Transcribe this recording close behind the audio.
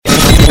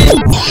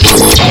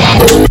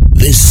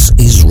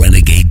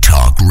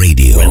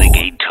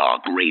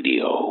Talk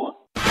Radio.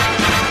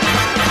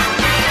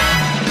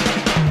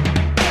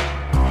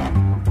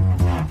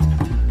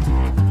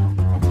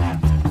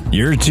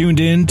 You're tuned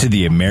in to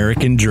the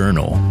American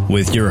Journal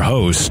with your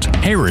host,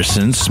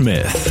 Harrison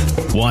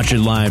Smith. Watch it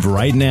live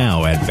right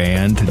now at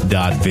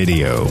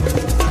band.video.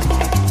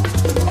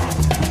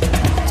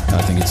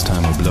 I think it's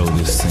time to blow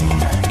this scene.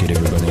 Get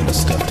everybody in the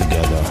stuff together.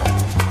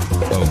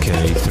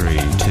 Okay, 3,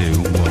 2,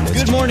 1.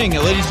 Good morning,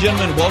 ladies and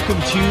gentlemen. Welcome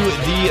to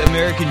the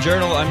American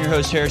Journal. I'm your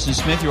host, Harrison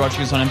Smith. You're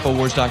watching us on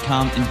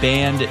Infowars.com and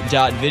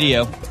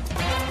band.video.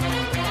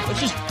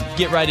 Let's just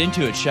get right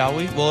into it, shall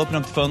we? We'll open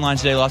up the phone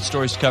lines today. Lots of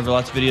stories to cover,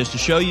 lots of videos to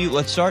show you.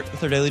 Let's start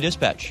with our Daily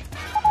Dispatch.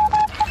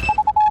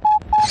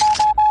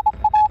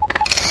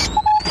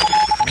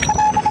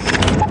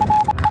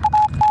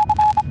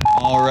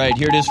 All right,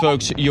 here it is,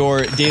 folks.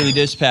 Your Daily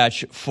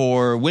Dispatch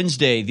for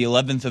Wednesday, the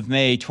 11th of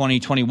May,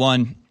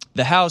 2021.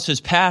 The House has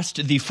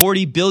passed the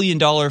 $40 billion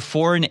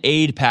foreign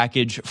aid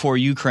package for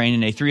Ukraine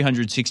in a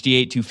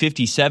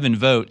 368-57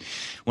 vote.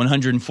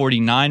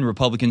 149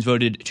 Republicans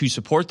voted to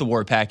support the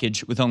war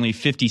package, with only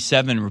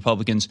 57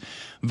 Republicans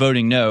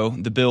voting no.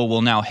 The bill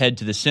will now head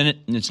to the Senate,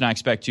 and it's not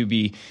expected to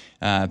be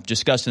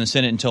discussed in the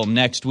Senate until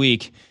next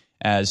week,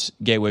 as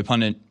Gateway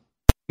Pundit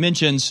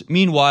mentions.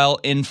 Meanwhile,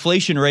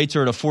 inflation rates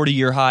are at a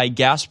 40-year high,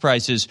 gas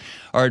prices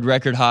are at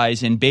record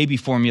highs, and baby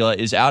formula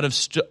is out of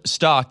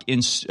stock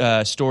in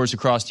stores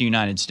across the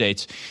United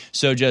States.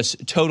 So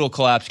just total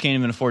collapse. Can't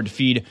even afford to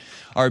feed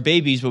our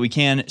babies, but we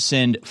can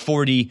send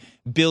 $40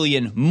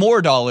 billion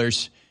more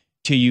dollars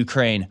to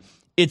Ukraine.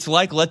 It's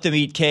like let them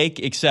eat cake,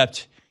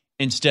 except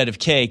instead of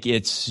cake,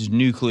 it's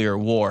nuclear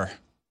war.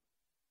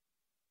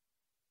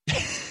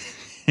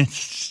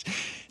 It's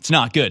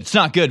not good. It's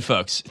not good,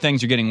 folks.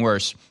 Things are getting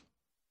worse.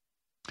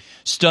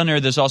 Stunner,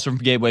 this also from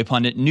Gateway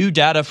Pundit. New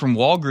data from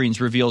Walgreens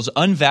reveals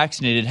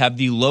unvaccinated have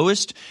the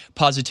lowest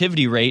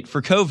positivity rate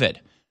for COVID.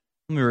 Let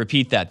me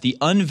repeat that. The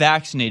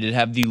unvaccinated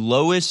have the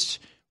lowest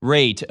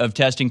rate of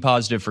testing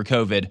positive for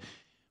COVID,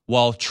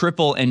 while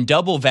triple and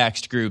double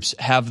vaxxed groups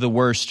have the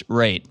worst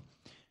rate.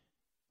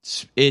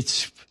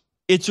 It's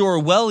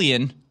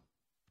Orwellian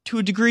to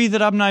a degree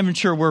that I'm not even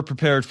sure we're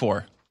prepared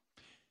for.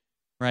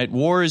 Right?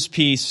 War is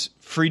peace,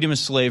 freedom is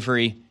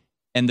slavery,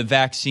 and the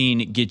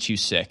vaccine gets you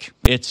sick.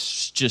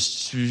 It's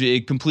just a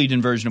complete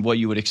inversion of what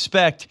you would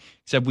expect,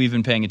 except we've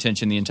been paying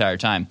attention the entire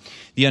time.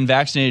 The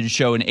unvaccinated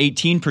show an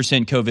 18%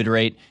 COVID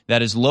rate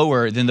that is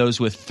lower than those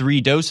with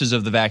 3 doses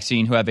of the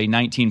vaccine, who have a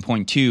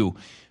 19.2%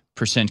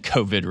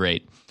 COVID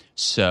rate.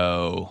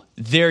 So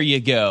there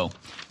you go.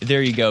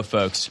 There you go,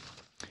 folks.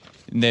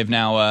 They're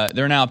now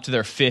up to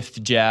their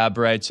 5th jab,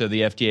 right? So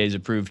the FDA has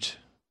approved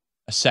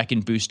a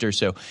second booster,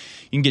 so you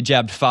can get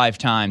jabbed 5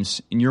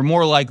 times, and you're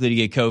more likely to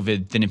get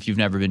COVID than if you've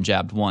never been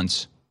jabbed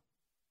once.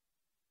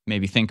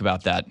 Maybe think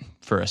about that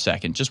for a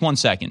second. Just 1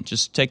 second.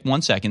 Just take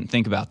 1 second and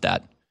think about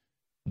that.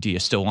 Do you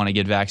still want to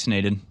get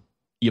vaccinated?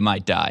 You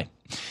might die.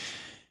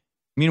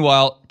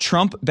 Meanwhile,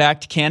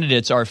 Trump-backed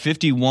candidates are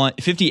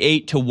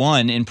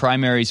 58-1 in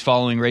primaries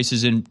following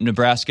races in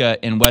Nebraska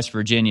and West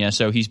Virginia.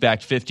 So he's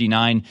backed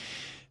 59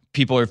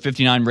 people, or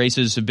 59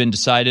 races have been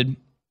decided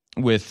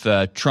with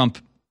Trump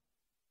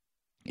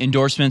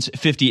endorsements.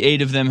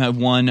 58 of them have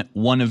won.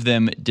 1 of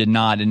them did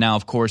not. And now,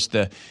 of course,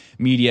 the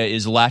media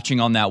is latching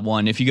on that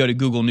one. If you go to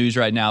Google News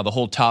right now, the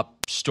whole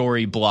top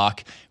story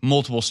block,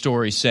 multiple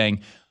stories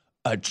saying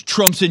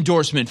Trump's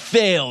endorsement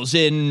fails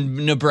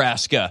in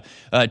Nebraska.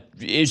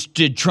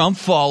 Did Trump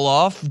fall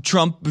off?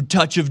 Trump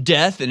touch of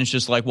death? And it's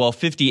just like, well,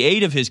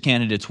 58 of his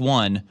candidates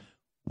won.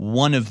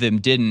 1 of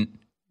them didn't.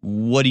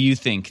 What do you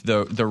think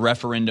the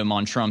referendum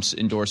on Trump's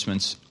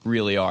endorsements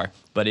really are?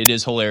 But it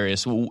is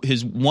hilarious.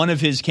 One of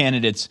his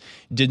candidates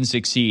didn't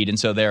succeed, and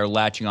so they're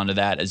latching onto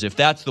that as if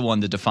that's the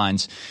one that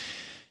defines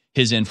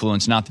his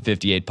influence, not the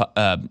 58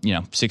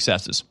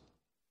 successes.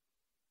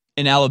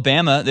 In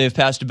Alabama, they've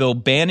passed a bill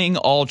banning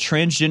all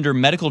transgender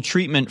medical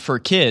treatment for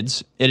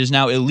kids. It is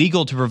now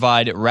illegal to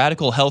provide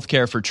radical health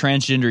care for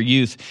transgender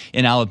youth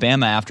in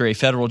Alabama after a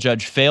federal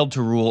judge failed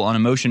to rule on a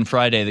motion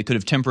Friday that could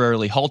have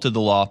temporarily halted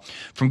the law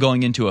from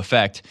going into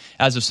effect.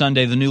 As of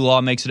Sunday, the new law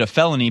makes it a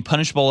felony,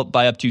 punishable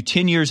by up to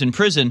 10 years in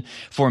prison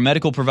for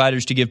medical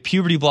providers to give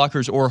puberty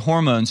blockers or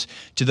hormones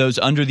to those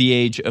under the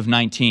age of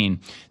 19.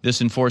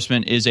 This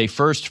enforcement is a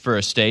first for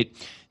a state.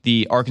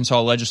 The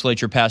Arkansas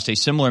legislature passed a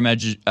similar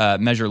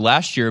measure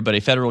last year, but a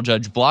federal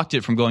judge blocked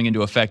it from going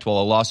into effect while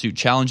a lawsuit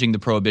challenging the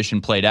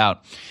prohibition played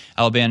out.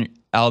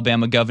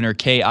 Alabama Governor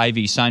Kay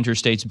Ivey signed her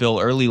state's bill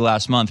early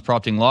last month,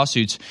 prompting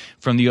lawsuits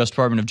from the U.S.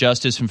 Department of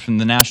Justice and from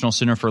the National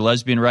Center for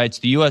Lesbian Rights,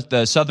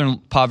 the Southern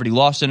Poverty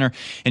Law Center,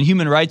 and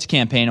Human Rights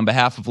Campaign on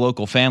behalf of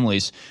local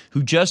families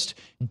who just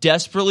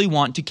desperately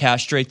want to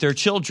castrate their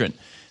children.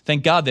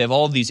 Thank God they have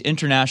all of these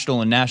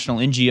international and national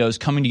NGOs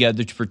coming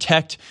together to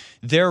protect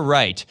their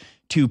right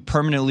to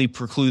permanently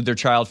preclude their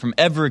child from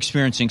ever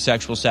experiencing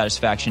sexual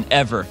satisfaction,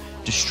 ever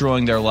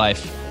destroying their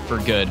life for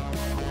good.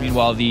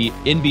 Meanwhile, the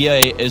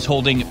NBA is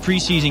holding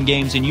preseason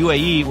games in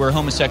UAE where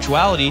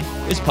homosexuality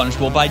is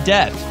punishable by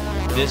death.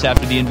 This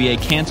after the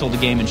NBA canceled the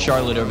game in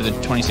Charlotte over the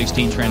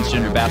 2016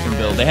 transgender bathroom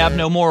bill. They have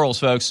no morals,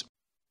 folks.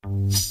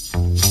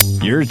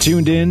 You're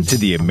tuned in to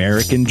the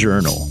American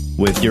Journal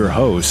with your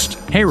host,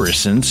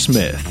 Harrison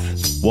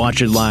Smith.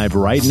 Watch it live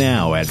right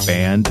now at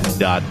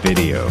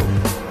band.video.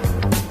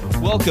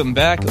 Welcome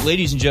back,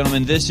 ladies and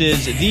gentlemen. This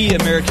is the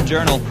American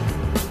Journal.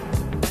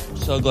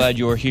 So glad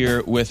you're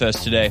here with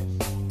us today.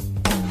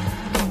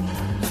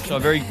 So a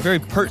very, very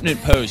pertinent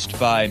post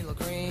by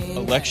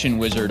Election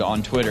Wizard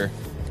on Twitter.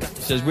 It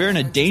says, we're in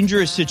a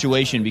dangerous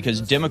situation because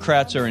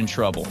Democrats are in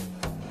trouble.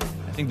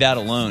 I think that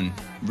alone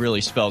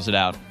really spells it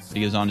out. He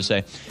goes on to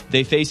say,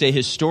 they face a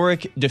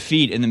historic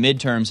defeat in the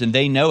midterms, and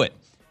they know it.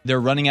 They're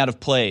running out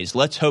of plays.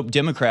 Let's hope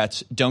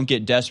Democrats don't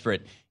get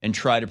desperate and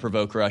try to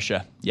provoke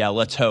Russia. Yeah,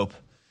 let's hope.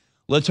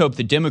 Let's hope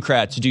the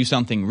Democrats do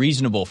something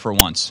reasonable for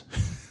once.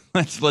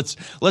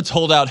 Let's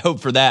hold out hope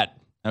for that,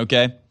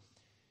 okay?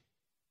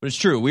 But it's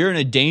true. We're in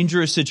a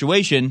dangerous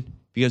situation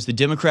because the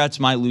Democrats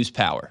might lose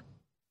power.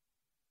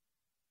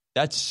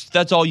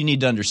 That's all you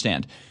need to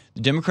understand.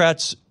 The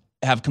Democrats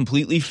have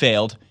completely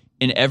failed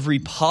in every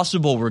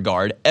possible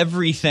regard.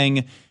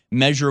 Everything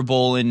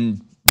measurable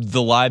in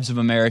the lives of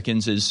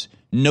Americans is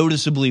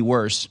noticeably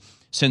worse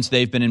since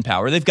they've been in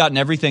power. They've gotten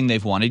everything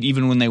they've wanted.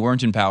 Even when they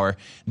weren't in power,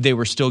 they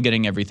were still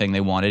getting everything they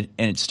wanted,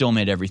 and it still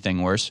made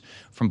everything worse.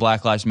 From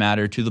Black Lives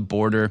Matter to the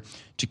border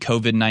to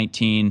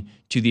COVID-19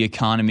 to the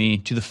economy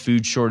to the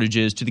food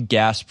shortages to the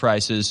gas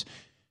prices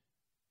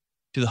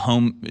to the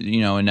home,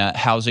 and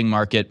housing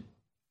market.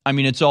 I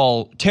mean, it's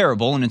all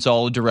terrible, and it's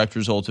all a direct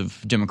result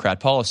of Democrat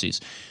policies.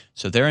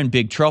 So they're in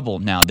big trouble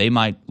now. They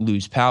might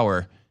lose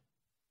power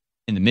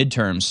in the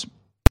midterms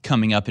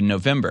coming up in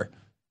November.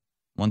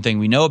 One thing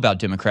we know about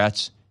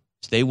Democrats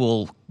is they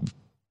will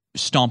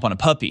stomp on a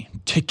puppy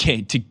to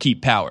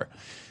keep power,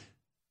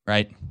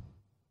 right?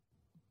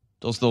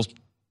 They'll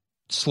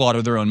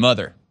slaughter their own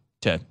mother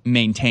to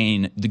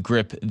maintain the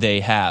grip they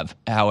have,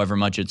 however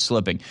much it's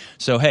slipping.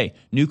 So, hey,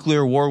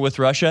 nuclear war with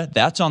Russia,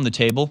 that's on the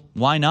table.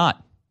 Why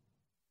not?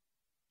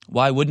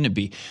 Why wouldn't it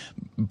be?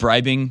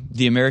 Bribing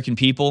the American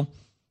people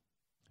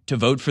to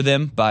vote for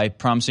them by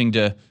promising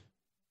to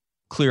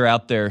clear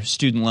out their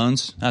student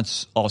loans,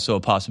 that's also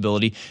a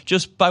possibility.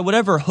 Just by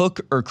whatever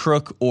hook or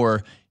crook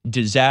or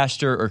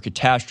disaster or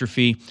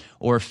catastrophe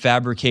or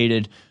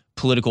fabricated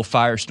political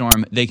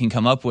firestorm they can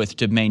come up with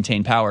to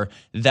maintain power,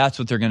 that's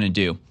what they're going to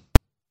do.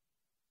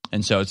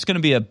 And so it's going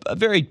to be a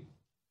very,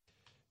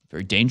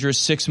 very dangerous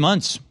 6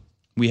 months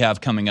we have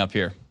coming up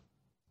here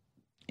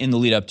in the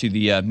lead up to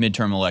the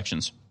midterm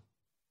elections.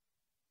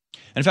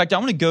 In fact, I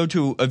want to go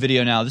to a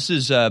video now. This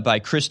is by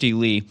Christy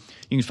Lee.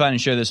 You can find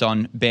and share this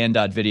on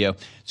band.video.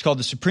 It's called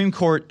The Supreme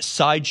Court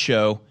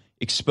Sideshow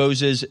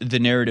Exposes the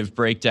Narrative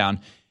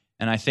Breakdown.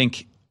 And I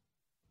think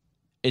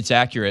it's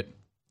accurate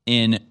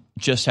in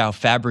just how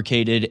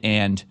fabricated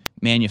and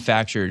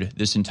manufactured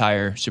this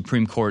entire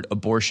Supreme Court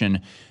abortion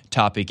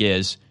topic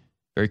is.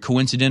 Very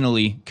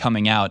coincidentally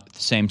coming out at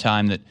the same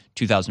time that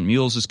 2,000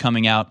 Mules is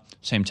coming out,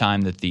 same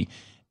time that the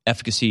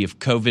efficacy of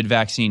COVID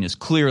vaccine is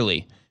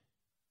clearly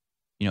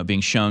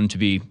being shown to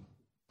be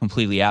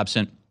completely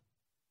absent.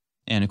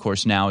 And of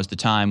course, now is the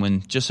time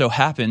when just so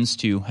happens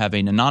to have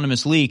an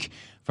anonymous leak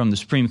from the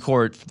Supreme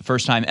Court for the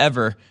first time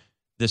ever,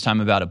 this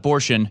time about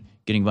abortion,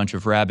 getting a bunch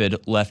of rabid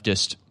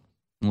leftist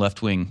and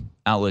left-wing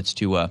outlets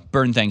to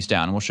burn things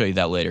down. And we'll show you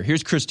that later.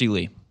 Here's Christy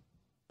Lee.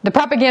 The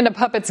propaganda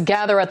puppets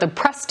gather at the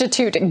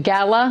Prostitute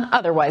Gala,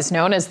 otherwise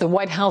known as the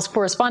White House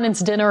Correspondents'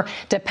 Dinner,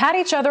 to pat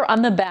each other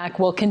on the back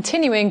while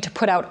continuing to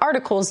put out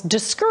articles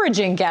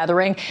discouraging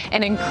gathering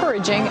and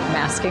encouraging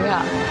masking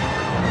up.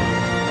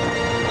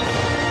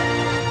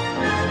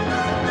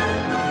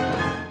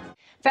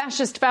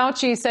 Fascist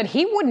Fauci said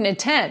he wouldn't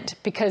attend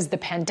because the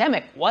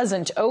pandemic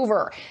wasn't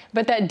over,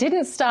 but that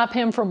didn't stop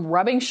him from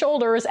rubbing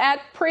shoulders at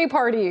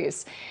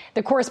pre-parties.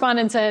 The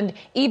correspondent said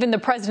even the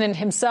president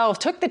himself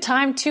took the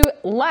time to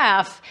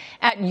laugh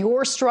at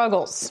your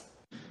struggles.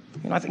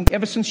 I think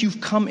ever since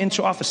you've come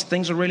into office,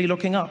 things are really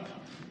looking up.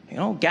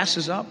 Gas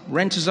is up,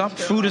 rent is up,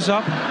 food is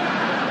up,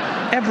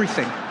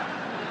 everything.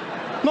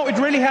 No, it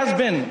really has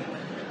been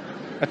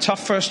a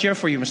tough first year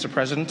for you, Mr.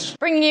 President.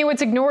 Bringing you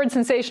what's ignored,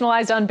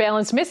 sensationalized,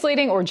 unbalanced,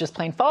 misleading, or just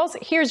plain false.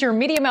 Here's your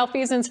media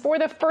malfeasance for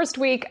the first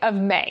week of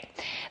May.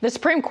 The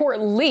Supreme Court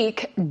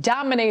leak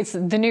dominates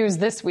the news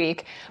this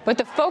week, but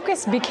the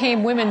focus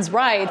became women's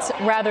rights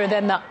rather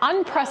than the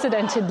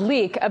unprecedented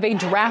leak of a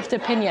draft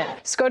opinion.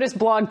 SCOTUS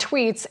blog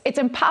tweets, it's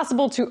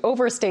impossible to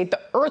overstate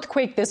the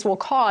earthquake this will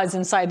cause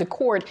inside the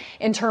court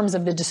in terms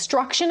of the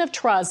destruction of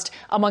trust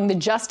among the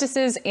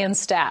justices and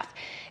staff.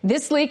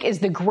 This leak is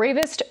the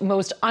gravest,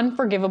 most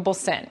unforgivable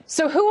sin.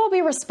 So who will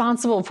be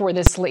responsible for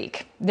this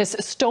leak, this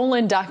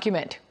stolen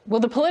document? Will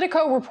the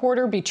Politico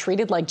reporter be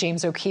treated like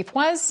James O'Keefe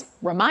was?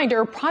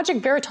 Reminder,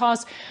 Project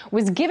Veritas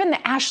was given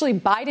the Ashley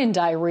Biden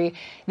diary.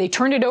 They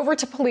turned it over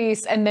to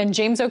police, and then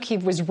James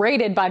O'Keefe was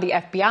raided by the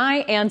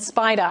FBI and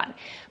spied on.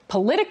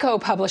 Politico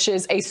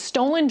publishes a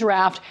stolen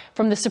draft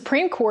from the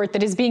Supreme Court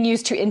that is being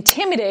used to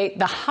intimidate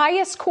the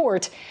highest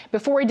court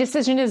before a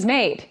decision is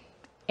made.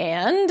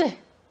 And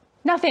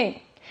nothing.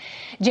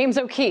 James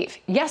O'Keefe.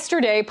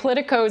 Yesterday,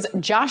 Politico's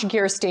Josh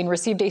Gearstein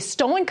received a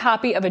stolen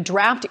copy of a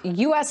draft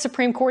U.S.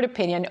 Supreme Court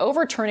opinion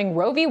overturning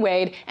Roe v.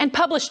 Wade and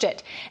published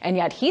it. And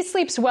yet he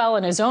sleeps well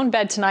in his own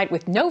bed tonight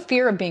with no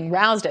fear of being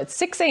roused at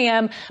 6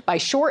 a.m. by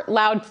short,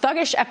 loud,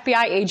 thuggish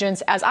FBI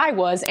agents, as I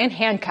was, and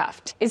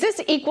handcuffed. Is this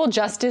equal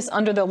justice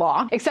under the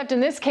law? Except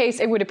in this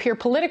case, it would appear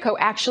Politico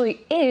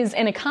actually is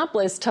an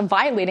accomplice to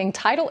violating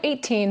Title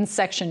 18,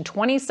 Section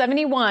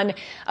 2071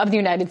 of the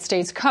United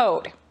States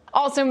Code.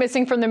 Also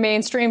missing from the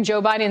mainstream,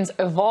 Joe Biden's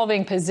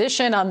evolving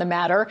position on the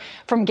matter.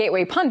 From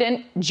Gateway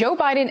Pundit, Joe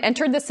Biden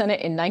entered the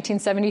Senate in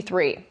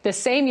 1973, the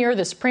same year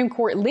the Supreme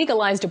Court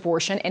legalized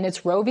abortion in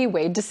its Roe v.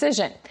 Wade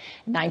decision.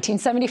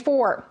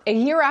 1974, a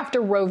year after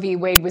Roe v.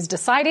 Wade was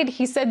decided,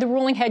 he said the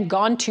ruling had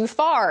gone too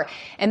far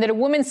and that a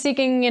woman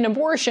seeking an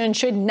abortion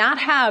should not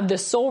have the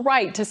sole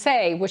right to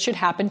say what should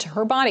happen to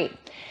her body.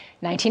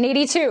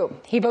 1982,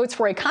 he votes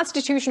for a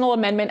constitutional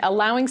amendment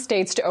allowing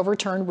states to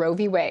overturn Roe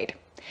v. Wade.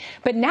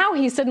 But now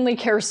he suddenly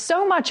cares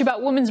so much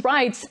about women's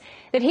rights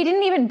that he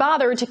didn't even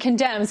bother to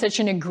condemn such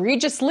an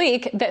egregious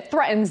leak that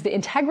threatens the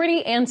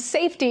integrity and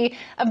safety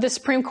of the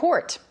Supreme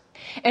Court.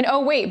 And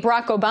oh wait,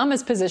 Barack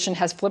Obama's position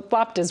has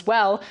flip-flopped as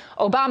well.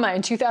 Obama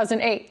in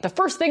 2008, the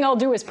first thing I'll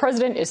do as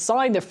president is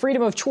sign the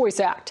Freedom of Choice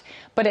Act.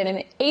 But in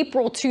an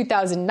April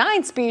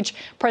 2009 speech,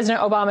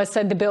 President Obama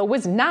said the bill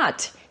was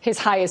not his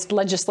highest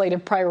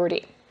legislative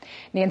priority.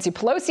 Nancy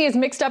Pelosi is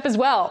mixed up as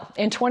well.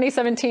 In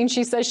 2017,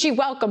 she says she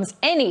welcomes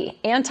any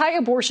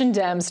anti-abortion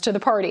Dems to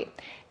the party.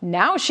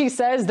 Now she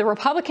says the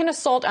Republican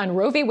assault on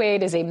Roe v.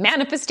 Wade is a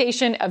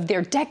manifestation of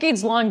their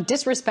decades-long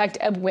disrespect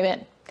of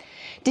women.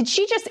 Did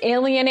she just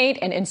alienate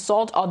and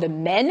insult all the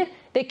men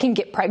that can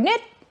get pregnant?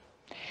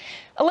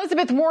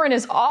 Elizabeth Warren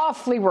is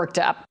awfully worked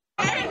up.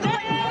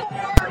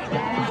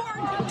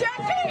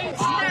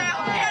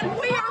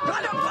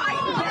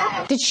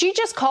 Did she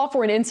just call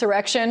for an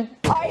insurrection?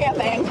 I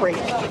am angry.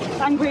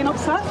 Angry and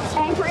upset?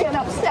 Angry and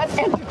upset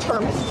and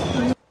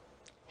determined.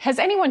 Has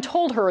anyone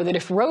told her that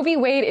if Roe v.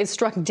 Wade is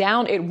struck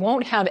down, it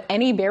won't have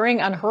any bearing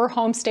on her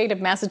home state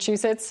of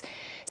Massachusetts,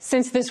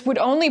 since this would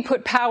only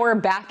put power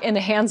back in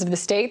the hands of the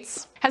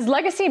states? Has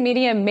legacy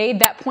media made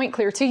that point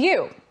clear to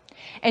you?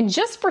 And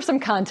just for some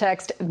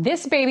context,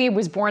 this baby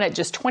was born at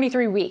just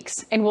 23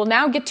 weeks and will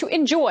now get to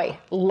enjoy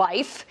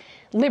life,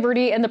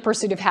 liberty, and the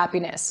pursuit of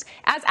happiness,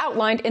 as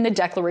outlined in the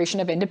Declaration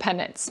of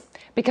Independence.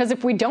 Because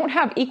if we don't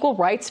have equal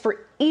rights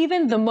for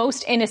even the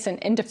most innocent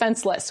and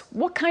defenseless,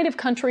 what kind of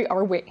country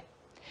are we?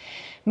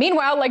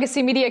 Meanwhile,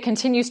 legacy media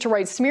continues to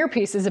write smear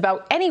pieces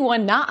about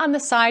anyone not on the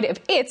side of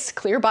its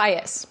clear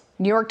bias.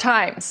 New York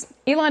Times.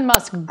 Elon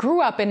Musk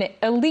grew up in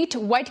elite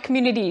white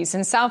communities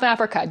in South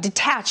Africa,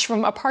 detached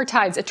from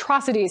apartheid's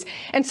atrocities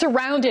and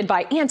surrounded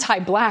by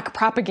anti-black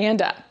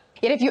propaganda.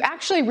 Yet if you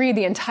actually read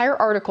the entire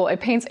article, it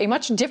paints a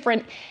much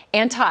different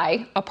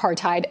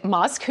anti-apartheid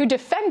Musk who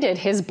defended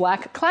his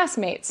black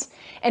classmates.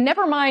 And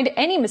never mind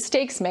any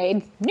mistakes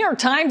made, New York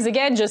Times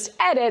again just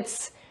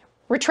edits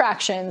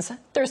retractions.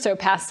 They're so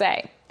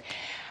passé.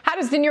 How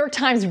does the New York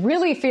Times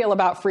really feel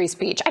about free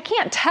speech? I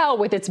can't tell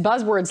with its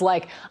buzzwords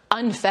like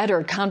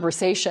unfettered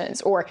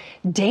conversations or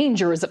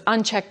dangers of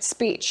unchecked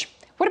speech.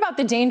 What about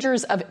the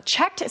dangers of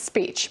checked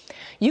speech?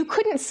 You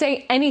couldn't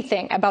say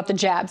anything about the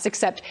jabs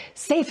except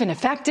safe and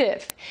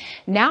effective.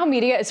 Now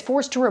media is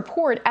forced to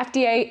report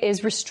FDA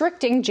is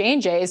restricting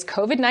J&J's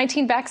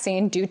COVID-19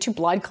 vaccine due to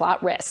blood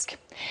clot risk.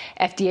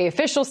 FDA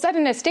officials said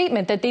in a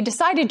statement that they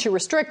decided to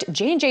restrict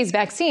J&J's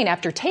vaccine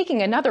after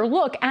taking another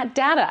look at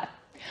data.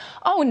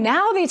 Oh,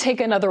 now they take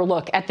another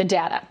look at the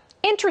data.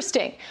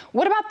 Interesting.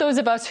 What about those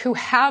of us who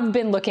have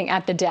been looking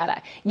at the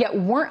data, yet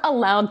weren't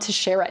allowed to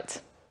share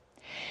it?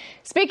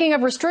 Speaking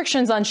of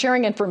restrictions on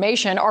sharing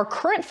information, our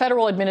current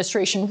federal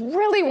administration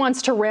really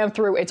wants to ram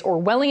through its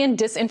Orwellian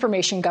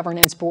Disinformation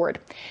Governance Board.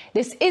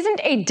 This isn't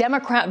a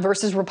Democrat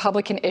versus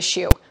Republican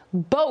issue.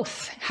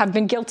 Both have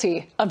been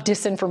guilty of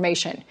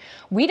disinformation.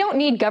 We don't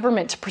need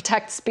government to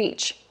protect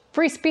speech.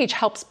 Free speech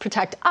helps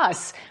protect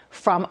us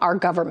from our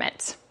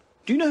government.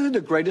 Do you know who the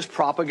greatest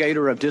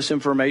propagator of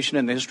disinformation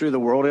in the history of the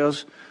world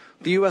is?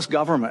 The U.S.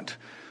 government.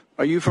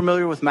 Are you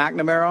familiar with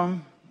McNamara,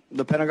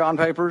 the Pentagon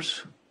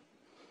Papers?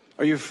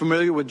 Are you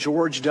familiar with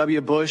George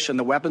W. Bush and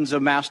the weapons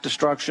of mass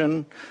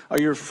destruction? Are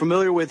you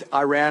familiar with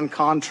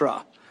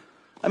Iran-Contra?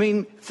 I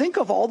mean, think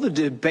of all the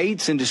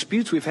debates and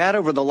disputes we've had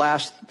over the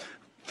last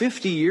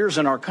 50 years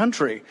in our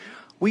country.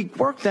 We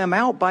work them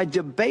out by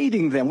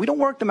debating them. We don't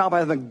work them out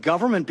by the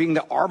government being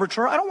the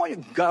arbiter. I don't want you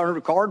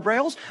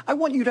guardrails. I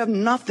want you to have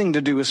nothing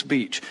to do with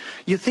speech.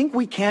 You think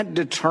we can't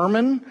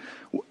determine,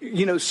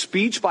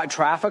 speech by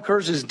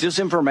traffickers is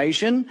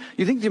disinformation?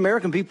 You think the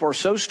American people are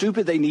so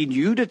stupid they need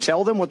you to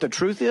tell them what the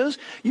truth is?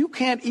 You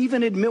can't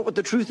even admit what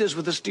the truth is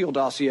with the Steele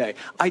dossier.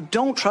 I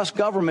don't trust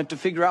government to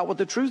figure out what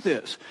the truth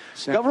is.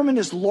 Government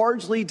is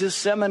largely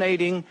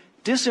disseminating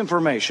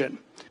disinformation.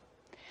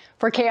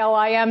 For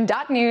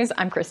KLIM.News,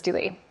 I'm Christy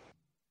Lee.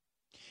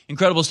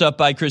 Incredible stuff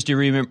by Christy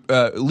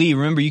Lee.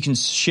 Remember, you can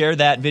share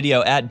that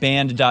video at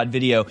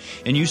band.video,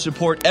 and you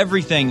support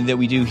everything that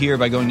we do here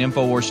by going to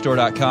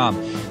InfoWarsStore.com.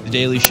 The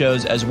daily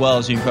shows, as well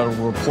as the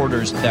incredible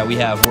reporters that we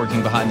have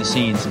working behind the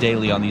scenes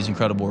daily on these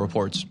incredible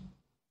reports.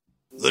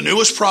 The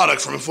newest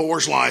product from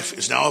InfoWars Life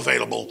is now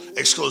available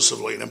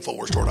exclusively at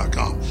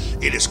InfoWarsStore.com.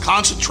 It is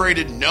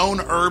concentrated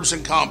known herbs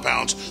and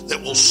compounds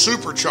that will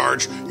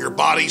supercharge your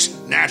body's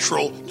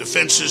natural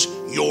defenses,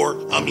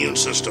 your immune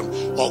system,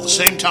 while at the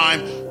same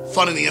time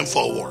funding the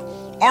info war.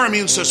 Our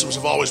immune systems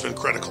have always been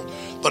critical,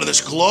 but in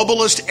this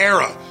globalist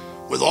era,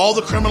 with all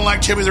the criminal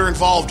activity they're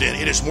involved in,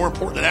 it is more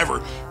important than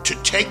ever to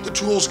take the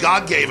tools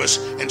God gave us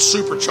and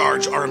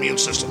supercharge our immune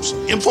systems.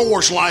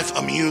 InfoWars Life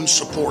Immune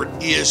Support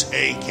is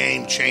a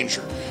game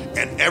changer.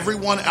 And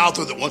everyone out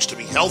there that wants to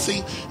be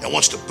healthy and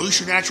wants to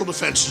boost your natural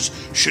defenses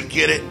should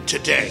get it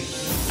today.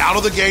 Out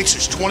of the gates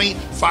is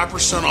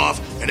 25% off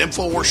at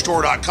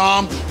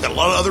InfoWarsStore.com. Got a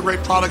lot of other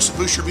great products that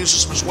boost your immune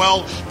system as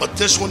well, but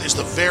this one is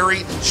the very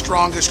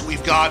strongest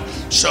we've got.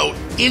 So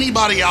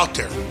anybody out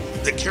there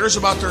that cares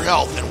about their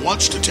health and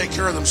wants to take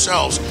care of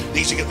themselves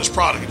needs to get this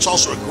product. It's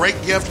also a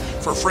great gift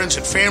for friends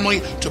and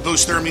family to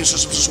boost their immune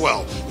systems as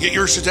well. Get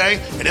yours today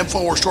at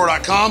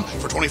InfoWarsStore.com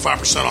for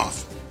 25%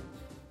 off.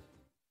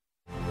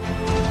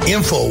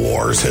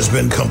 InfoWars has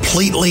been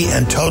completely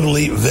and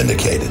totally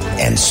vindicated,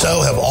 and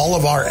so have all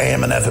of our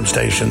AM and FM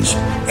stations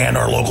and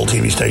our local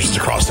TV stations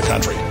across the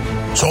country.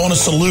 So I want to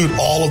salute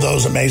all of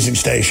those amazing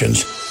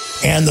stations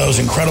and those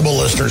incredible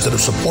listeners that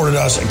have supported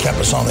us and kept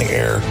us on the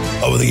air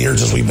over the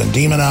years as we've been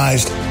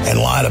demonized and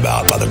lied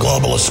about by the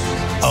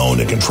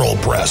globalist-owned and controlled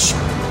press.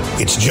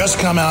 It's just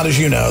come out, as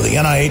you know, the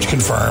NIH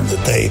confirmed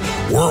that they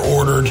were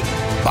ordered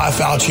by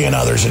Fauci and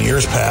others in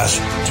years past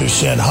to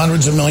send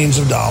hundreds of millions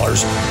of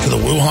dollars to the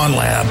Wuhan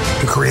lab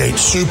to create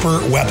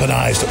super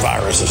weaponized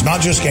viruses.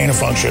 Not just gain of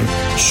function,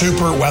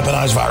 super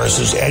weaponized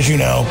viruses. As you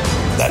know,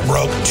 that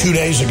broke 2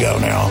 days ago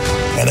now,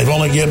 and they've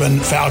only given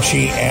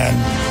Fauci and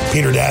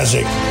Peter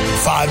Daszak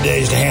 5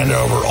 days to hand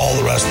over all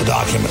the rest of the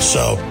documents.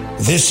 So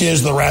this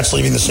is the rats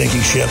leaving the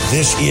sinking ship.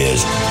 This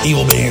is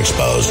evil being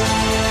exposed.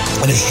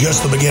 And it's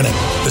just the beginning.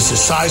 This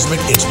is seismic.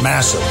 It's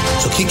massive.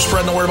 So keep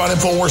spreading the word about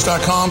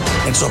InfoWars.com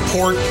and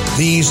support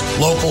these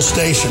local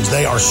stations.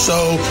 They are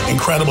so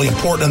incredibly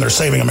important, and they're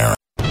saving America.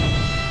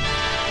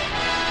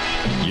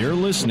 You're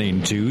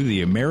listening to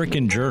The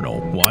American Journal.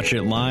 Watch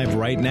it live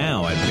right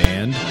now at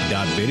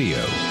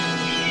band.video.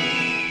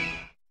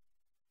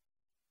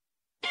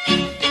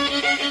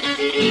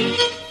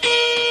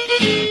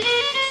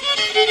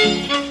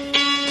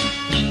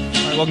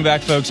 Welcome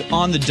back, folks.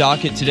 On the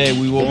docket today,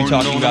 we will be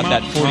talking about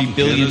that $40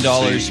 billion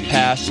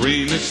passed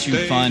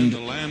to fund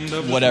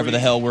whatever the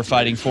hell we're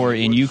fighting for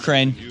in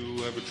Ukraine.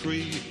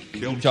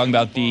 We'll be talking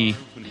about the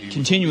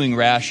continuing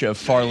rash of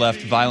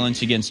far-left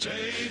violence against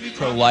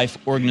pro-life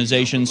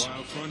organizations.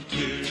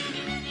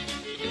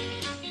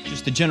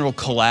 Just the general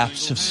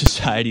collapse of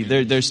society.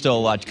 There's still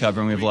a lot to cover,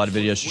 and we have a lot of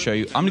videos to show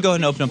you. I'm going to go ahead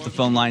and open up the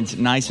phone lines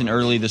nice and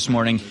early this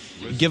morning.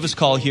 Give us a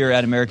call here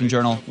at American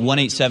Journal,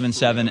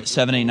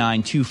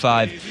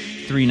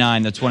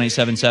 1-877-789-2539. That's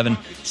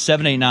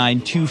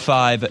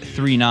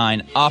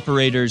 1-877-789-2539.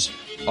 Operators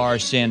are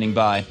standing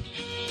by.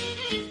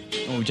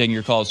 We'll be taking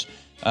your calls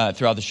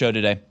throughout the show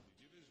today.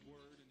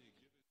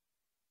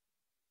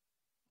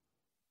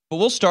 But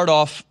we'll start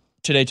off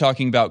today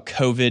talking about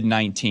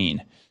COVID-19.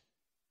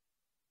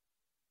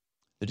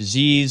 The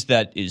disease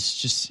that is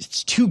just,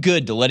 it's too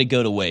good to let it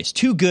go to waste,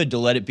 too good to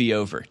let it be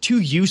over, too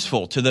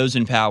useful to those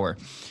in power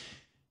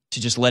to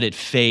just let it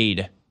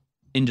fade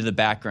into the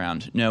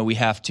background. No, we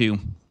have to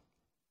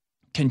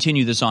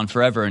continue this on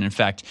forever and, in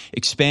fact,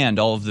 expand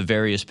all of the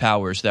various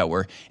powers that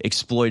were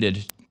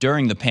exploited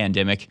during the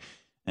pandemic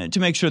to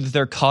make sure that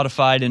they're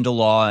codified into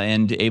law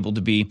and able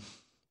to be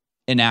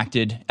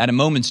enacted at a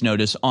moment's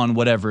notice on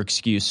whatever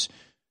excuse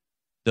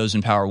those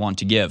in power want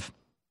to give.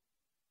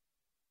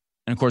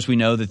 And, of course, we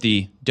know that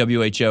the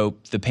WHO,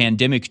 the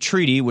Pandemic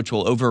Treaty, which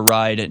will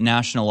override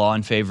national law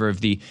in favor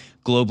of the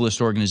globalist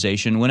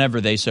organization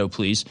whenever they so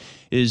please,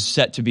 is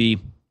set to be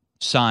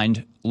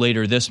signed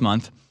later this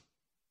month.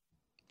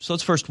 So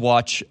let's first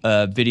watch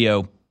a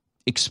video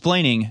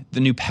explaining the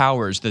new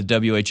powers that the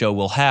WHO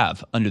will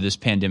have under this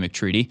pandemic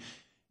treaty,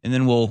 and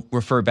then we'll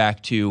refer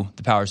back to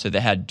the powers that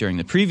they had during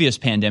the previous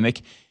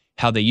pandemic,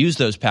 how they used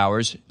those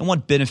powers, and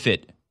what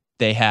benefit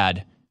they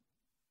had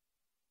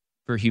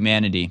for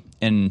humanity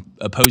in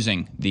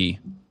opposing the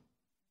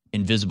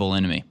invisible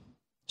enemy.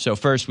 So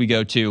first we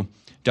go to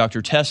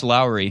Dr. Tess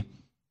Lowry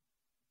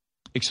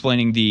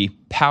explaining the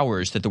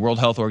powers that the World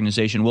Health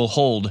Organization will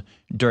hold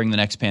during the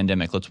next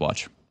pandemic. Let's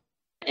watch.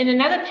 In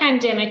another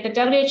pandemic, the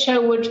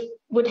WHO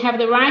would have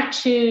the right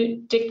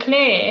to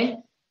declare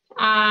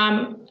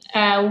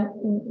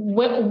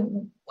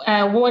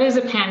what is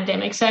a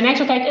pandemic. So in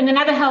actual fact, in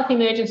another health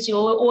emergency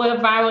or a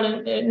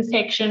viral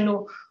infection,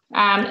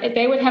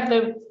 they would have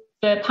the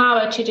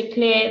power to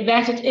declare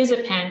that it is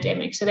a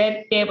pandemic. So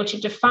they'd be able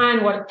to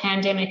define what a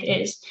pandemic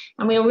is.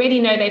 And we already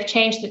know they've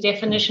changed the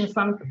definition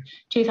from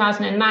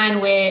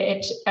 2009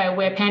 where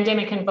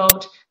pandemic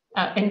involved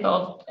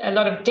involved a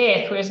lot of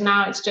death, whereas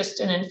now it's just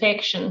an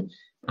infection.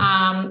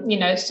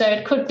 So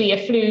it could be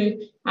a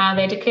flu.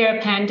 They declare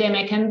a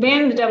pandemic, and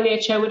then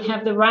the WHO would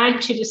have the right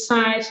to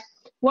decide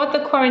what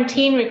the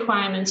quarantine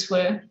requirements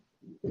were,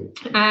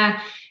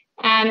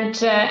 and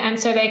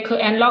so they could,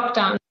 and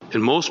lockdown.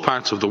 In most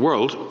parts of the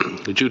world,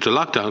 due to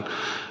lockdown,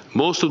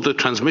 most of the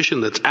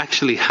transmission that's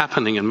actually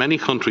happening in many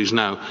countries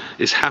now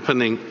is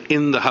happening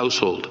in the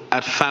household,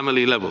 at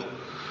family level.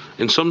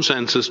 In some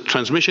senses,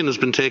 transmission has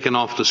been taken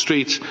off the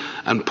streets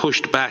and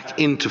pushed back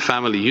into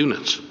family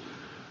units.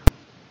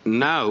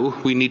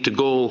 Now we need to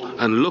go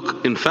and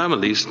look in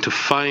families to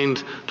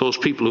find those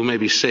people who may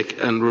be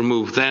sick and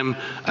remove them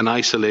and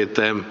isolate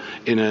them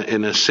in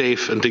a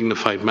safe and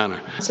dignified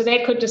manner. So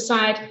they could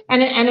decide,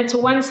 and it's a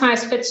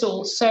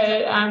one-size-fits-all.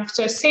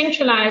 So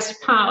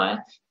centralized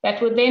power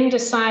that would then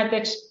decide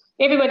that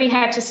everybody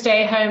had to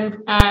stay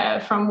home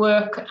from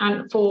work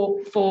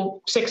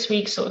for 6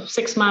 weeks or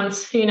 6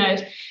 months, who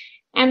knows.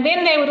 And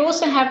then they would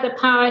also have the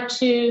power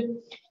to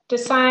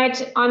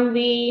decide on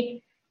the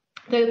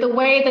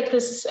way that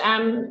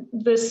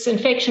this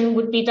infection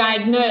would be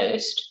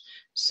diagnosed.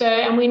 So,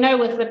 and we know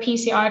with the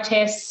PCR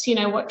tests,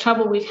 what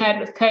trouble we've had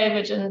with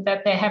COVID, and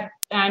that they have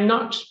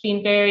not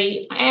been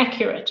very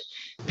accurate.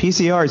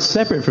 PCR is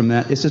separate from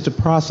that. It's just a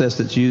process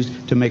that's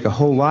used to make a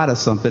whole lot of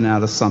something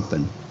out of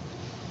something.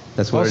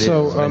 That's what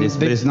also, it is.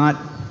 But it's not.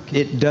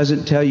 It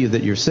doesn't tell you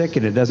that you're sick,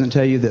 and it doesn't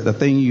tell you that the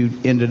thing you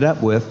ended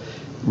up with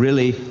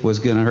really was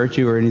going to hurt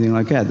you or anything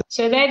like that.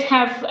 So they'd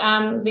have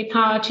the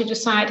power to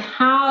decide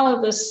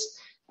how this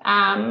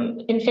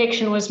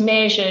infection was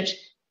measured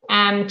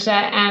and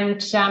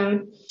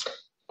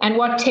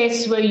what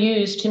tests were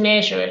used to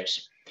measure it.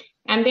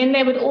 And then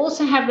they would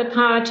also have the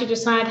power to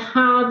decide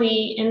how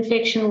the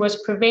infection was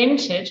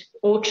prevented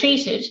or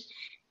treated,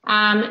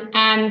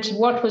 and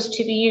what was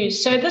to be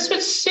used. So this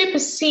would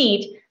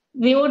supersede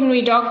the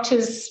ordinary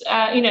doctors,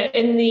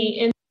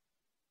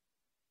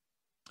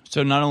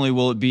 So not only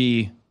will it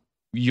be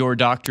your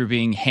doctor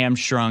being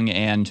hamstrung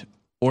and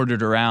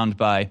ordered around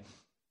by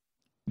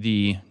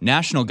the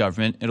national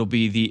government, it'll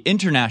be the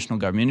international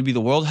government. It'll be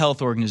the World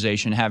Health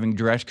Organization having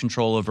direct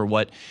control over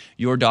what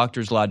your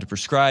doctor is allowed to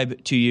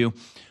prescribe to you.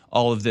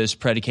 All of this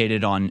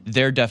predicated on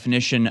their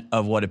definition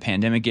of what a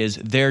pandemic is,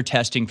 their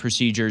testing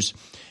procedures,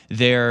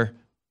 their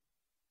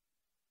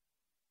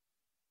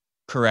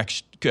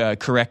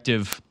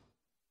corrective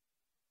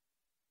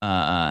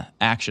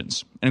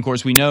actions. And of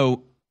course, we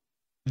know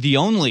the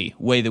only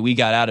way that we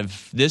got out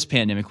of this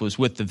pandemic was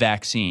with the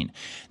vaccine.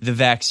 The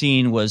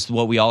vaccine was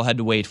what we all had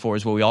to wait for,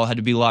 is what we all had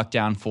to be locked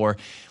down for.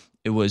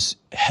 It was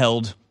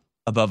held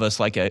above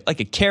us like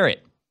a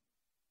carrot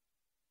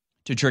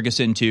to trick us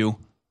into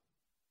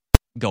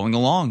going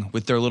along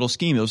with their little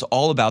scheme. It was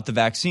all about the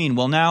vaccine.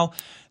 Well, now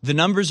the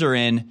numbers are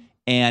in,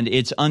 and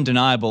it's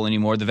undeniable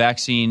anymore. The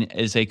vaccine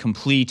is a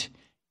complete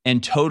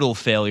and total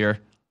failure.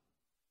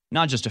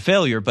 Not just a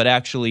failure, but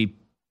actually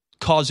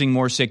causing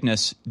more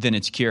sickness than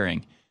it's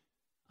curing.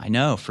 I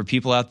know, for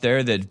people out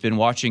there that have been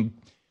watching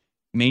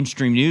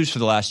mainstream news for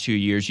the last 2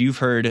 years, you've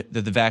heard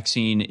that the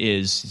vaccine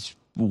is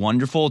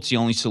wonderful. It's the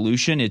only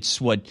solution.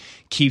 It's what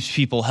keeps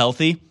people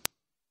healthy.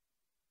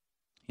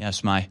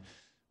 Yes, my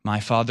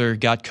father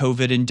got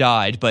COVID and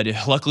died, but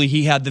luckily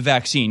he had the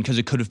vaccine because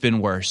it could have been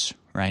worse,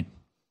 right?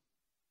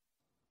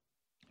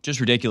 Just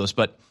ridiculous,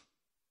 but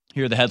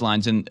here are the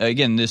headlines. And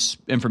again, this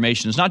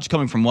information is not just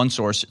coming from one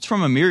source. It's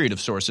from a myriad of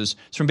sources.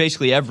 It's from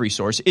basically every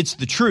source. It's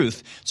the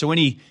truth. So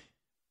any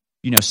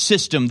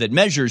system that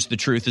measures the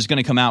truth is going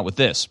to come out with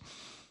this.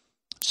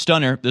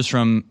 Stunner, this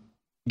from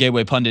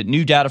Gateway Pundit.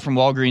 New data from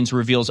Walgreens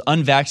reveals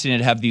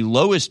unvaccinated have the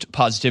lowest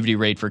positivity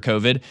rate for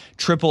COVID.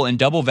 Triple and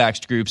double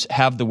vaxxed groups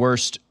have the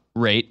worst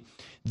rate.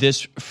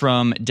 This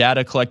from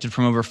data collected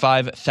from over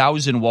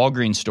 5,000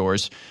 Walgreens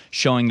stores,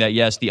 showing that,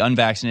 yes, the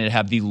unvaccinated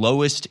have the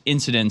lowest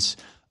incidence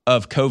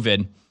of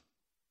COVID.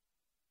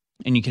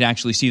 And you can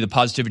actually see the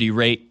positivity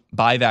rate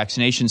by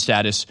vaccination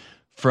status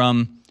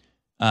from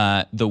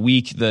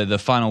the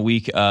final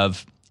week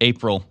of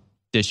April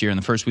this year and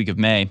the first week of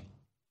May.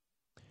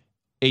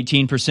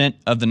 18%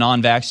 of the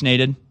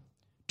non-vaccinated,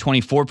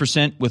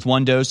 24% with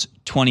one dose,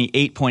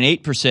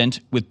 28.8%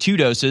 with two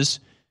doses.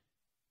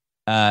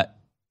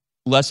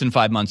 Less than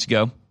 5 months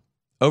ago.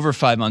 Over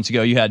 5 months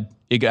ago,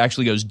 it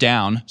actually goes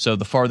down. So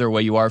the farther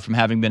away you are from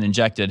having been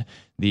injected,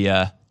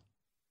 the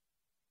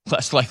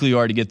less likely you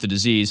are to get the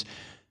disease.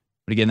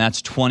 But again,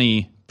 that's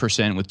 20%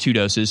 with two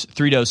doses.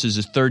 3 doses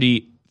is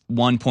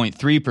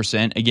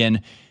 31.3%.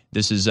 Again,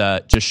 this is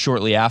just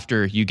shortly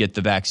after you get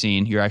the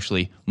vaccine. You're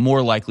actually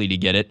more likely to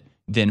get it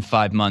than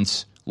 5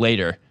 months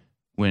later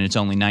when it's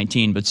only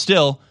 19. But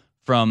still,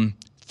 from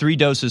 3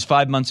 doses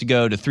 5 months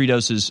ago to 3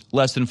 doses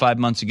less than 5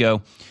 months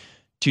ago,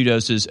 2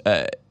 doses,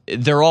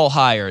 they're all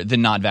higher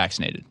than not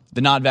vaccinated.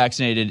 The not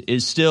vaccinated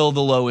is still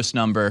the lowest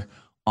number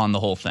on the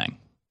whole thing.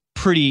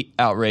 Pretty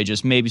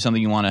outrageous. Maybe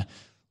something you want to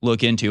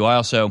look into.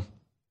 I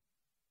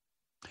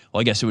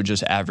guess it would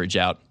just average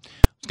out. I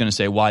was going to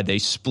say why they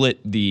split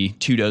the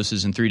 2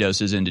 doses and 3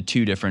 doses into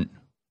 2 different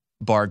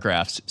bar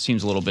graphs.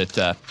 Seems a little bit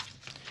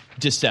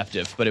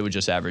deceptive, but it would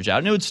just average out.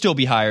 And it would still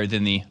be higher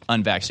than the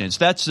unvaccinated.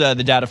 So that's the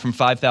data from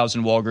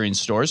 5,000 Walgreens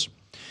stores.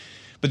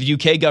 But the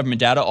UK government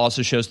data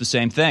also shows the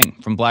same thing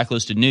from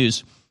Blacklisted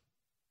News.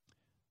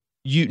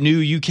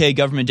 New UK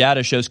government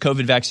data shows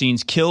COVID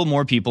vaccines kill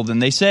more people than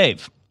they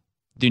save.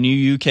 The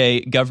new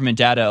UK government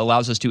data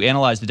allows us to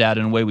analyze the data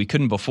in a way we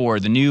couldn't before.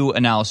 The new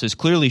analysis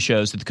clearly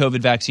shows that the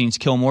COVID vaccines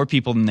kill more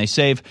people than they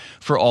save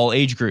for all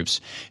age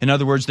groups. In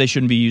other words, they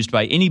shouldn't be used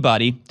by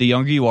anybody. The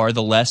younger you are,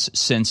 the less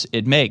sense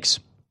it makes.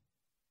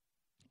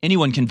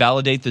 Anyone can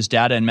validate this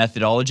data and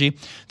methodology.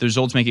 The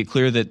results make it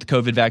clear that the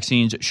COVID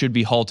vaccines should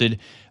be halted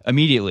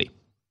immediately.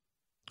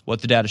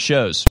 What the data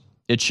shows.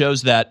 It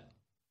shows that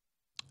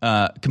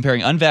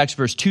comparing unvaxxed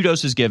versus 2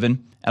 doses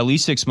given at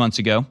least 6 months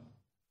ago,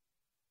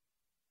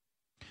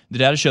 the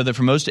data show that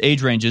for most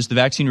age ranges, the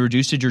vaccine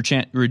reduced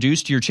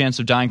your chance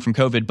of dying from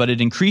COVID, but it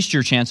increased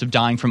your chance of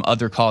dying from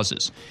other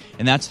causes.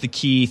 And that's the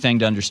key thing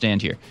to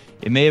understand here.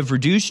 It may have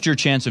reduced your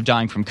chance of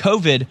dying from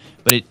COVID,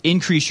 but it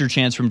increased your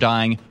chance from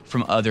dying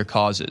from other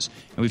causes.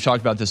 And we've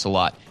talked about this a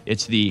lot.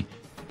 It's the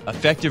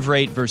effective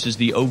rate versus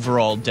the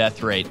overall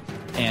death rate.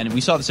 And we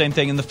saw the same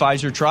thing in the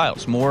Pfizer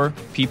trials. More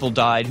people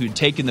died who'd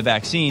taken the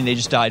vaccine. They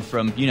just died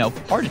from,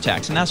 heart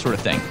attacks and that sort of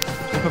thing.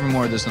 We'll cover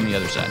more of this on the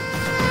other side.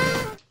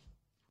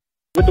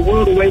 With the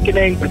world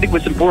awakening, I think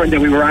what's important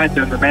that we ride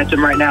the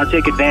momentum right now,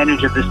 take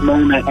advantage of this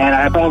moment. And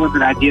I've always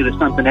an idea that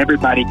something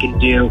everybody can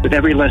do, that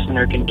every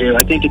listener can do. I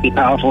think it'd be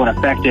powerful and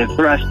effective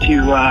for us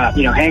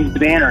to, hang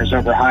banners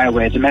over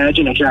highways.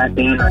 Imagine a giant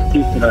banner in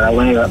Houston or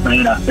LA or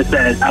Atlanta that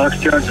says, Alex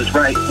Jones is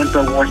right,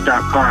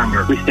 Infowars.com,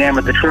 or we stand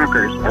with the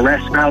truckers,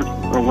 arrest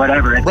Fauci, or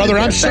whatever. Brother,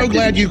 I'm so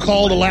glad you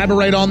called.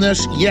 Elaborate on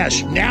this.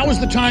 Yes, now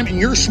is the time in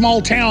your small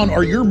town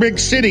or your big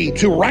city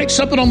to write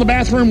something on the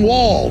bathroom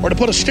wall or to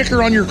put a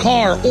sticker on your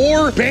car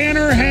or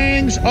banner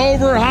hangs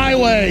over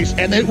highways,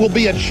 and it will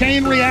be a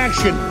chain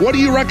reaction. What do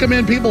you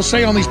recommend people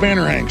say on these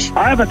banner hangs?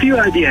 I have a few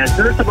ideas.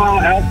 First of all,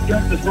 Alex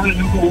Jones is right,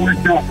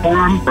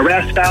 Infowars.com,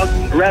 arrest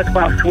Fauci, arrest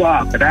Klaus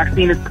Schwab. The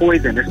vaccine is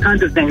poison. There's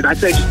tons of things. I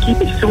say just keep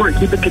it short,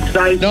 keep it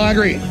concise. No, I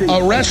agree.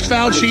 Arrest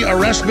Fauci,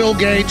 arrest Bill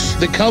Gates.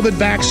 The COVID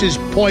vax is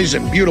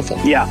poison. Beautiful.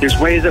 Yeah, there's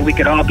ways that we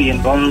could all be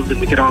involved and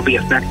we could all be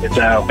affected.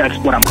 So that's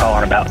what I'm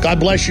calling about. God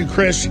bless you,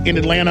 Chris, in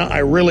Atlanta. I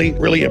really,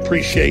 really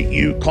appreciate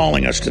you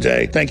calling us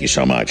today. Thank you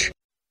so much.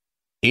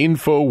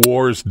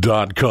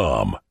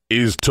 Infowars.com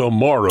is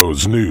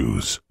tomorrow's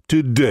news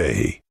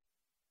today.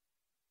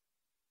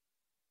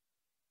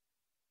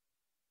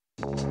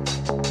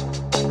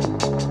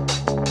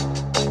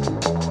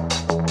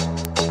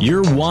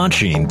 You're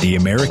watching The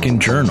American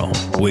Journal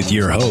with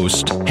your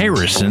host,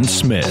 Harrison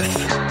Smith.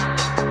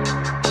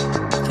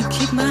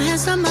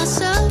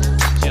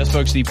 Yes,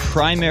 folks, the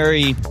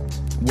primary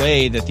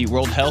way that the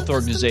World Health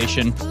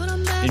Organization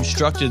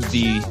instructed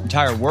the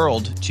entire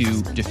world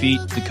to defeat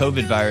the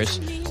COVID virus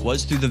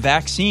was through the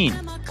vaccine.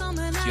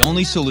 It's the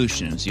only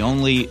solution. It was the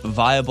only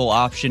viable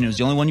option. It was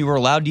the only one you were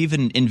allowed to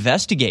even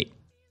investigate.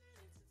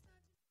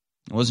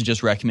 It wasn't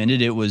just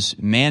recommended, it was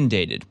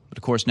mandated. But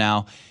of course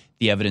now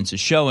the evidence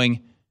is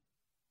showing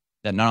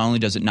that not only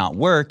does it not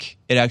work,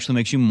 it actually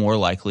makes you more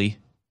likely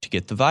to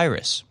get the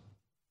virus.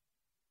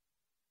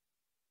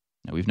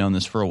 Now, we've known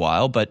this for a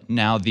while, but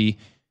now the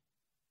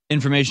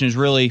information is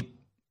really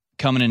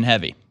coming in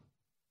heavy.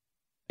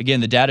 Again,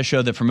 the data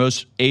show that for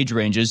most age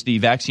ranges, the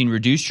vaccine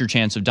reduced your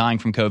chance of dying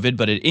from COVID,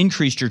 but it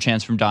increased your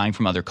chance from dying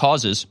from other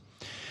causes.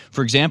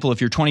 For example,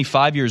 if you're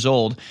 25 years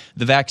old,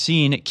 the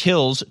vaccine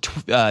kills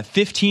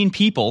 15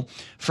 people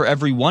for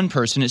every one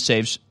person it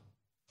saves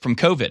from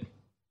COVID.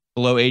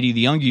 Below 80, the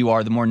younger you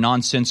are, the more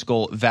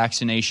nonsensical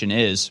vaccination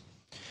is.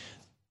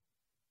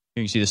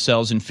 You can see the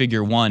cells in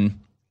Figure 1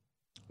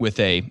 with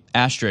a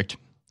asterisk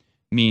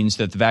means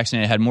that the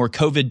vaccinated had more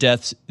COVID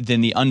deaths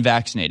than the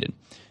unvaccinated.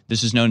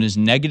 This is known as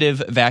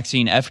negative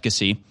vaccine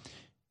efficacy.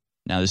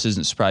 Now, this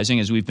isn't surprising,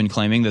 as we've been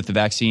claiming that the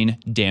vaccine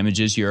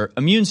damages your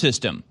immune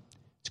system.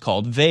 It's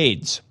called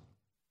VAIDS.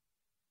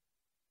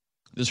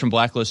 This is from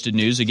Blacklisted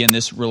News. Again,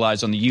 this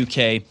relies on the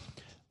UK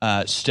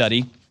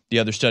study, the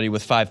other study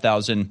with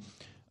 5,000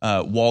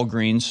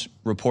 Walgreens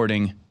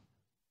reporting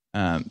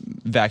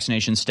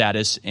vaccination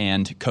status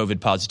and COVID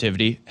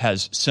positivity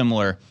has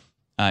similar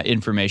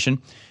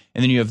information.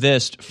 And then you have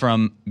this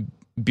from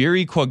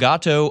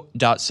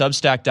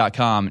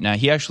biriquagato.substack.com. Now,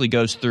 he actually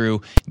goes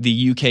through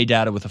the UK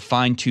data with a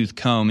fine-tooth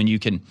comb, and you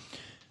can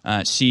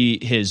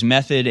see his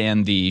method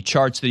and the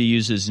charts that he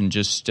uses and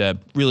just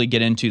really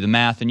get into the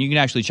math. And you can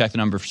actually check the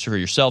numbers for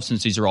yourself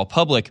since these are all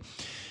public.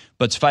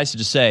 But suffice it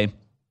to say,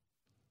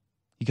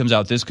 he comes out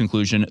with this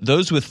conclusion.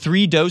 Those with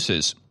 3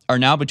 doses are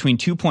now between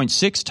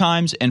 2.6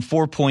 times and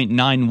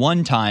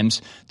 4.91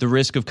 times the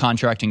risk of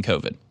contracting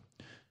COVID.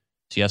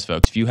 So yes,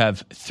 folks, if you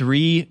have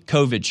 3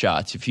 COVID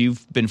shots, if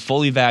you've been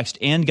fully vaxxed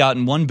and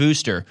gotten 1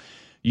 booster,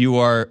 you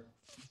are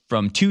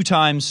from 2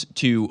 times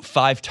to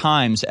 5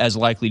 times as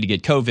likely to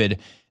get COVID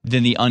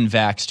than the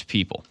unvaxxed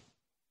people.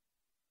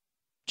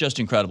 Just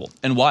incredible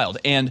and wild.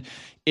 And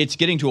it's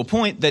getting to a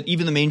point that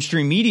even the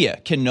mainstream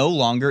media can no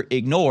longer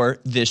ignore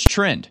this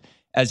trend.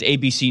 As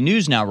ABC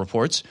News now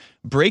reports,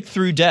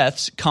 breakthrough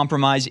deaths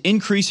compromise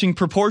increasing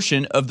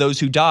proportion of those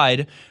who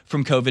died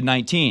from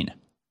COVID-19.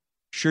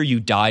 Sure, you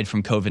died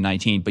from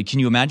COVID-19, but can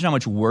you imagine how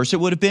much worse it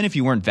would have been if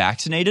you weren't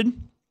vaccinated?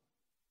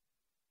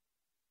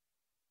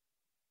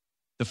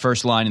 The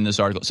first line in this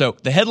article. So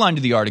the headline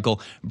to the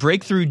article,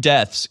 breakthrough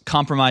deaths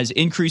compromise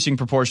increasing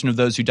proportion of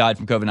those who died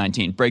from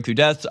COVID-19. Breakthrough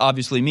deaths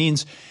obviously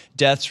means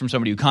deaths from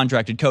somebody who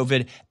contracted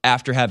COVID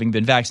after having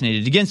been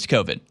vaccinated against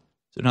COVID.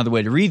 So another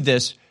way to read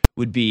this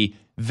would be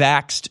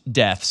vaxxed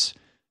deaths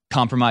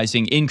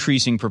compromising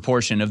increasing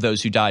proportion of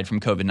those who died from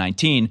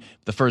COVID-19.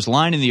 The first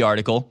line in the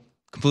article,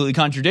 completely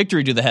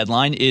contradictory to the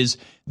headline, is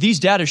these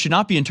data should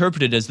not be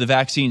interpreted as the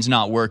vaccine's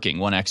not working,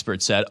 one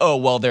expert said. Oh,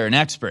 well, they're an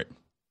expert,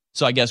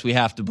 so I guess we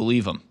have to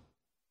believe them.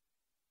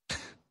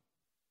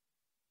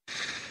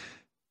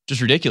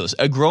 Just ridiculous.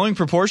 A growing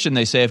proportion,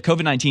 they say, of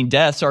COVID-19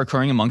 deaths are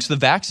occurring amongst the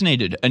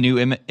vaccinated, a new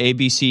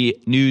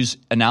ABC News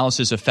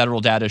analysis of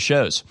federal data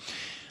shows.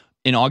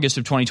 In August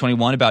of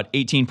 2021, about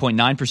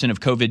 18.9% of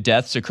COVID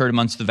deaths occurred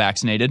amongst the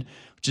vaccinated,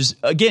 which is,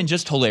 again,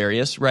 just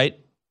hilarious, right?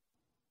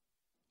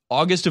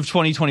 August of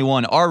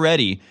 2021,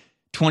 already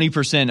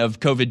 20% of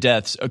COVID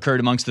deaths occurred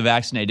amongst the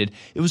vaccinated.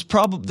 It was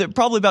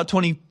probably about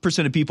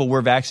 20% of people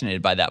were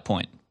vaccinated by that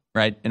point,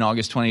 right? In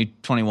August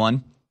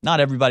 2021.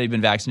 Not everybody had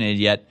been vaccinated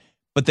yet,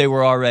 but they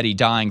were already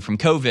dying from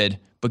COVID.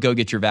 But go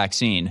get your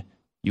vaccine.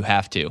 You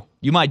have to.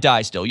 You might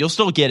die still. You'll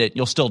still get it.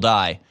 You'll still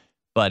die.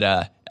 But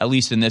at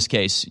least in this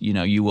case,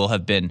 you will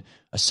have been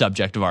a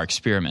subject of our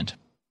experiment.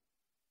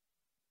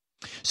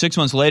 6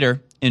 months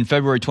later, in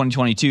February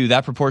 2022,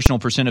 that proportional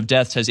percent of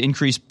deaths has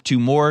increased to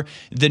more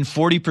than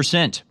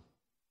 40%.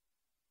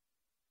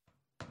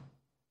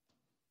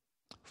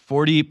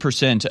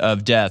 40%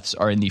 of deaths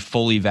are in the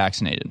fully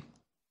vaccinated.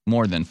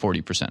 More than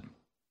 40%.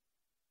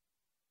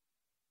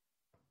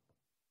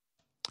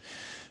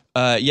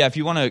 If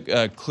you want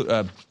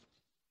to,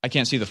 I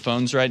can't see the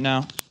phones right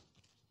now,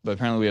 but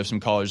apparently we have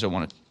some callers that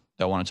want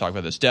to talk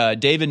about this.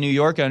 Dave in New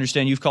York, I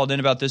understand you've called in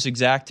about this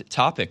exact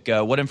topic.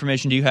 What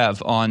information do you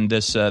have on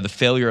this, the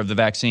failure of the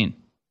vaccine?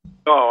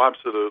 Oh,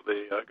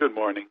 absolutely. Good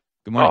morning.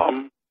 Good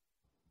morning.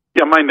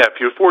 My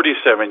nephew,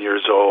 47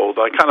 years old.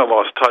 I kind of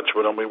lost touch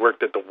with him. We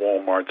worked at the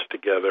Walmarts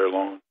together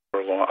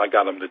for long. I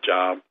got him the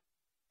job.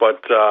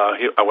 But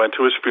I went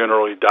to his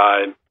funeral. He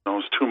died. It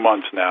was 2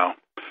 months now.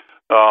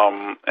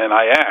 And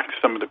I asked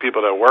some of the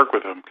people that work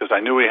with him, because I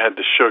knew he had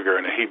the sugar,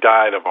 and he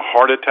died of a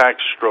heart attack,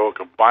 stroke,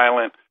 a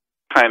violent,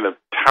 kind of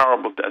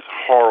terrible, that's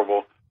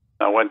horrible.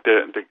 I went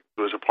there to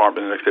his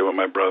apartment the next day with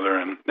my brother,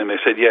 and they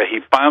said, yeah, he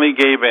finally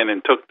gave in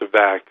and took the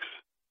vax.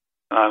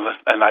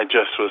 And I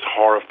just was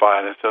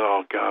horrified. I said,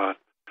 oh, God.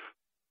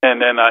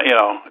 And then,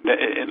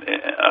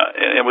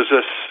 it was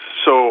just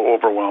so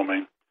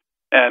overwhelming.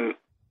 And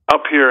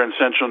up here in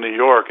central New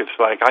York, it's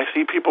like I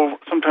see people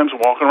sometimes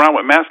walking around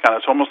with masks on.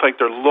 It's almost like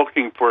they're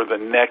looking for the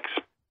next.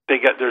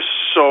 They're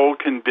so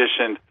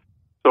conditioned.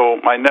 So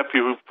my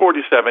nephew, who's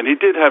 47, he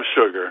did have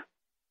sugar,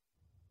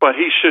 but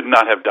he should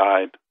not have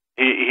died.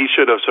 He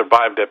should have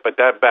survived it. But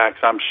that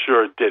vax, I'm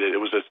sure, did it.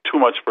 It was just too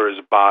much for his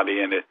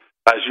body, and it,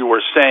 as you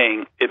were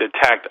saying, it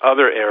attacked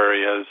other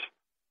areas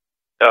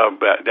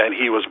that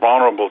he was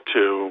vulnerable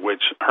to,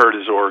 which hurt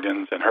his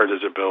organs and hurt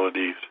his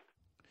abilities.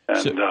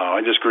 And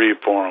I just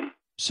grieve for him.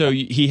 So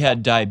he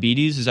had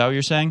diabetes, is that what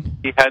you're saying?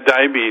 He had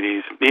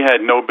diabetes. He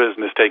had no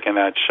business taking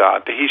that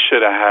shot. He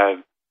should have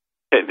had.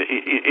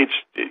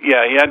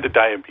 He had the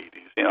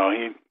diabetes.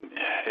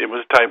 It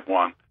was type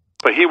 1,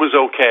 but he was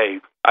okay.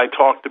 I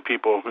talked to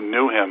people who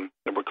knew him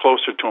that were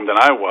closer to him than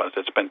I was,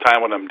 that spent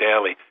time with him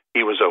daily.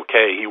 He was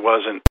okay. He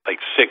wasn't like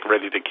sick,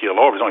 ready to keel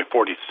over. He was only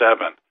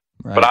 47.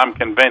 Right. But I'm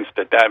convinced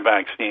that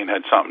vaccine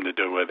had something to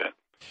do with it.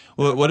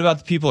 Well, what about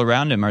the people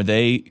around him? Are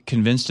they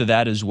convinced of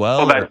that as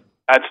well?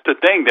 That's the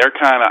thing. They're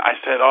kind of, I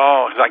said,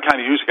 because I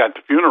kind of usually got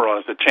the funeral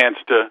as a chance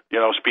to,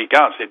 speak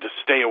out and say, just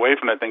stay away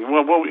from that thing.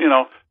 Well,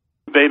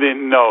 they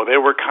didn't know.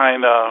 They were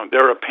kind of,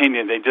 their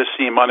opinion, they just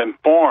seem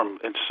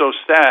uninformed. It's so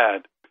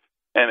sad.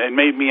 And it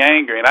made me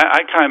angry. And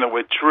I kind of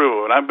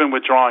withdrew. And I've been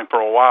withdrawing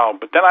for a while.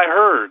 But then I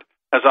heard,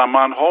 as I'm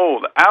on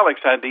hold,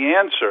 Alex had the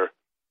answer.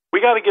 We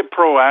got to get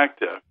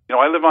proactive.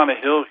 I live on a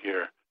hill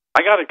here.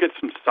 I got to get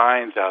some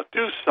signs out.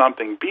 Do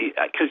something.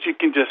 Because you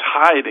can just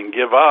hide and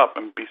give up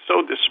and be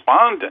so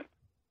despondent.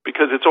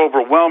 Because it's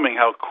overwhelming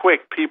how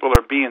quick people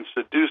are being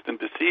seduced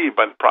and deceived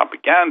by the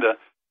propaganda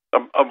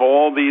of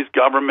all these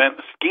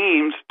government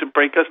schemes to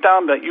break us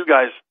down that you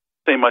guys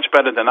say much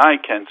better than I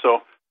can.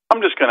 So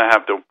I'm just going to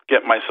have to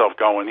get myself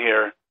going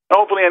here.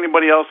 Hopefully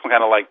anybody else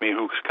kind of like me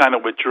who's kind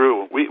of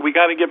withdrew. We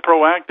got to get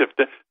proactive.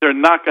 They're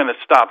not going to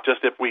stop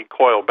just if we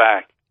coil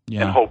back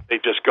and hope they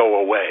just go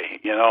away,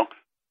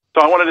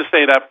 So I wanted to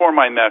say that for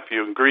my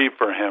nephew and grieve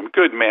for him.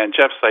 Good man,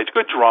 Jeff Seitz,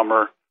 good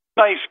drummer,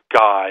 nice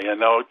guy,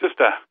 just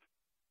a...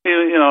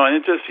 and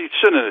it just, he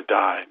shouldn't have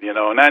died,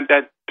 and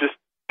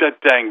that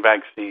dang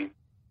vaccine.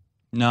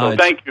 No, so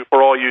thank you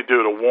for all you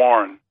do to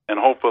warn, and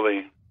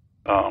hopefully,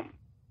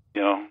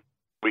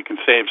 we can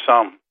save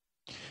some.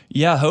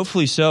 Yeah,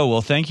 hopefully so.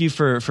 Well, thank you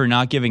for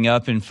not giving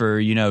up and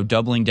for,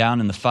 doubling down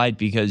in the fight,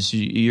 because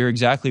you're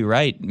exactly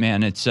right,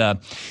 man. It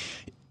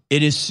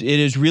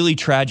is really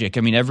tragic.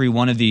 I mean, every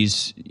one of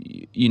these,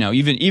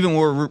 even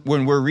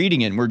when we're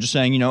reading it and we're just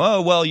saying,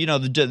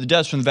 the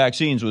deaths from the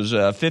vaccines was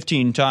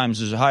 15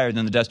 times as higher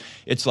than the deaths.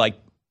 It's like,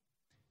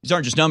 these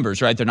aren't just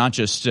numbers, right? They're not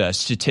just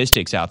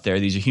statistics out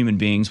there. These are human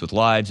beings with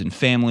lives and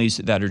families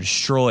that are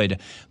destroyed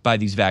by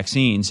these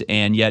vaccines.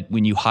 And yet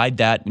when you hide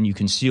that, when you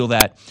conceal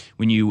that,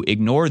 when you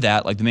ignore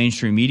that, like the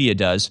mainstream media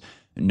does,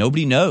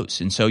 nobody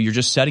knows. And so you're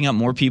just setting up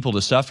more people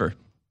to suffer.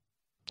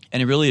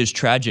 And it really is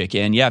tragic.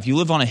 And yeah, if you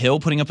live on a hill,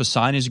 putting up a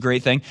sign is a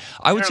great thing.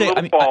 I would say,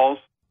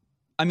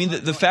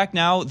 the fact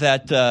now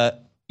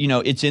that,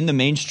 it's in the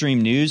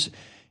mainstream news.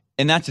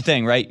 And that's the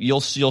thing, right?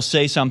 You'll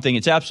say something,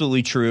 it's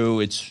absolutely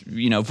true, it's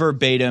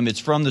verbatim, it's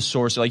from the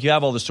source, like you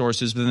have all the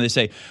sources, but then they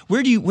say,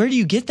 where do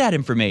you get that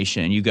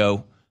information? And you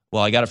go,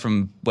 well, I got it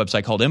from a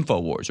website called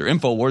InfoWars, or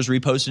InfoWars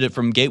reposted it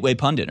from Gateway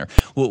Pundit, or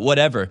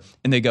whatever.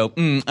 And they go,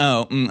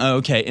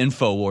 okay,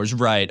 InfoWars,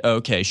 right?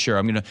 Okay, sure,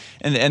 I'm gonna,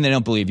 and they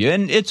don't believe you,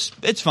 and it's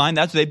fine.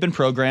 They've been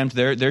programmed.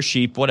 They're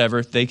sheep,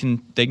 whatever. They can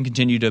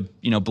continue to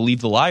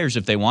believe the liars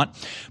if they want.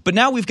 But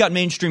now we've got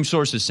mainstream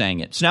sources saying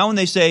it. So now when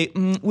they say,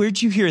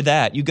 where'd you hear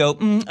that? You go,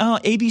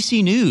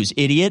 ABC News,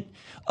 idiot.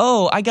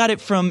 Oh, I got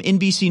it from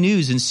NBC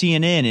News and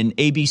CNN and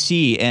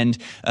ABC and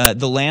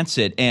The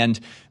Lancet and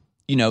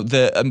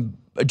the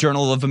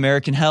Journal of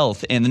American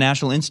Health and the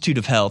National Institute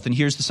of Health, and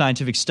here's the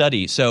scientific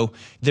study. So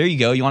there you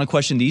go. You want to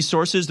question these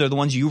sources? They're the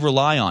ones you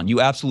rely on, you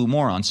absolute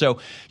moron. So,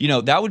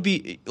 that would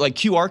be like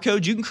QR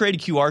codes. You can create a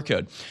QR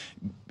code.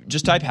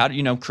 Just type how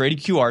to, create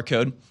a QR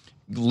code,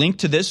 link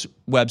to this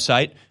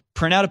website,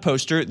 print out a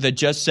poster that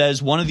just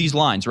says one of these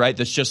lines, right?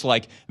 That's just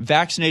like,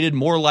 vaccinated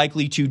more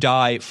likely to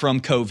die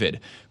from COVID.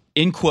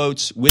 In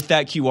quotes with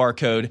that QR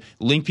code,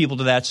 link people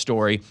to that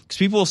story, because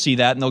people will see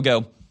that and they'll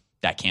go,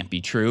 that can't be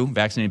true.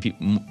 Vaccinated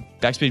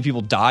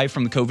people die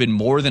from the COVID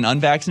more than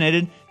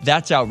unvaccinated.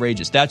 That's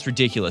outrageous. That's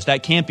ridiculous.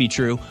 That can't be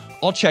true.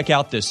 I'll check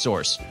out this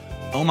source.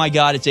 Oh my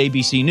God, it's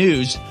ABC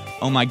News.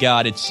 Oh my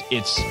God, it's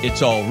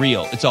all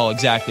real. It's all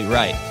exactly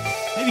right.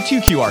 Maybe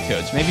 2 QR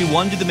codes. Maybe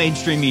one to the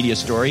mainstream media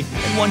story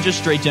and one just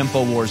straight to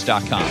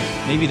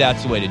Infowars.com. Maybe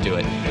that's the way to do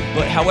it.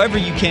 But however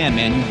you can,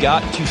 man, you've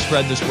got to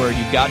spread this word.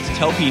 You've got to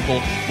tell people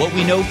what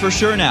we know for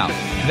sure now.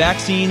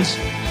 Vaccines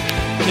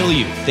kill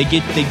you. They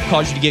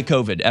cause you to get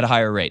COVID at a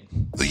higher rate.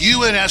 The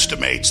UN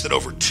estimates that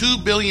over 2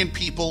 billion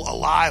people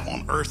alive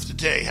on Earth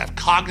today have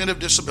cognitive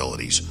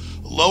disabilities,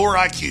 lower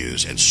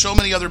IQs, and so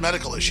many other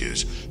medical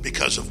issues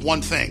because of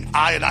one thing,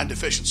 iodine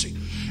deficiency.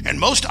 And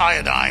most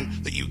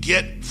iodine that you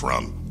get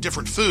from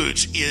different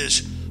foods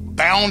is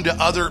bound to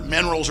other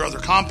minerals or other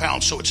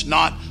compounds, so it's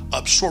not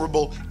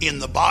absorbable in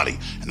the body.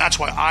 And that's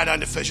why iodine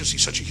deficiency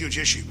is such a huge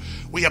issue.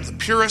 We have the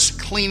purest,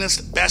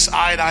 cleanest, best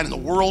iodine in the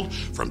world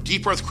from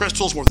deep earth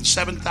crystals more than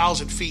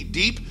 7,000 feet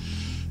deep.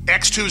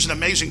 X2 is an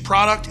amazing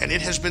product, and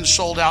it has been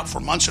sold out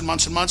for months and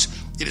months and months.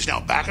 It is now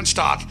back in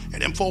stock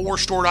at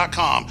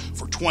InfoWarsStore.com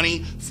for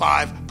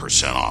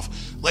 25% off.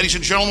 Ladies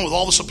and gentlemen, with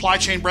all the supply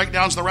chain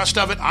breakdowns and the rest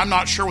of it, I'm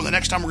not sure when the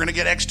next time we're going to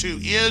get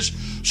X2 is,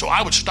 so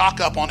I would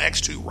stock up on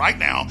X2 right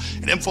now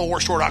at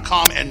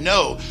InfoWarsStore.com and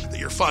know that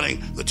you're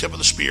funding the tip of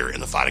the spear in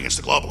the fight against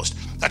the globalist.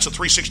 That's a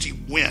 360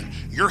 win.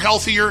 You're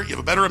healthier, you have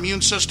a better immune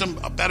system,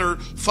 a better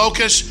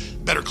focus,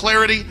 better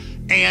clarity,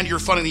 and you're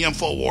funding the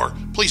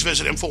InfoWar. Please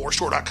visit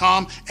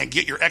InfoWarsStore.com and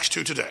get your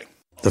X2 today.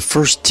 The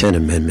first 10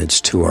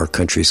 amendments to our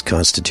country's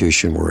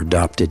Constitution were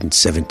adopted in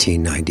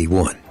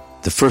 1791.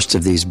 The first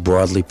of these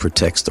broadly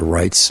protects the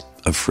rights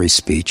of free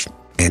speech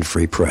and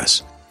free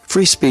press.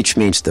 Free speech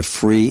means the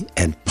free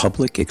and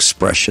public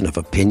expression of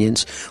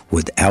opinions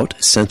without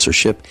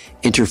censorship,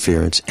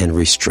 interference, and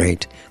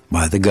restraint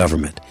by the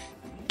government.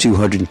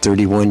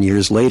 231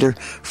 years later,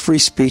 free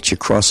speech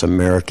across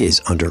America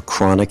is under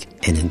chronic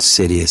and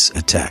insidious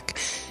attack.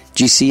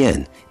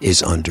 GCN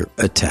is under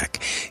attack.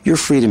 Your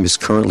freedom is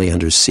currently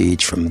under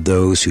siege from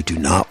those who do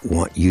not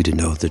want you to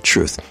know the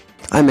truth.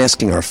 I'm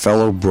asking our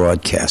fellow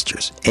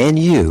broadcasters and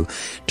you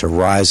to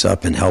rise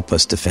up and help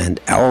us defend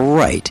our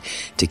right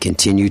to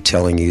continue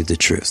telling you the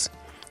truth.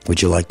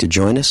 Would you like to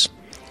join us?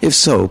 If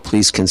so,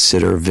 please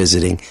consider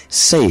visiting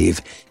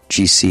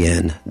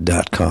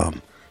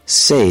SaveGCN.com.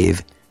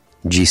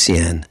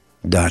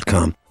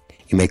 SaveGCN.com.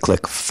 You may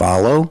click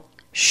follow,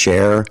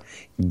 share,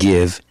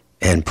 give,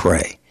 and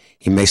pray.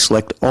 You may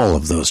select all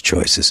of those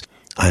choices.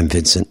 I'm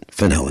Vincent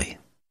Finelli.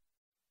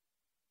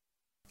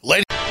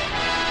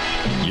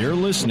 You're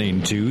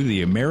listening to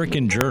The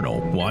American Journal.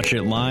 Watch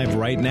it live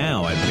right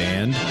now at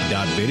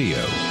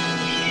band.video.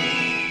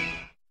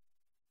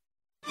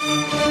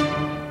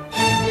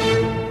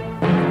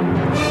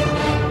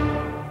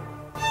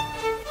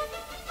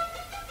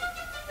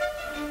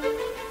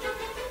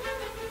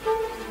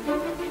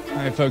 All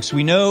right, folks,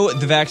 we know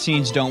the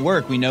vaccines don't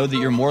work. We know that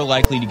you're more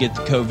likely to get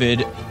the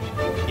COVID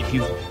if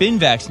you've been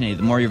vaccinated.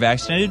 The more you're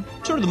vaccinated,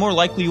 sort of the more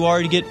likely you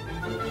are to get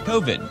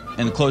COVID.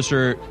 And the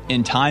closer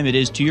in time it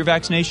is to your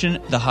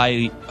vaccination, the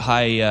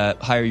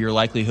higher your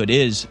likelihood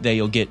is that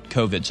you'll get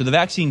COVID. So the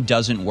vaccine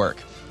doesn't work,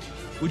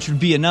 which would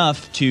be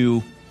enough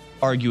to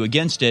argue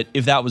against it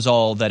if that was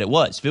all that it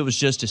was. If it was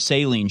just a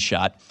saline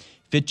shot,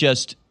 if it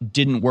just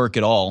didn't work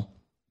at all,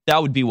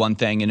 that would be one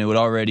thing, and it would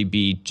already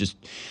be just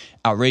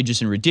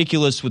outrageous and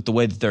ridiculous with the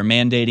way that they're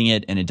mandating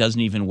it, and it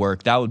doesn't even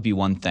work. That would be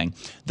one thing.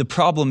 The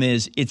problem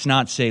is it's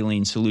not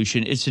saline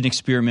solution. It's an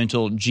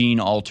experimental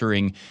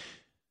gene-altering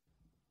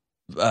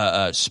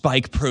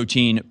spike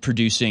protein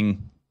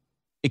producing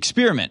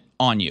experiment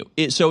on you.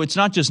 So it's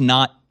not just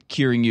not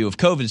curing you of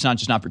COVID. It's not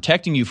just not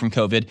protecting you from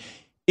COVID.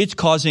 It's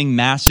causing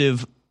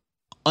massive,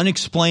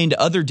 unexplained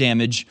other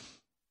damage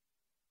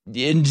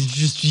in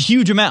just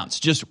huge amounts.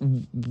 Just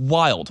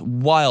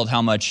wild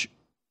how much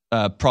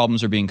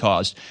problems are being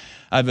caused.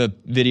 I have a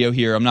video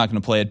here. I'm not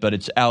going to play it, but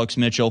it's Alex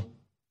Mitchell,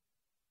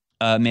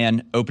 a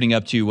man opening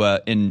up to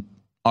in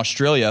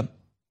Australia,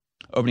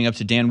 opening up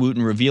to Dan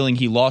Wooten, revealing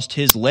he lost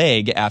his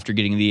leg after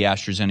getting the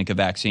AstraZeneca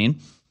vaccine.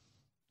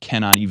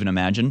 Cannot even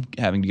imagine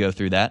having to go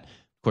through that.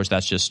 Of course,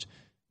 that's just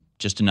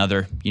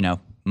another,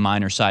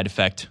 minor side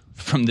effect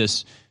from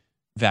this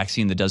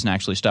vaccine that doesn't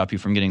actually stop you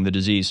from getting the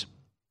disease.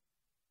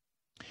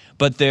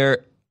 But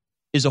there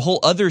is a whole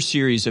other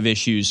series of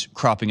issues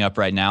cropping up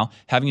right now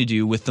having to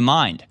do with the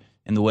mind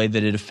and the way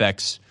that it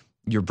affects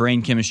your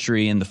brain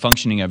chemistry and the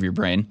functioning of your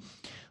brain.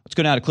 Let's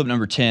go now to clip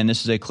number 10.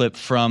 This is a clip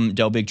from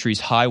Del Bigtree's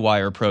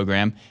Highwire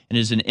program, and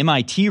it is an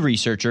MIT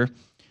researcher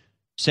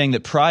saying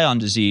that prion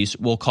disease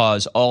will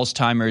cause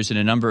Alzheimer's and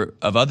a number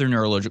of other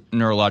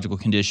neurological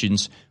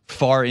conditions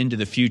far into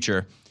the future.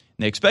 And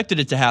they expected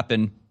it to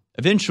happen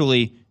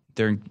eventually.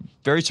 They're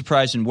very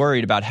surprised and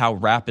worried about how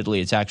rapidly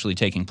it's actually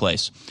taking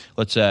place.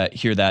 Let's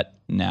hear that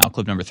now.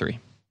 Clip number 3.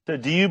 So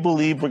do you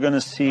believe we're going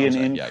to see an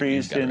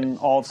increase in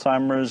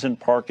Alzheimer's and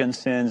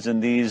Parkinson's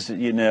and these, these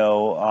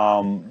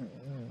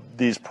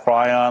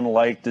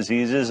prion-like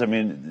diseases? I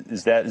mean,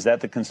 is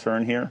that the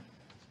concern here?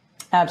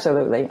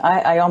 Absolutely.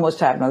 I almost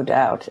have no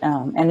doubt.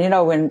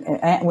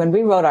 When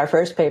we wrote our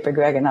first paper,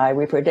 Greg and I,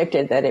 we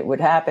predicted that it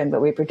would happen,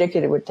 but we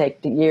predicted it would take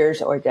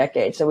years or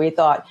decades. So we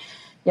thought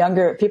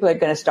younger people are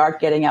going to start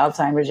getting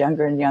Alzheimer's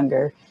younger and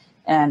younger,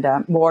 and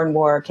more and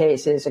more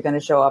cases are going to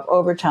show up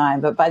over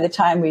time. But by the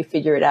time we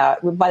figure it out,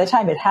 by the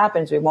time it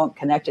happens, we won't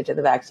connect it to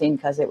the vaccine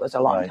because it was a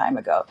long time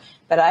ago.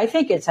 But I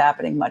think it's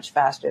happening much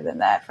faster than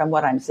that from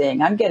what I'm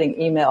seeing. I'm getting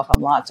email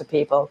from lots of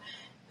people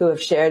who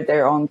have shared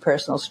their own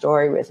personal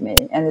story with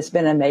me. And it's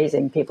been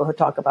amazing. People who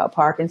talk about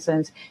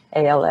Parkinson's,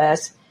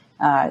 ALS,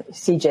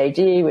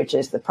 CJD, which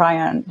is the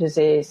prion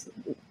disease.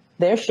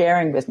 They're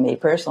sharing with me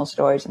personal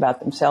stories about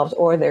themselves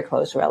or their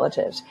close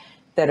relatives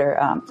that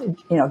are,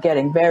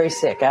 getting very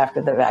sick after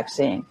the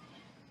vaccine.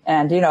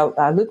 And,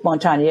 Luc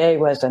Montagnier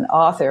was an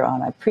author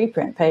on a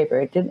preprint paper.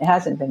 It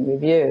hasn't been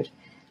reviewed.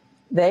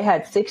 They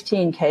had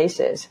 16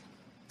 cases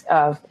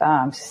of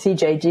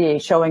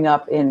CJD showing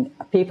up in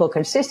people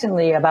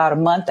consistently about a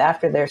month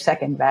after their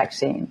second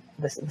vaccine.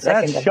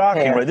 That's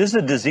shocking, right? This is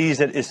a disease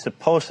that is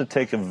supposed to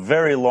take a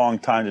very long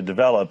time to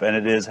develop, and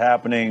it is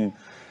happening,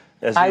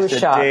 as you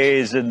said,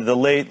 days. And the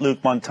late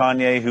Luc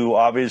Montagnier, who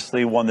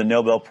obviously won the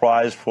Nobel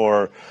Prize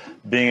for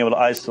being able to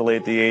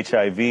isolate the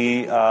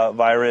HIV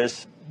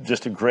virus,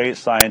 just a great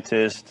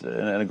scientist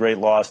and a great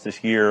loss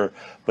this year.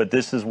 But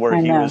this is where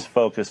he was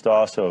focused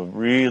also,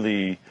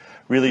 really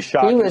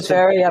shocking. He was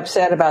very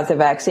upset about the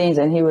vaccines,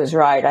 and he was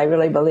right. I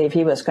really believe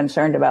he was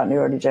concerned about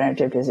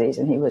neurodegenerative disease,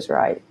 and he was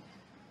right.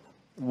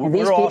 And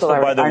these people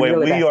also, by the way,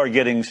 we are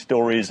getting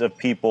stories of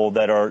people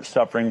that are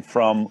suffering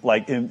from,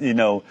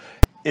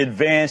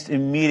 advanced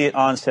immediate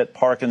onset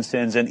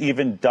Parkinson's and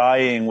even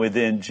dying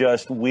within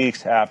just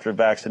weeks after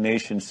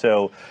vaccination.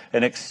 So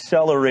an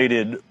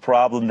accelerated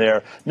problem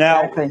there.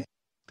 Now,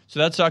 So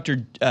that's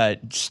Dr.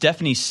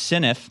 Stephanie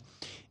Seneff.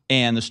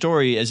 And the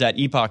story is at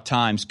Epoch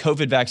Times.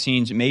 COVID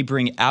vaccines may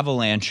bring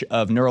avalanche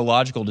of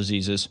neurological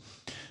diseases.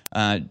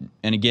 And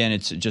again,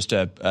 it's just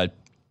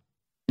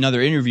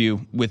another interview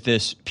with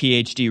this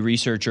PhD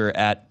researcher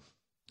at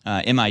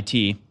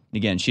MIT.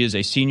 Again, she is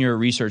a senior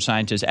research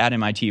scientist at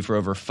MIT for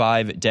over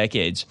 5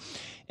 decades.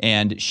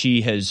 And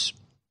she has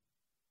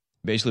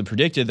basically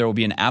predicted there will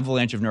be an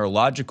avalanche of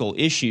neurological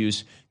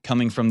issues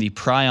coming from the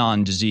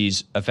prion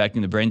disease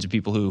affecting the brains of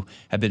people who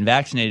have been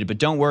vaccinated. But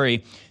don't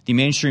worry, the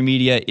mainstream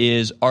media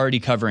is already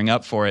covering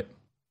up for it.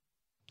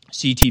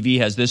 CTV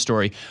has this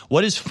story.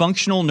 What is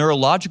functional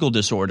neurological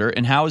disorder,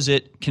 and how is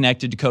it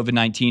connected to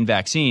COVID-19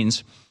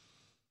 vaccines?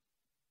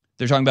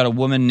 They're talking about a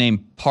woman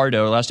named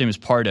Pardo. Her last name is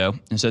Pardo.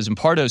 And it says in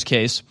Pardo's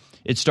case,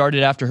 it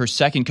started after her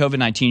second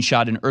COVID-19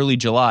 shot in early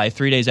July.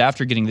 3 days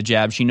after getting the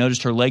jab, she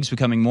noticed her legs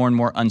becoming more and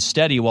more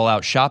unsteady while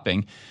out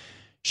shopping.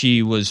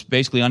 She was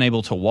basically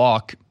unable to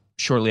walk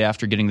shortly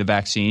after getting the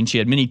vaccine. She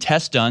had many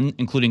tests done,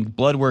 including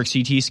blood work,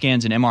 CT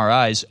scans, and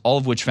MRIs, all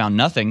of which found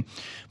nothing.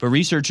 But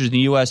researchers in the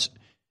U.S.,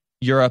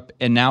 Europe,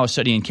 and now a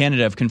study in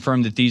Canada have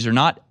confirmed that these are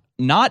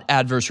not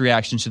adverse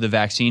reactions to the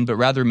vaccine, but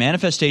rather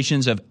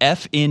manifestations of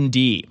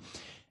FND.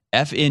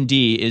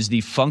 FND is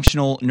the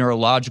functional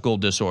neurological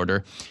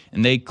disorder,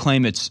 and they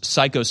claim it's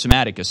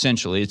psychosomatic,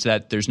 essentially. It's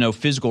that there's no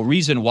physical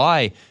reason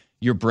why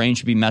your brain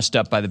should be messed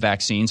up by the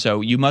vaccine,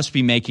 so you must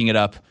be making it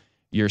up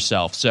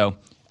yourself. So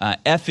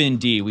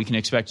FND, we can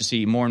expect to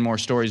see more and more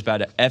stories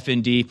about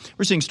FND.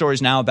 We're seeing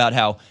stories now about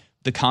how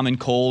the common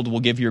cold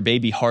will give your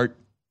baby heart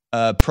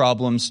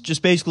problems,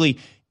 just basically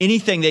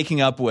anything they can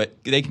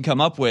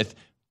come up with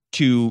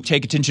to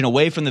take attention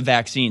away from the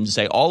vaccines and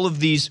say all of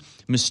these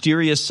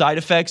mysterious side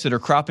effects that are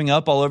cropping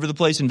up all over the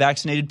place in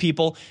vaccinated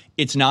people,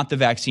 it's not the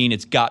vaccine.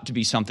 It's got to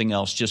be something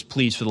else. Just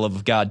please, for the love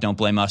of God, don't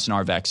blame us and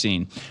our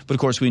vaccine. But, of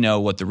course, we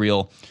know what the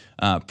real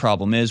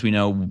problem is. We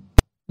know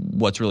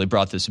what's really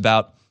brought this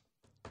about,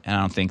 and I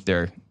don't think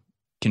they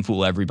can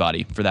fool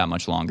everybody for that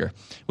much longer.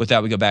 With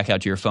that, we go back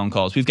out to your phone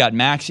calls. We've got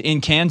Max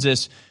in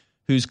Kansas,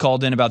 who's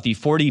called in about the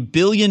 $40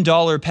 billion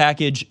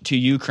package to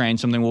Ukraine,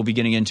 something we'll be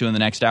getting into in the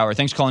next hour.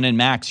 Thanks for calling in,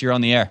 Max. You're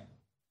on the air.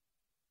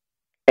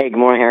 Hey, good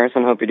morning,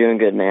 Harrison. Hope you're doing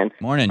good, man.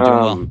 Morning.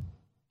 Doing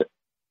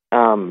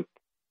well.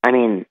 I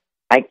mean,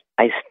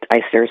 I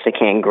seriously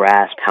can't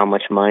grasp how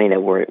much money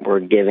that we're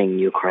giving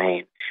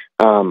Ukraine.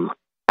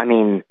 I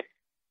mean,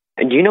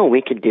 do you know what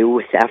we could do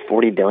with that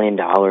 $40 billion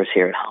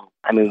here at home?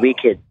 I mean, we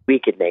could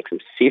make some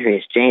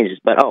serious changes,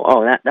 but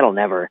that'll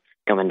never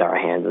come into our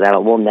hands.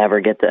 We'll never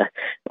get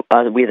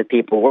we the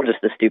people. We're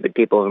just the stupid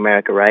people of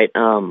America, right?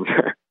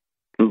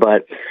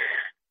 But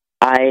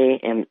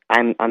I'm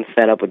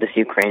fed up with this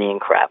Ukrainian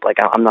crap. Like,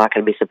 I'm not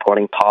going to be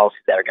supporting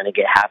policies that are going to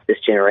get half this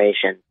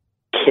generation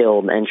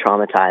killed and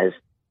traumatize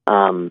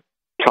them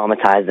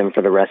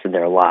for the rest of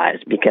their lives.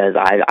 Because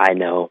I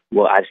know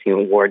what I've seen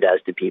what war does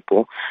to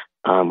people.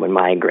 When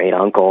my great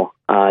uncle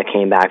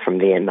came back from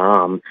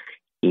Vietnam,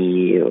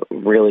 he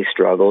really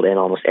struggled, and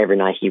almost every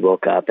night he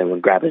woke up and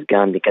would grab his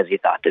gun because he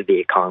thought the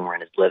Viet Cong were in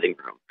his living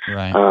room.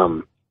 Right.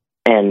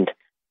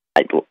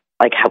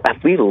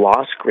 Have we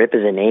lost grip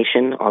as a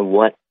nation on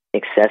what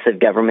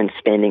excessive government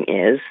spending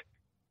is?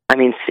 I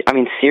mean,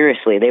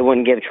 seriously, they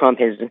wouldn't give Trump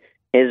his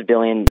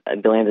billions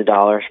of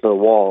dollars for the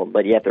wall,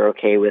 but yet they're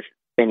okay with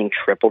spending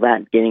triple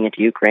that, giving it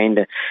to Ukraine,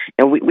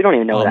 and we don't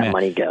even know where that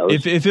money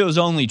goes. If it was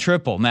only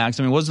triple, Max,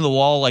 I mean, wasn't the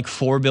wall like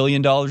 $4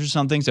 billion or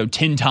something? So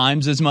 10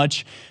 times as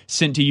much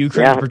sent to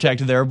Ukraine to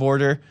protect their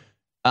border.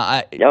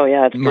 It's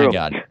true. My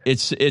God,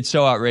 it's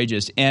so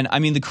outrageous. And I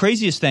mean, the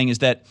craziest thing is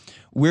that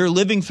we're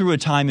living through a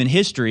time in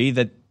history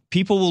that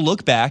people will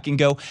look back and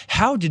go,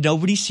 how did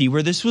nobody see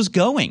where this was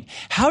going?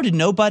 How did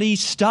nobody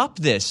stop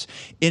this?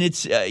 And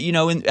it's,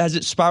 as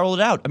it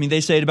spiraled out. I mean, they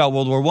say it about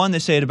World War I. They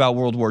say it about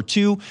World War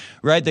II,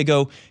 right? They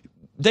go,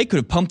 they could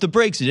have pumped the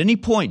brakes at any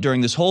point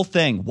during this whole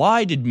thing.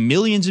 Why did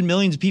millions and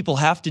millions of people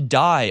have to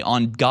die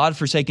on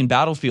godforsaken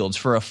battlefields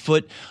for a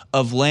foot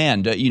of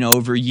land,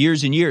 over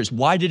years and years?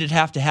 Why did it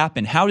have to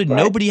happen? How did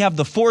nobody have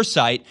the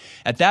foresight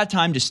at that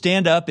time to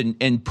stand up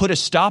and put a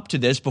stop to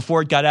this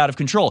before it got out of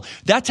control?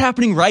 That's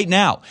happening right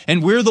now.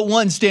 And we're the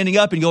ones standing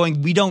up and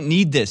going, we don't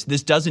need this.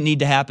 This doesn't need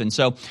to happen.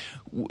 So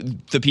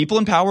the people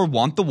in power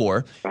want the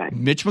war. Right.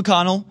 Mitch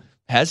McConnell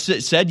has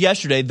said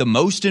yesterday the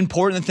most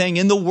important thing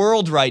in the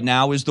world right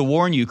now is the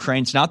war in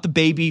Ukraine. It's not the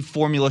baby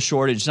formula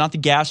shortage. It's not the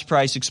gas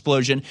price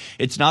explosion.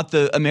 It's not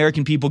the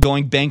American people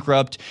going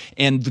bankrupt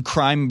and the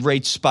crime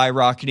rates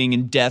skyrocketing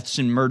and deaths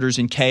and murders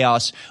and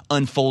chaos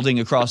unfolding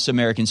across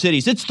American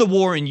cities. It's the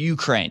war in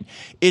Ukraine.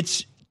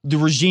 It's the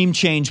regime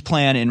change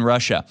plan in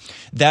Russia.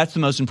 That's the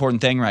most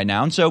important thing right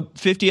now. And so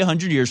 50,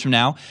 100 years from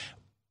now,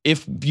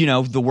 if,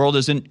 the world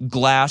isn't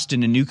glassed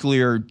in a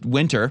nuclear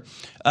winter,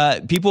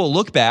 people will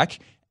look back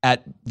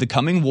at the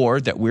coming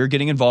war that we're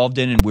getting involved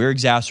in and we're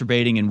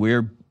exacerbating and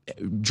we're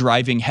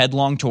driving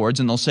headlong towards,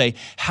 and they'll say,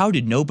 how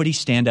did nobody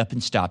stand up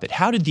and stop it?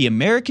 How did the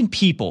American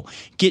people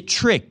get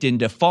tricked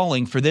into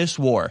falling for this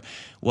war?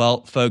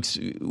 Well, folks,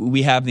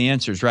 we have the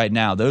answers right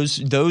now.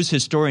 Those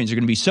historians are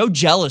going to be so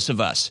jealous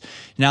of us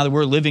now that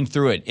we're living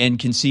through it and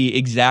can see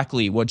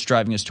exactly what's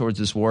driving us towards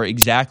this war,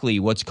 exactly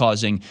what's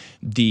causing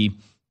the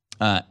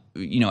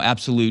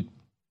absolute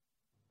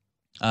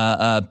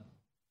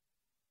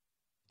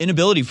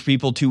inability for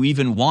people to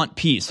even want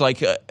peace.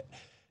 Like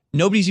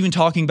nobody's even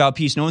talking about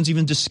peace. No one's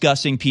even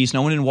discussing peace.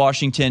 No one in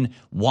Washington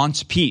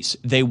wants peace.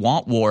 They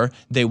want war.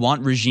 They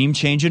want regime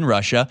change in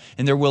Russia,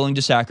 and they're willing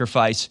to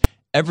sacrifice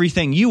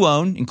everything you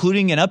own,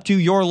 including and up to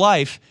your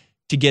life,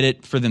 to get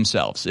it for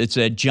themselves. It's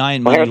a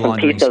giant money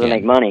laundering peace doesn't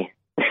make money.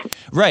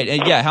 Right.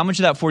 And yeah. How much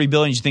of that $40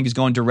 billion do you think is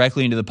going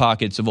directly into the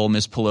pockets of old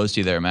Miss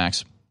Pelosi there,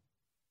 Max?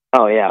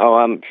 Oh, yeah. Oh,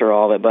 I'm sure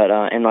all of it. But,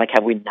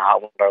 have we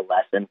not learned our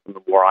lesson from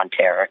the war on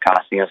terror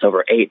costing us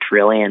over $8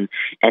 trillion,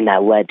 and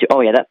that led to,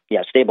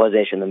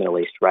 stabilization in the Middle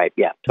East, right?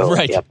 Yeah. Totally.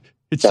 Right. Yep.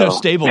 It's so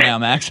stable now,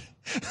 Max.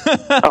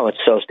 It's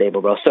so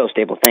stable, bro. So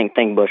stable. Thank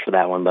Bush for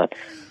that one. But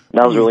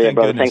that was really it,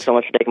 brother. Goodness. Thanks so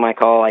much for taking my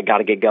call. I got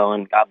to get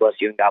going. God bless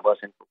you, and God bless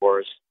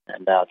InfoWars.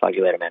 And I'll talk to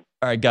you later, man.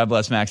 All right. God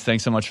bless, Max.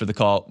 Thanks so much for the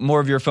call.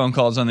 More of your phone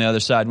calls on the other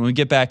side. When we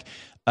get back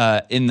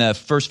in the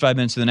first 5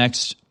 minutes of the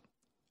next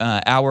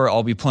hour,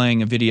 I'll be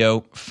playing a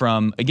video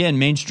from, again,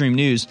 mainstream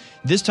news,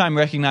 this time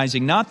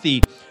recognizing not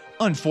the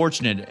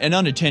unfortunate and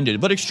unintended,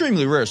 but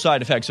extremely rare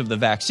side effects of the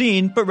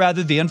vaccine, but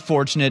rather the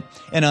unfortunate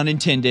and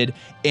unintended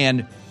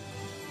and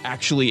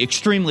actually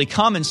extremely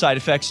common side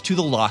effects to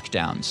the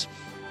lockdowns.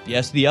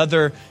 Yes, the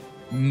other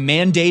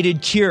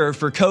mandated cure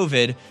for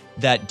COVID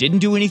that didn't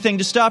do anything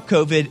to stop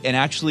COVID and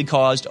actually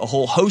caused a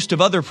whole host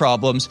of other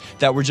problems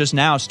that we're just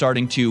now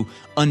starting to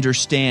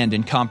understand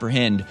and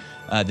comprehend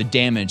the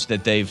damage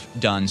that they've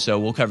done. So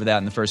we'll cover that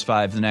in the first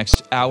 5 of the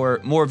next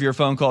hour. More of your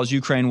phone calls,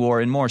 Ukraine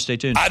war, and more. Stay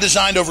tuned. I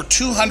designed over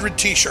 200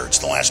 T-shirts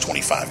in the last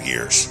 25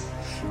 years.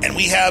 And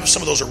we have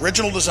some of those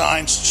original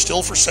designs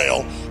still for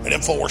sale at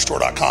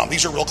InfoWarsStore.com.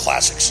 These are real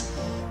classics.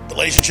 But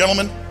ladies and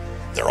gentlemen,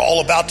 they're all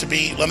about to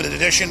be limited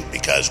edition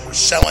because we're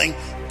selling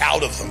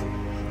out of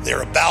them.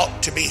 They're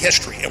about to be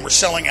history, and we're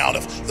selling out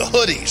of the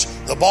hoodies,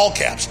 the ball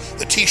caps,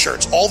 the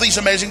T-shirts, all these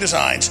amazing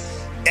designs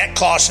at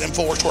cost at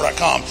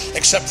InfoWarsStore.com,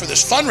 except for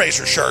this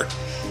fundraiser shirt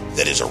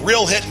that is a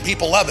real hit and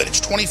people love it. It's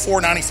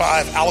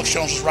 $24.95. Alex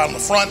Jones is right on the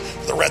front,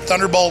 the red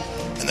thunderbolt,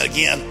 and then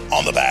again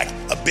on the back,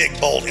 a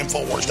big bold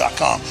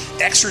InfoWars.com.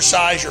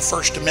 Exercise your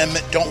First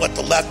Amendment. Don't let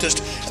the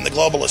leftist and the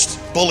globalist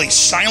bullies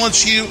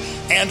silence you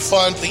and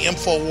fund the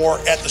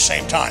InfoWar at the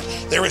same time.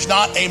 There is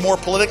not a more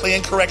politically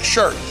incorrect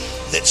shirt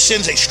that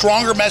sends a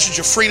stronger message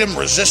of freedom and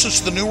resistance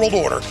to the New World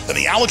Order than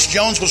the Alex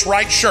Jones was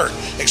right shirt,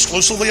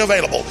 exclusively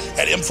available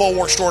at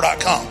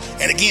InfoWarsStore.com.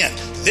 And again,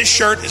 this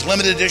shirt is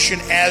limited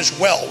edition as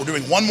well. We're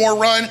doing one more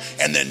run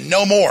and then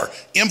no more.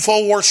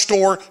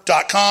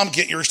 InfoWarsStore.com.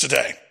 Get yours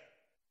today.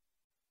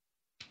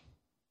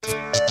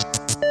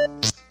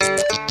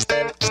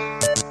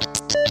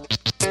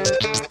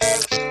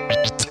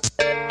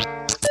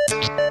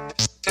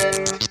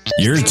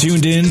 You're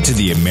tuned in to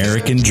the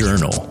American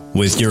Journal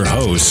with your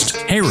host,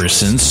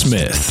 Harrison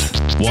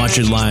Smith. Watch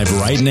it live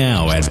right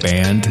now at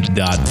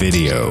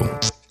band.video.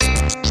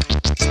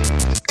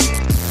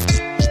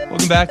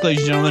 Welcome back,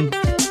 ladies and gentlemen.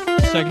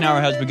 Second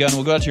hour has begun.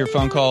 We'll go out to your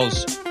phone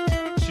calls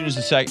as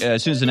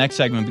soon as the next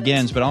segment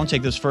begins, but I want to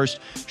take this first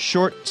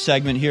short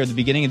segment here at the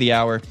beginning of the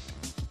hour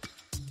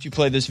to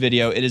play this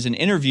video. It is an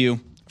interview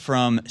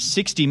from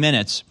 60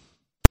 Minutes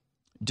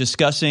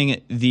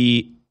discussing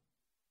the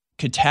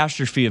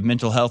catastrophe of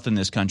mental health in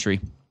this country.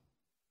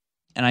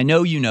 And I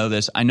know you know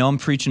this. I know I'm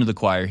preaching to the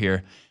choir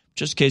here.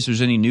 Just in case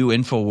there's any new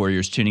info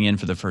warriors tuning in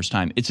for the first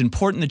time, it's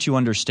important that you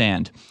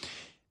understand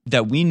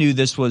that we knew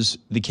this was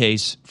the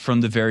case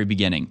from the very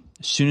beginning.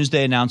 As soon as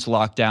they announced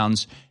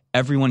lockdowns,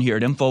 everyone here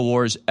at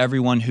InfoWars,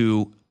 everyone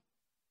who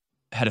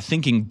had a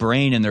thinking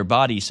brain in their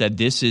body said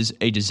this is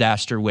a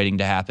disaster waiting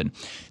to happen.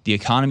 The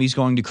economy is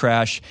going to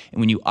crash. And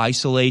when you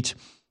isolate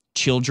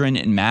children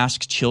and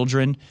mask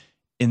children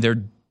in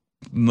their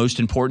most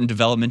important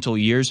developmental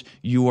years,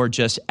 you are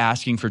just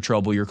asking for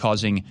trouble. You're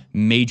causing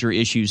major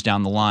issues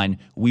down the line.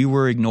 We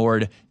were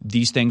ignored.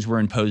 These things were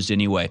imposed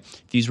anyway.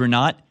 These were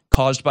not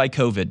caused by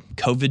COVID.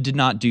 COVID did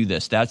not do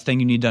this. That's the thing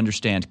you need to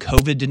understand.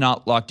 COVID did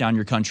not lock down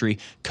your country.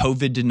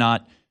 COVID did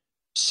not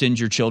send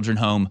your children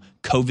home.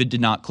 COVID did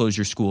not close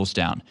your schools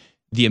down.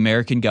 The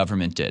American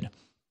government did.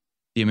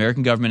 The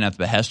American government, at the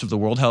behest of the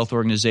World Health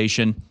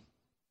Organization,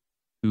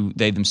 who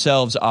they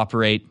themselves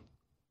operate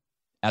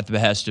at the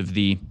behest of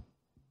the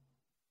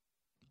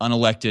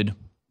unelected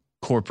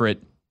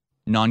corporate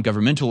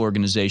non-governmental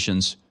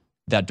organizations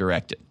that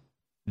direct it.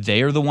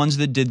 They are the ones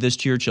that did this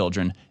to your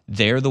children.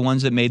 They are the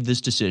ones that made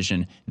this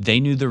decision. They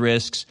knew the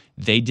risks.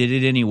 They did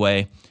it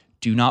anyway.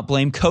 Do not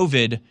blame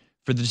COVID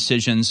for the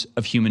decisions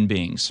of human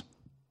beings.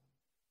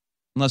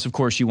 Unless, of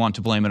course, you want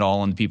to blame it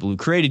all on the people who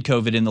created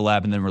COVID in the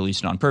lab and then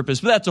released it on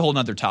purpose. But that's a whole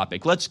other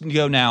topic. Let's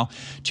go now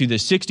to the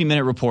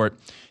 60-minute report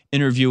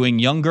interviewing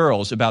young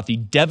girls about the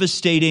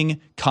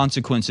devastating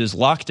consequences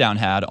lockdown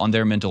had on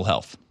their mental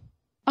health.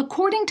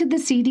 According to the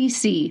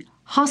CDC,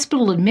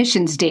 hospital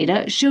admissions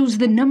data shows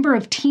the number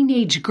of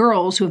teenage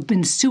girls who have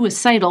been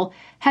suicidal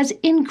has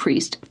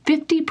increased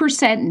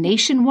 50%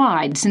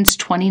 nationwide since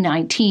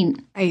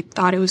 2019. I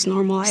thought it was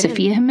normal.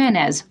 Sophia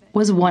Jimenez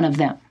was one of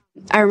them.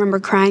 I remember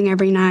crying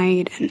every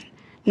night and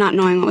not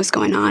knowing what was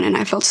going on, and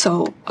I felt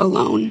so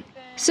alone.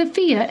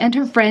 Sophia and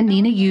her friend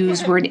Nina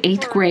Hughes were in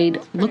 8th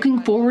grade,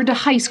 looking forward to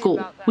high school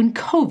when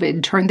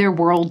COVID turned their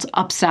worlds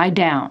upside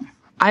down.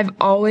 I've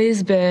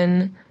always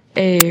been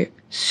a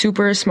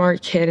super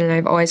smart kid, and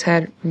I've always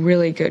had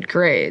really good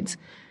grades.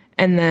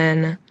 And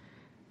then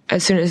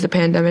as soon as the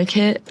pandemic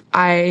hit,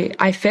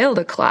 I failed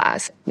a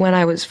class. When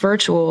I was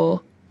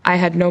virtual, I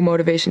had no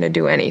motivation to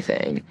do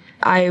anything.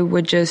 I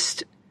would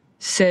just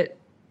sit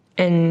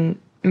in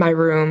my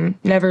room,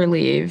 never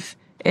leave.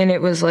 And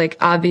it was like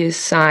obvious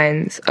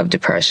signs of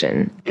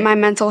depression. My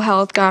mental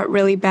health got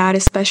really bad,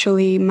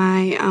 especially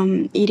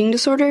my eating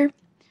disorder.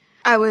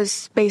 I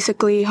was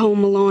basically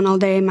home alone all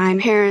day. My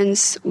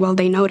parents, well,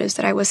 they noticed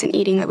that I wasn't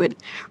eating. I would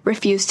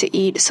refuse to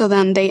eat. So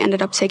then they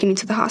ended up taking me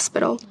to the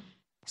hospital.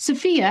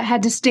 Sophia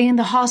had to stay in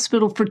the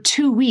hospital for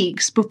 2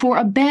 weeks before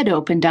a bed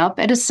opened up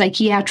at a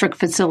psychiatric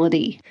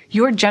facility.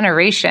 Your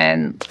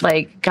generation,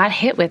 got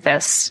hit with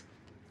this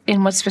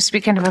in what's supposed to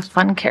be kind of a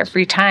fun,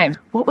 carefree time.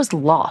 What was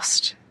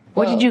lost?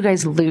 What did you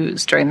guys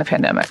lose during the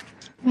pandemic?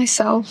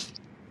 Myself.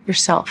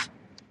 Yourself.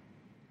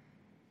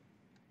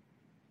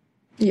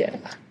 Yeah.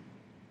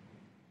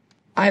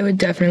 I would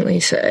definitely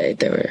say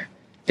there were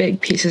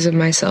big pieces of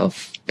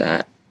myself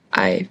that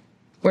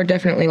were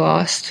definitely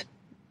lost.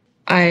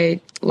 I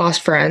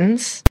lost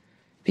friends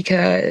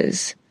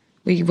because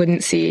we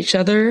wouldn't see each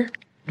other.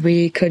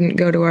 We couldn't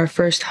go to our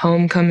first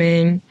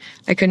homecoming.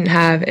 I couldn't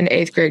have an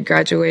 8th grade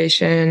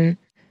graduation.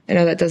 I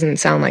know that doesn't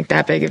sound like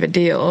that big of a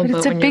deal. But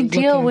it's a big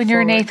deal when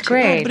you're in 8th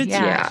grade. But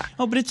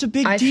it's a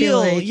big I deal. feel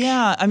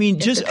like I mean,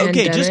 just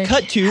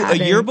cut to a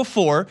year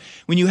before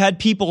when you had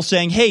people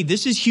saying, hey,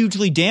 this is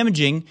hugely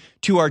damaging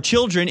to our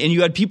children. And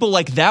you had people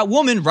like that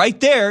woman right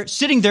there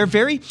sitting there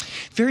very,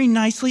 very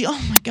nicely. Oh,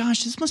 my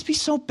gosh, this must be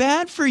so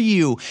bad for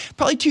you.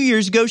 Probably 2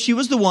 years ago, she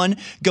was the one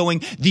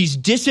going, these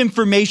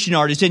disinformation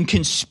artists and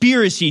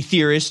conspiracy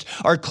theorists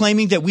are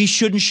claiming that we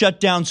shouldn't shut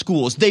down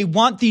schools. They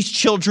want these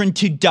children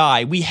to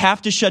die. We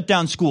have to shut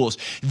down schools.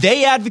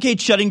 They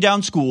advocate shutting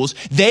down schools.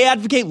 They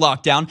advocate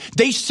lockdown.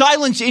 They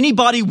silence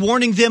anybody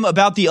warning them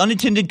about the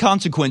unintended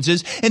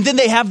consequences. And then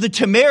they have the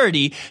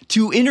temerity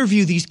to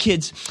interview these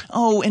kids.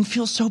 Oh, and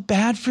feel so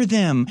bad for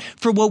them,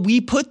 for what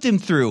we put them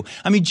through.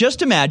 I mean,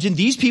 just imagine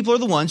these people are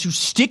the ones who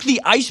stick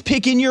the ice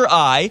pick in your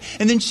eye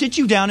and then sit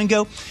you down and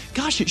go,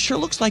 gosh, it sure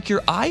looks like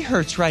your eye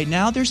hurts right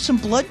now. There's some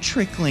blood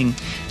trickling.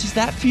 Does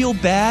that feel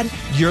bad?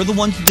 You're the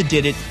ones that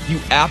did it, you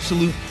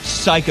absolute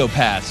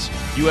psychopaths.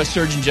 U.S.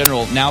 Surgeon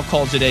General now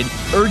calls it an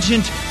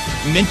urgent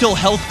mental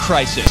health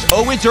crisis.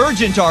 Oh, it's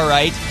urgent, all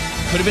right.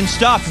 Could have been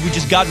stopped if we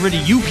just got rid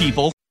of you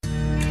people.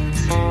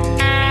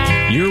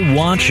 You're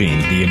watching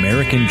The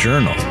American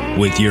Journal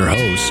with your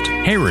host,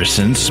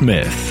 Harrison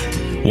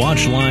Smith.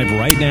 Watch live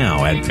right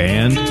now at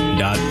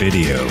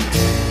band.video. We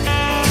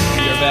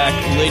are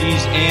back,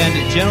 ladies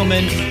and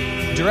gentlemen.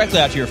 Directly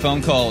after your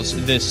phone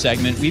calls this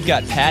segment, we've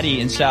got Patty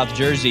in South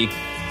Jersey.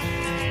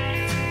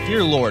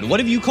 Dear Lord,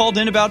 what have you called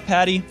in about,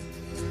 Patty?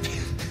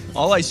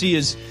 All I see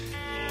is,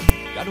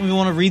 God, do we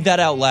want to read that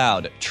out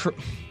loud?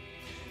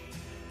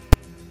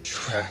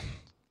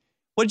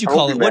 What did you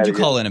call it? What did you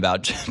call in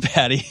about,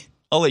 Patty?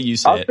 I'll let you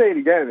say it. I'll say it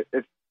again.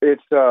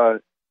 It's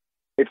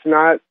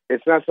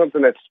not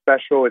something that's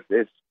special.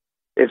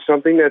 It's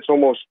something that's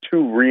almost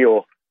too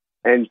real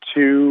and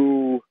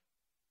too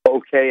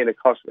okay and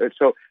accustomed.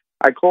 So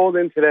I called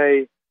in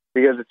today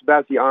because it's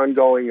about the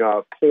ongoing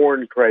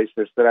porn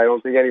crisis that I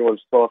don't think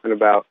anyone's talking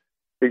about.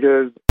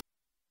 Because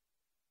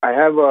I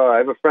have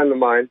a friend of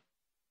mine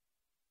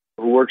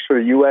who works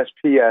for the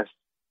USPS,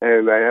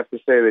 and I have to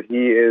say that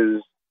he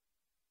is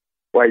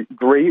like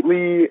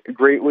greatly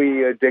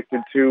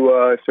addicted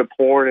to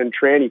porn and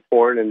tranny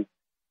porn, and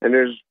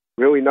there's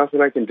really nothing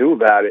I can do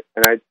about it.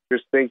 And I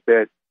just think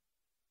that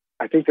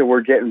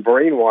we're getting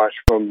brainwashed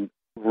from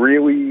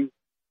really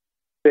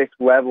thick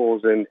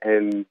levels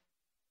and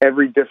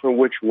every different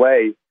which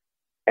way.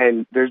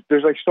 And there's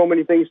like so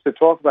many things to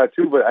talk about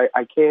too, but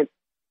I can't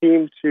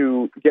seem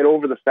to get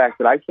over the fact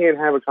that I can't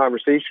have a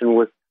conversation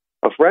with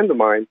a friend of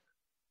mine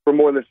for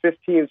more than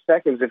 15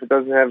 seconds if it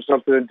doesn't have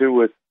something to do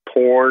with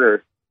porn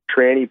or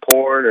tranny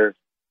porn or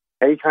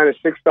any kind of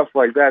sick stuff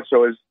like that.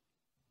 So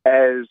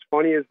as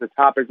funny as the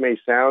topic may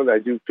sound, I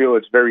do feel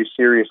it's very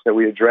serious that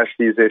we address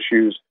these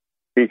issues,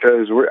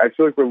 because I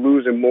feel like we're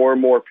losing more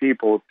and more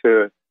people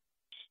to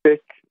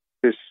sick,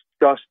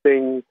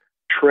 disgusting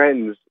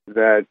trends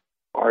that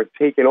are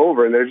taking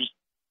over, and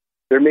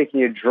they're making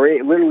you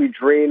literally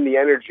drain the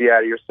energy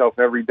out of yourself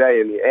every day.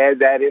 And you add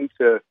that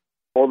into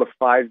all the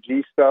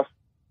 5G stuff,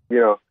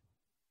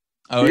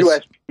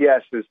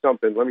 USPS is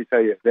something. Let me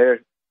tell you,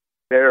 they're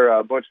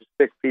a bunch of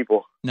sick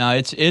people. No,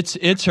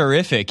 it's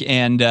horrific.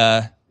 And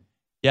the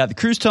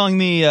crew's telling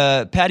me,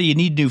 Patty, you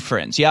need new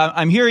friends. Yeah,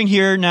 I'm hearing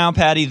here now,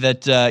 Patty,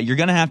 that you're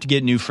going to have to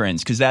get new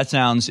friends, because that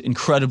sounds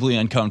incredibly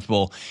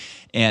uncomfortable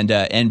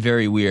and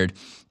very weird.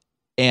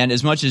 And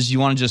as much as you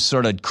want to just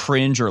sort of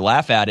cringe or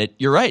laugh at it,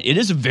 you're right. It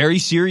is a very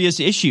serious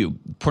issue,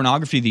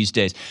 pornography these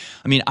days.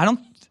 I mean,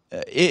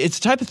 it's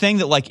the type of thing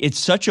that, like, it's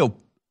such a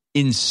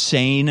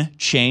insane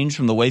change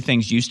from the way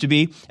things used to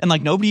be. And,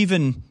 like, nobody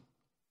even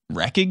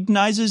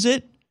recognizes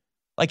it.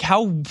 Like,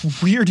 how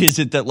weird is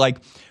it that, like,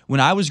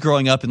 when I was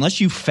growing up, unless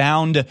you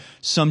found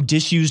some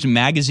disused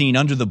magazine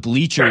under the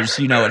bleachers,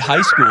 at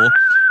high school,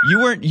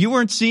 you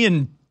weren't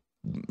seeing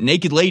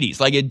naked ladies.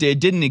 Like, it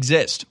didn't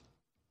exist.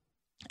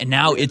 And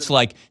now it's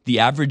like the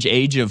average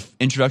age of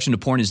introduction to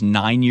porn is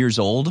 9 years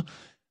old.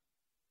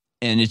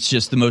 And it's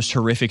just the most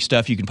horrific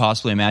stuff you can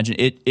possibly imagine.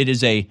 It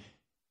is a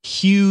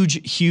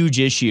huge, huge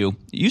issue.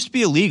 It used to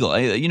be illegal.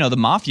 The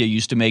mafia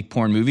used to make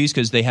porn movies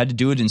because they had to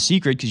do it in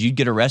secret because you'd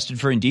get arrested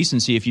for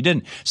indecency if you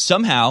didn't.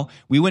 Somehow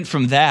we went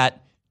from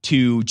that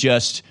to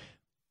just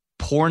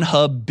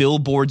Pornhub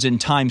billboards in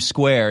Times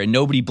Square, and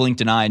nobody blinked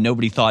an eye.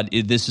 Nobody thought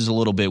this is a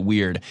little bit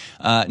weird.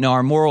 No,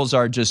 our morals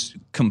are just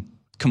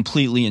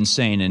completely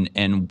insane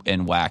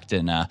and whacked.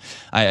 And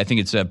I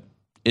think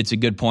it's a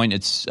good point.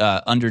 It's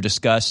under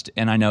discussed,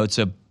 and I know it's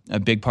a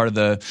big part of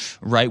the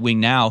right wing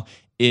now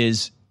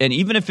is. And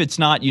even if it's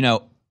not,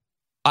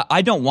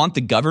 I don't want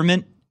the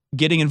government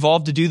getting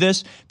involved to do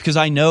this, because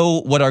I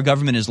know what our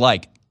government is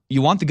like.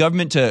 You want the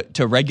government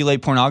to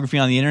regulate pornography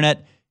on the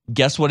internet?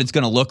 Guess what it's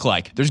going to look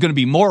like? There's going to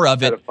be more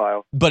of it.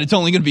 Pedophile. but it's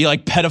only going to be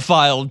like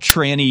pedophile,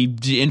 tranny,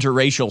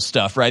 interracial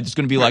stuff, right? It's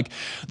going to be like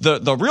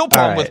the real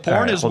problem with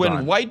porn is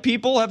when white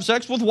people have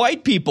sex with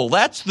white people.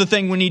 That's the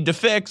thing we need to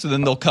fix. And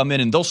then they'll come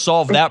in and they'll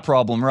solve that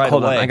problem right away.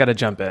 Hold on, I got to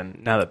jump in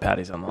now that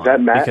Patty's on the line. Is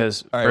that Matt?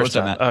 Because all right, what's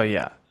up, Matt? Oh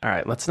yeah. All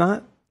right, let's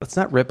not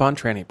rip on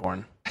tranny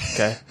porn.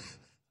 Okay,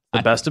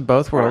 the best of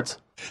both worlds.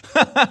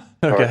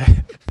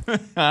 Okay,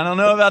 I don't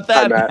know about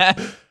that, Matt.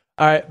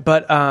 All right,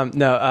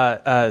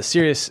 but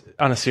serious.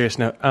 On a serious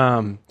note,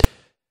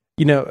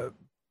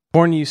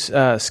 porn use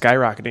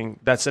skyrocketing.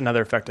 That's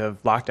another effect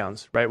of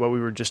lockdowns, right? What we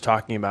were just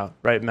talking about,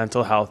 right?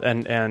 Mental health,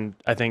 and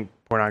I think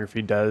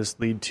pornography does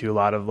lead to a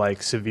lot of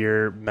like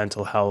severe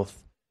mental health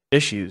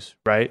issues,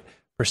 right?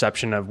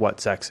 Perception of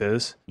what sex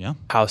is,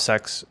 how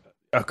sex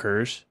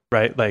occurs,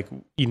 right? Like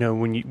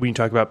when you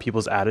talk about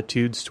people's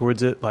attitudes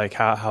towards it, like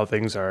how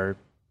things are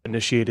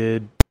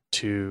initiated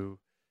to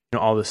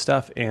all this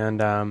stuff, and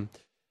not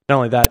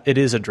only that, it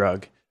is a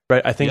drug,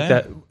 right? I think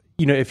that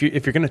if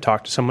you're going to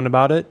talk to someone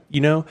about it,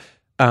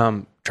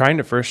 trying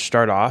to first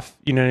start off,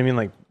 you know what I mean,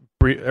 like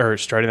or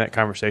starting that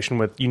conversation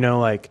with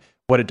like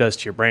what it does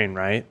to your brain,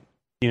 right?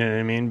 You know what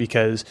I mean?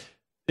 Because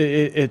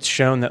it's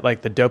shown that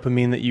like the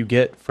dopamine that you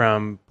get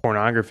from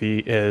pornography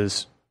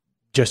is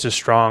just as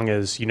strong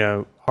as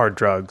hard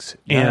drugs,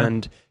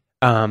 and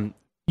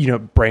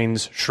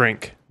brains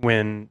shrink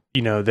when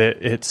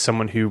it's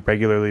someone who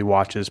regularly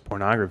watches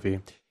pornography.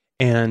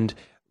 And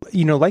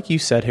like you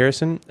said,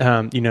 Harrison,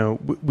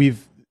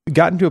 we've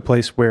gotten to a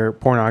place where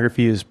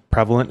pornography is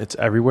prevalent, it's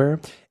everywhere,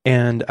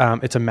 and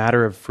it's a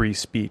matter of free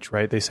speech,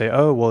 right? They say,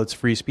 oh well, it's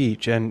free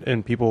speech,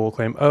 and people will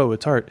claim, oh,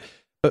 it's art.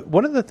 But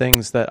one of the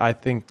things that I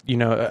think,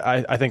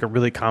 I think a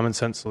really common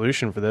sense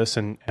solution for this,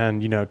 and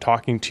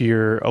talking to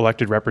your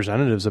elected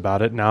representatives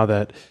about it now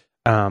that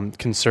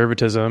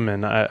conservatism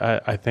and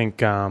I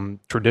think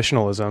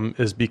traditionalism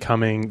is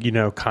becoming,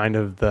 kind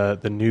of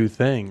the new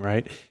thing,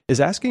 right? Is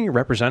asking your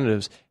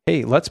representatives,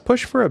 hey, let's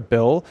push for a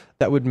bill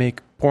that would make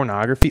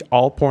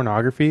all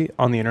pornography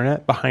on the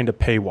internet behind a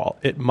paywall.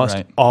 It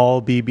must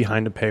all be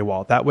behind a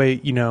paywall. That way,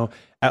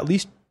 at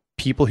least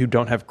people who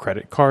don't have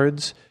credit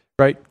cards,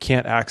 right,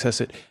 can't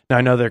access it. Now,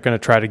 I know they're going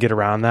to try to get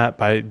around that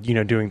by,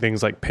 doing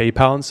things like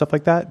PayPal and stuff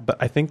like that, but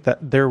I think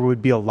that there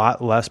would be a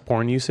lot less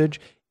porn usage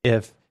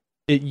if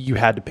you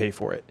had to pay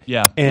for it.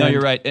 Yeah, and no,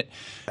 you're right.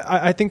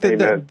 I think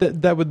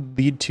that would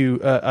lead to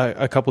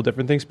a couple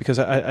different things, because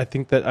I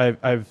think that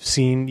I've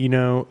seen,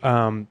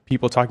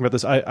 people talking about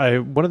this.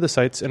 One of the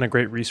sites and a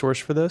great resource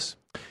for this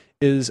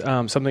is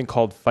something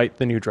called Fight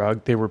the New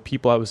Drug. They were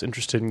people I was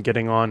interested in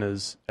getting on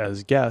as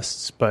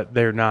guests, but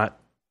they're not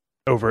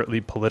overtly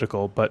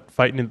political. But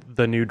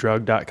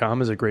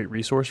fightthenewdrug.com is a great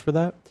resource for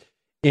that.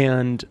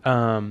 And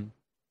one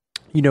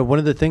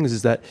of the things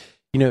is that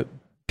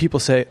people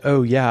say,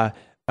 oh yeah,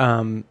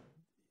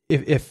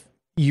 if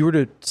you were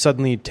to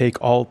suddenly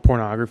take all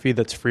pornography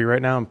that's free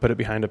right now and put it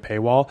behind a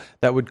paywall,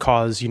 that would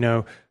cause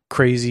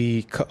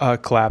crazy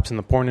collapse in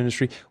the porn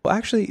industry. Well,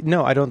 actually,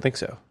 no, I don't think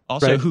so.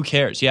 Also, who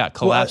cares? Yeah,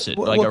 collapse it.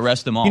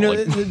 Arrest them all.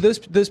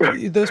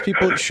 Those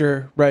people,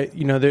 sure, right?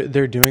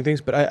 They're doing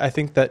things, but I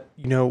think that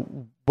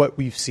what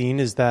we've seen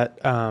is that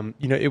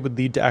it would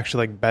lead to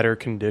actually like better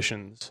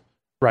conditions,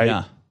 right?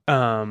 Yeah.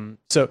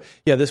 So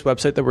yeah, this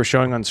website that we're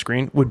showing on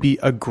screen would be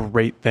a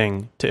great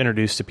thing to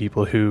introduce to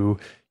people who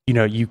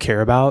you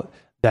care about,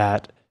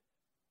 that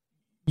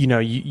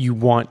you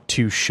want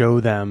to show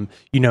them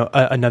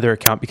another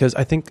account, because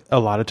I think a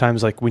lot of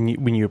times, like when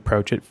you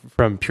approach it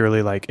from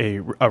purely like a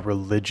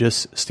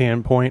religious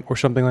standpoint or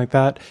something like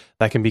that,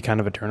 that can be kind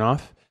of a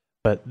turnoff.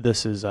 But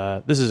this is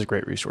a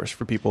great resource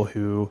for people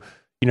who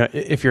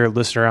if you're a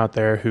listener out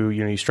there who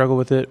you struggle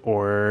with it,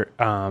 or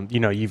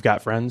you've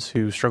got friends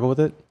who struggle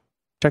with it,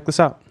 check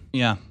this out.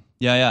 Yeah.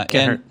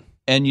 And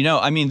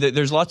I mean,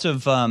 there's lots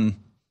of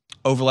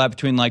overlap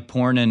between like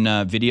porn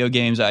and video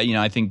games.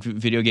 I think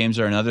video games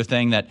are another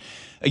thing that,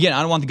 again,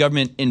 I don't want the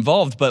government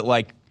involved, but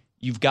like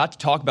you've got to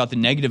talk about the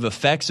negative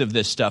effects of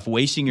this stuff,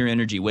 wasting your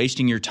energy,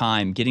 wasting your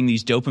time, getting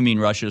these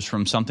dopamine rushes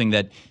from something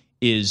that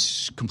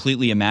is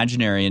completely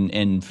imaginary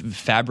and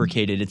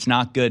fabricated. It's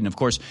not good. And of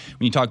course,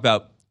 when you talk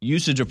about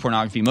usage of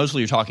pornography,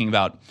 mostly you're talking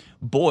about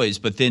boys,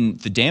 but then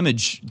the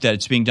damage that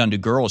it's being done to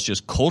girls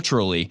just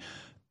culturally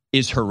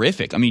is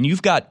horrific. I mean,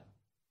 you've got,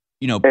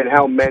 and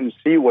how men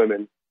see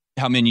women.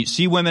 How men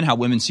see women, how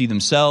women see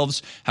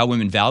themselves, how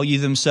women value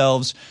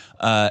themselves.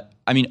 I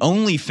mean,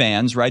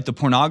 OnlyFans, right? The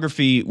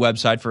pornography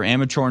website for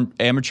amateur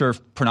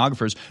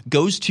pornographers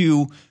goes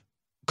to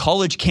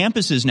college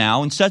campuses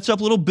now and sets up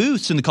little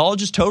booths, and the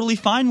college is totally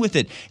fine with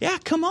it. Yeah,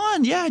 come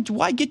on. Yeah,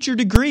 why get your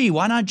degree?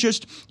 Why not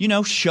just,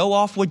 show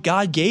off what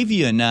God gave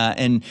you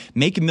and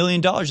make $1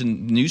 million?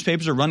 And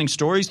newspapers are running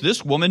stories.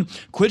 This woman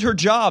quit her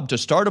job to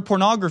start a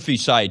pornography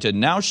site, and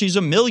now she's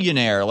a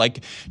millionaire.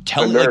 Like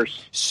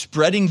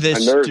spreading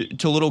this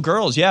to little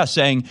girls. Yeah,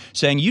 saying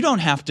you don't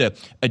have to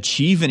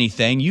achieve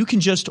anything. You can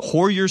just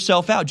whore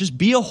yourself out. Just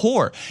be a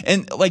whore.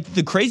 And like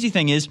the crazy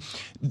thing is,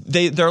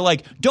 they're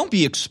like, don't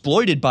be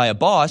exploited by a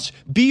boss.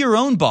 Be your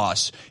own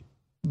boss.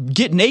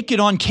 get naked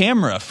on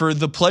camera for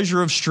the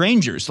pleasure of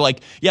strangers.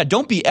 Like, yeah,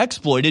 don't be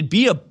exploited.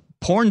 Be a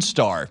porn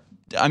star.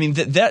 I mean,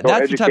 that's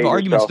the type of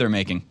arguments they're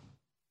making.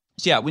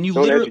 So, yeah, when you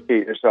don't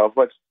educate yourself,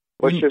 let's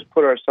just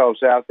put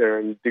ourselves out there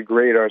and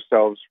degrade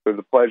ourselves for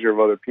the pleasure of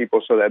other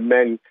people, so that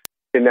men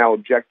can now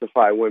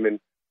objectify women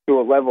to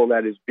a level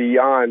that is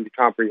beyond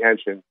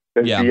comprehension,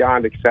 that's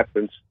beyond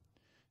acceptance.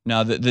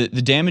 No, the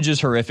damage is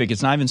horrific.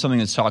 It's not even something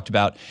that's talked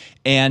about,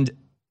 and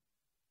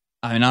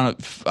I mean, I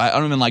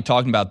don't even like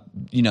talking about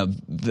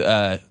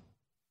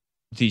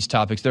these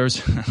topics. There was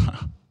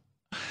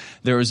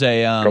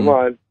a come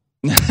on.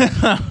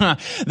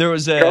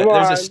 there's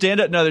a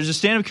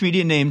stand-up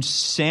comedian named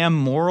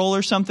Sam Morril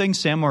or something,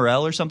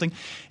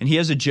 and he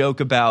has a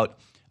joke about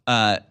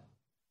a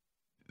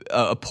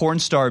porn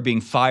star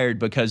being fired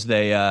because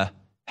they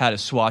had a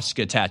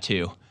swastika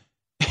tattoo,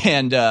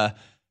 and the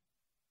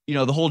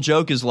whole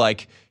joke is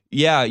like,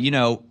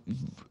 we're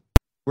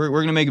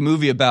gonna make a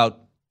movie about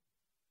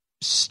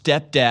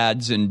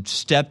stepdads and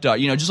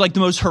stepdaughters, just like the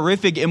most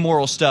horrific,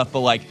 immoral stuff, but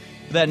like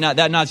that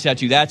Nazi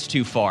tattoo, that's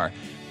too far.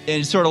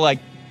 And it's sort of like,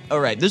 all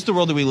right, this is the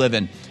world that we live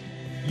in.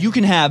 You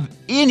can have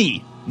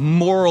any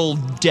moral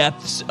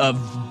depths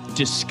of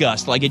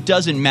disgust. Like, it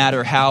doesn't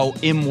matter how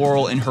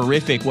immoral and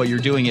horrific what you're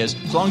doing is,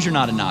 as long as you're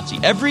not a Nazi.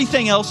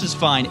 Everything else is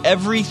fine.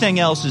 Everything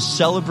else is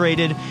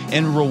celebrated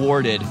and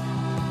rewarded,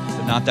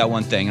 but not that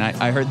one thing. And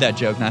I heard that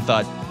joke, and I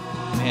thought,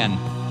 man,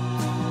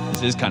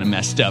 this is kind of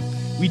messed up.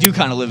 We do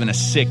kind of live in a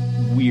sick,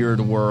 weird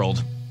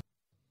world.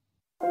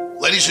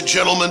 Ladies and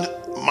gentlemen,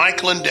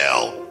 Mike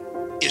Lindell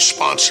is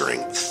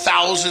sponsoring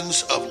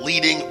thousands of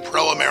leading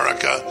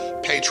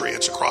pro-America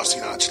patriots across the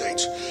United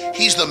States.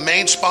 He's the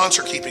main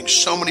sponsor, keeping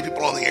so many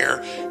people on the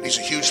air, and he's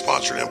a huge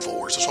sponsor at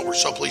InfoWars. That's why we're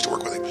so pleased to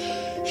work with him.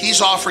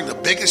 He's offering the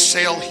biggest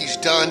sale he's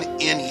done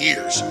in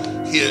years,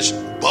 his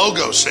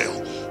BOGO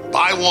sale.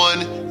 Buy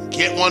one,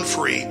 get one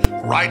free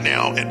right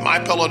now at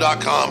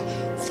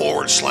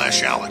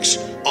mypillow.com/Alex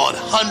on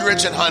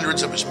hundreds and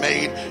hundreds of his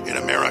Made in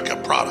America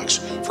products,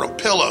 from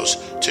pillows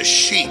to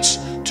sheets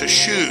to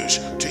shoes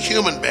to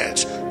human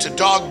beds to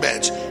dog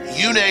beds,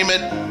 you name it.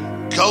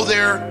 Go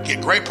there,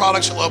 get great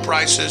products at low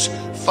prices,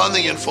 fund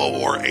the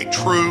InfoWar, a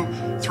true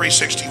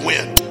 360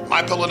 win.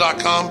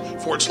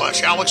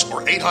 mypillow.com/Alex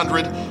or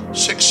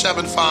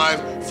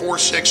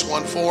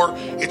 800-675-4614.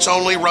 It's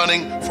only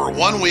running for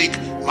 1 week.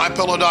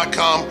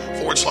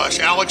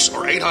 mypillow.com/Alex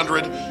or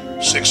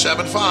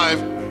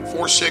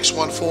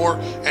 800-675-4614.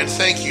 And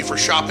thank you for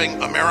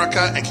shopping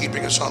America and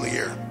keeping us on the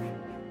air.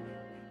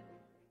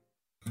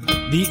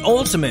 The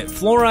ultimate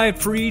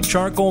fluoride-free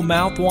charcoal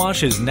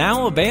mouthwash is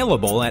now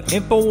available at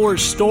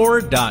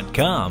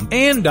InfoWarsStore.com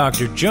and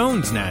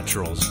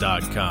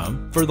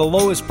DrJonesNaturals.com for the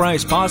lowest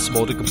price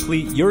possible to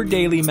complete your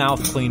daily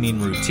mouth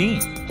cleaning routine.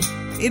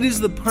 It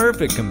is the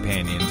perfect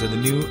companion to the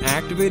new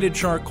activated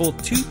charcoal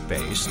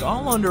toothpaste,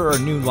 all under our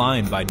new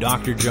line by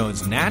Dr.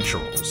 Jones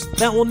Naturals,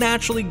 that will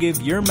naturally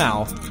give your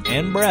mouth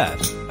and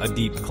breath a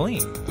deep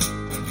clean.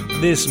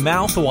 This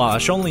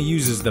mouthwash only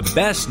uses the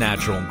best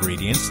natural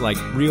ingredients like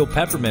real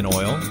peppermint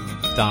oil,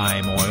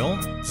 thyme oil,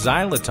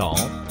 xylitol,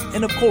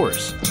 and of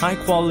course,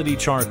 high-quality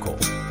charcoal.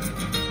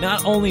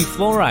 Not only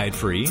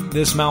fluoride-free,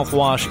 this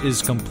mouthwash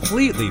is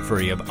completely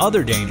free of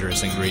other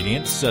dangerous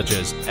ingredients such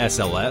as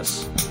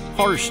SLS,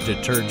 harsh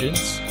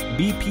detergents,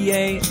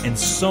 BPA, and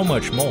so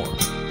much more.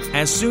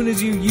 As soon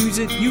as you use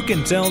it, you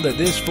can tell that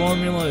this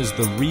formula is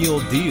the real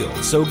deal.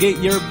 So get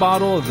your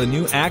bottle of the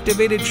new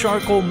activated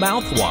charcoal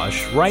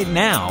mouthwash right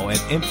now at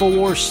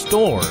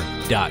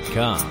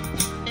InfoWarsStore.com.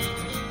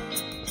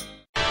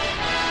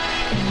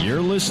 You're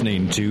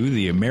listening to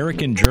The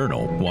American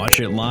Journal. Watch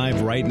it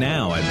live right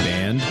now at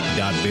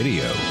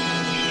band.video.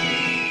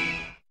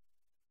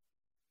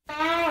 All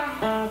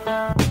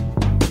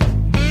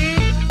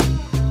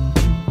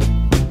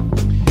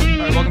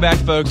right, welcome back,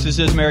 folks. This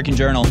is American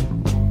Journal.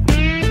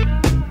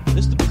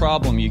 This is the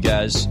problem, you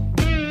guys.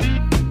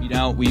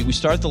 We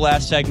start the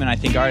last segment. I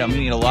think, all right, I'm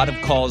going to get a lot of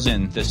calls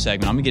in this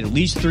segment. I'm going to get at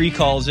least 3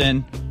 calls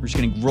in. We're just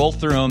going to roll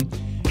through them.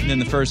 And then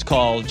the first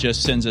call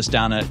just sends us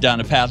down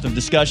a path of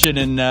discussion,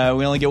 and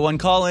we only get 1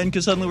 call in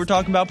because suddenly we're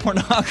talking about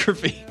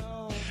pornography.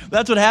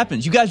 That's what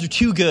happens. You guys are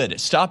too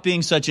good. Stop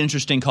being such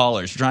interesting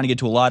callers. We're trying to get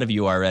to a lot of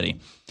you already.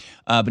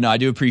 But no, I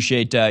do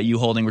appreciate you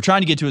holding. We're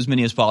trying to get to as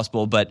many as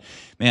possible. But,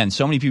 man,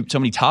 so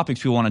many topics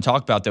people want to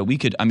talk about that we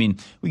could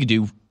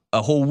do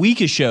a whole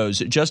week of shows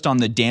just on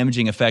the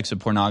damaging effects of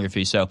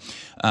pornography. So,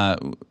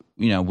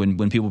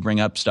 when people bring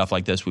up stuff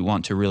like this, we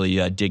want to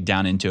really dig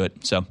down into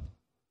it. So, of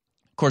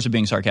course, of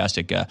being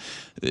sarcastic,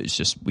 it's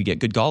just we get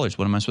good callers.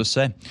 What am I supposed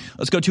to say?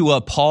 Let's go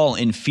to Paul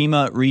in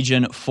FEMA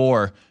Region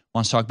 4.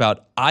 Wants to talk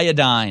about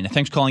iodine.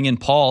 Thanks for calling in,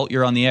 Paul.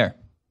 You're on the air.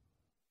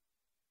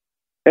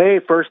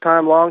 Hey, first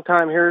time, long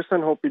time,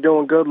 Harrison. Hope you're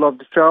doing good. Love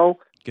the show.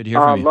 Good to hear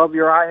from you. Love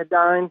your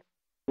iodine.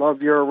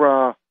 Love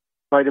your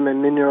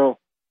vitamin mineral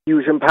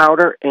fusion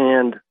powder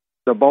and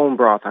the bone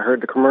broth. I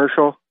heard the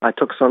commercial. I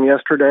took some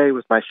yesterday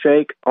with my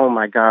shake. Oh,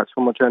 my God,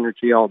 so much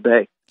energy all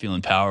day.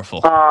 Feeling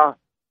powerful.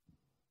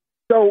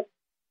 So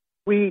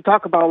we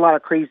talk about a lot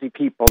of crazy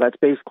people. That's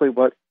basically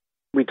what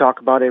we talk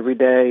about every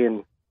day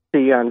and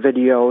see on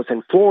videos.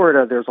 In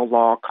Florida, there's a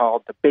law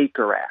called the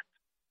Baker Act.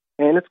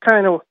 And it's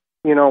kind of,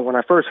 when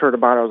I first heard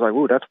about it, I was like,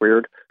 ooh, that's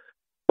weird.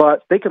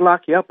 But they can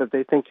lock you up if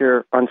they think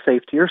you're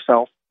unsafe to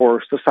yourself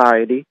or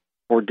society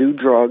or do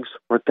drugs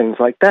or things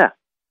like that.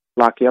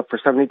 Lock you up for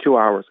 72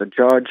 hours, a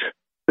judge,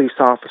 police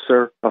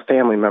officer, a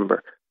family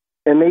member.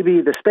 And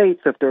maybe the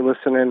states, if they're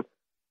listening,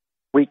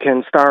 we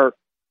can start,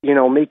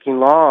 making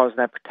laws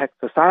that protect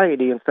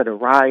society instead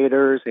of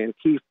rioters and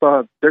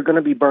Antifa. They're going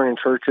to be burning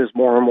churches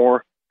more and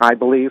more, I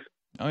believe.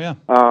 Oh, yeah.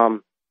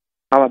 I'm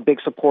a big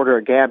supporter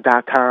of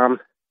Gab.com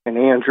and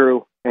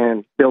Andrew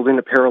and building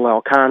a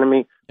parallel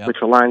economy, which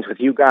aligns with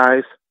you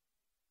guys.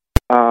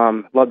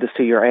 Love to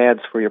see your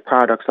ads for your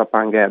products up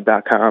on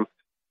Gab.com.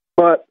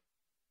 But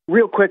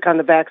real quick on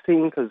the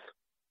vaccine, because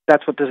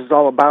that's what this is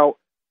all about.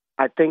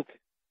 I think,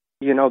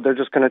 they're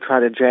just going to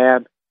try to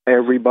jab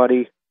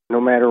everybody,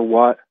 no matter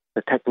what.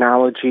 The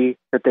technology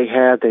that they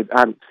have,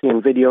 I'm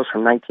seeing videos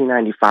from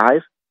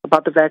 1995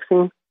 about the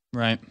vaccine.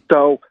 Right.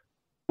 So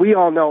we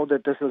all know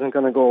that this isn't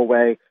going to go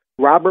away.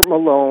 Robert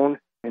Malone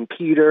and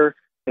Peter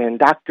and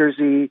Dr.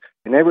 Z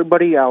and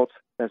everybody else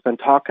that's been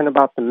talking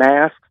about the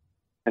masks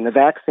and the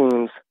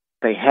vaccines,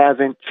 they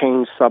haven't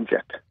changed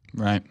subject.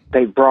 Right.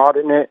 They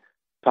broadened it,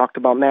 talked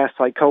about mass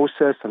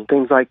psychosis and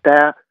things like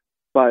that,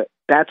 but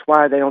that's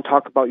why they don't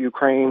talk about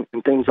Ukraine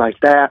and things like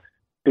that,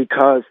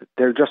 because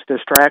they're just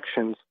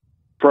distractions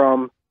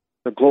from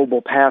the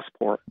global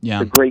passport,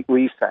 the Great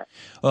Reset.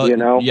 Well,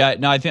 yeah,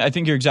 no, I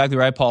think you're exactly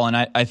right, Paul, and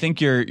I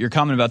think your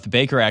comment about the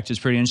Baker Act is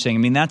pretty interesting. I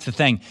mean, that's the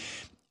thing.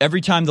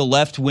 Every time the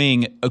left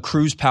wing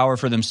accrues power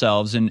for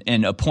themselves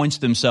and appoints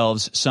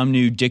themselves some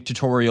new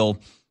dictatorial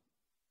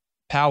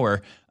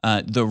power,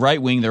 the right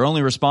wing, their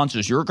only response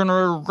is, you're going to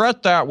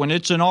regret that when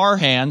it's in our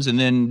hands, and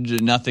then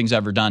nothing's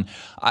ever done.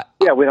 I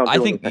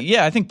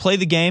think play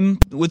the game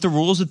with the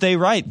rules that they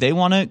write. They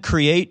want to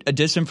create a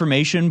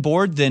disinformation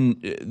board, then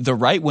the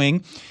right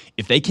wing,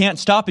 if they can't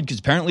stop it, because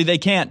apparently they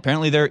can't,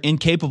 apparently they're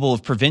incapable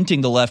of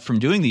preventing the left from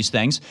doing these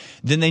things,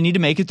 then they need to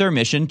make it their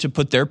mission to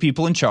put their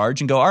people in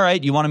charge and go, all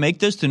right, you want to make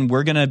this, then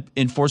we're going to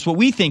enforce what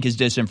we think is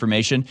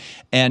disinformation,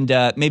 and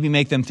maybe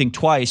make them think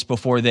twice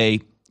before they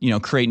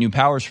create new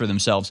powers for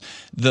themselves.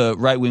 The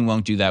right wing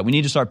won't do that. We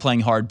need to start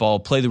playing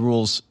hardball, play the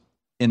rules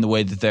in the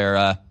way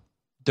that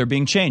they're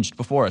being changed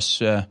before us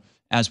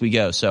as we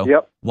go.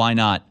 So why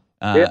not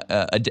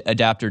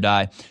adapt or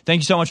die? Thank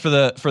you so much for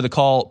the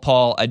call,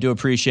 Paul. I do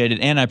appreciate it,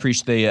 and I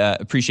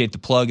appreciate the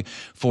plug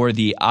for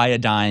the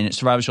iodine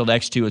Survival Shield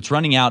X2. It's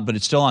running out, but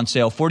it's still on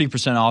sale,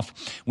 40%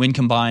 off when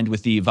combined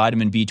with the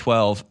vitamin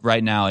B12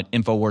 right now at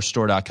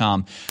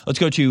InfoWarsStore.com. Let's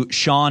go to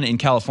Sean in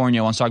California.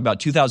 I want to talk about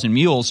 2,000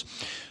 Mules.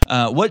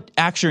 What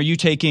action are you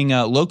taking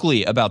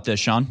locally about this,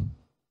 Sean?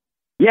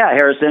 Yeah,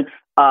 Harrison.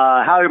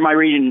 How am I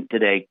reading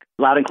today?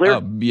 Loud and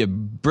clear? Yeah,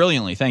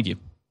 brilliantly. Thank you.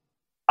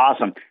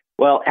 Awesome.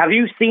 Well, have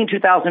you seen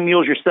 2,000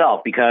 Mules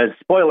yourself? Because,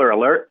 spoiler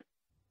alert,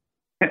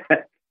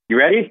 you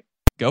ready?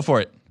 Go for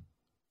it.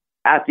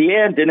 At the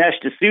end, Dinesh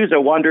D'Souza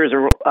wonders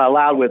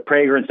aloud with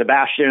Prager and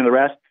Sebastian and the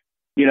rest.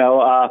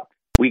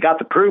 We got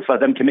the proof of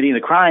them committing the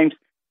crimes.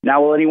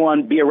 Now will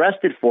anyone be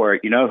arrested for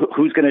it?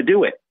 Who's going to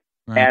do it?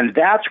 Right. And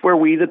that's where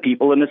we, the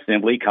people in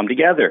Assembly, come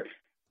together.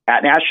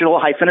 At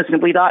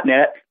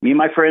national-assembly.net, me and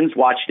my friends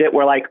watched it.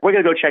 We're like, we're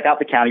going to go check out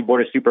the County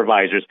Board of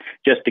Supervisors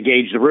just to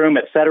gauge the room,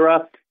 et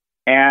cetera.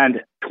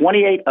 And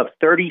 28 of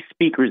 30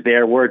 speakers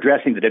there were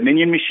addressing the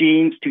Dominion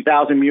machines,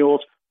 2,000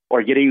 Mules,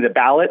 or getting the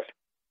ballots.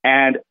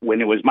 And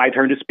when it was my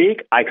turn to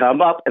speak, I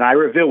come up and I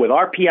reveal with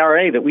our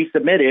PRA that we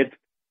submitted.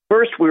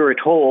 First, we were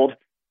told,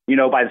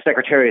 by the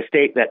Secretary of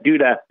State that due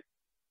to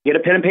get a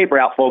pen and paper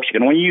out, folks. You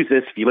can only use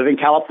this if you live in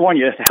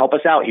California to help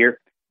us out here.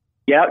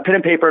 Get out pen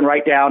and paper and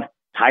write down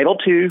Title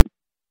II,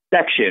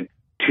 Section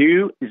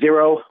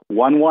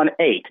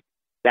 20118.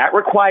 That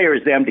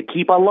requires them to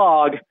keep a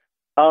log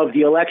of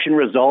the election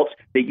results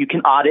that you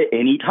can audit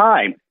any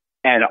time.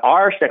 And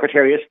our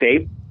Secretary of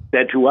State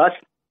said to us,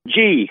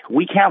 gee,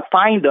 we can't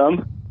find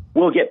them.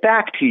 We'll get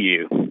back to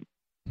you.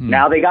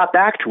 Now they got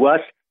back to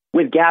us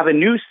with Gavin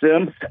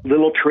Newsom's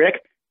little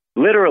trick,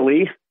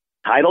 literally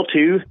Title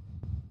II,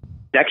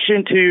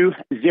 Section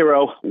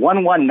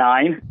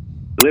 20119,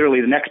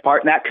 literally the next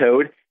part in that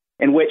code,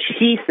 in which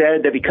he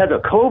said that because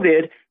of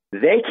COVID,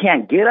 they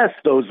can't get us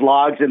those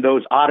logs and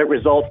those audit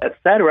results, et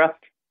cetera,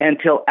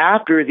 until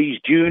after these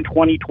June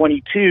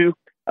 2022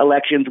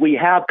 elections we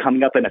have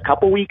coming up in a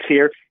couple weeks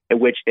here, in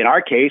which, in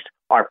our case,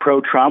 our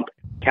pro-Trump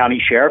county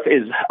sheriff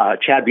is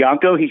Chad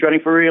Bianco. He's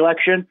running for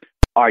re-election.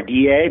 Our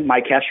DA,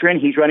 Mike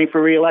Hestrin, he's running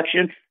for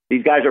re-election.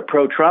 These guys are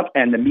pro-Trump,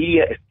 and the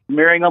media is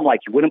smearing them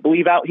like you wouldn't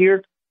believe out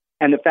here.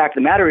 And the fact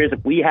of the matter is,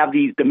 if we have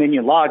these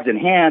Dominion logs in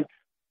hand,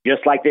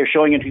 just like they're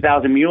showing in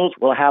 2,000 Mules,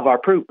 we'll have our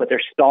proof, but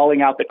they're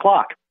stalling out the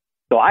clock.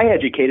 So I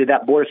educated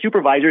that Board of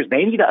Supervisors.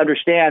 They need to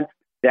understand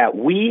that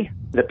we,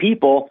 the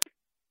people,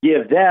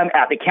 give them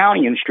at the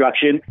county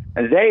instruction,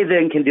 and they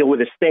then can deal with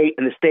the state,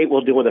 and the state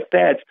will deal with the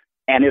feds.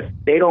 And if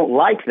they don't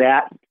like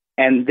that,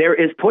 and there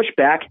is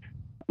pushback,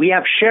 we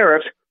have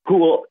sheriffs who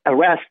will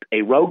arrest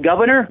a rogue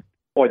governor,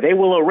 or they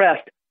will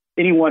arrest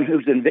anyone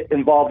who's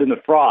involved in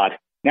the fraud.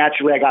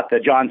 Naturally, I got the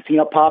John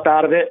Cena pop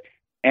out of it.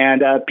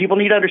 And people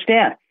need to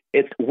understand,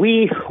 it's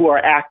we who are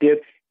active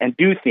and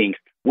do things.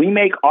 We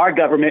make our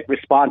government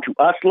respond to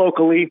us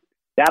locally.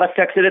 That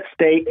affects it at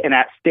state, and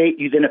at state,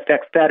 you then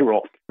affect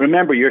federal.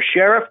 Remember, your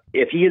sheriff,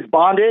 if he is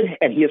bonded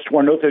and he has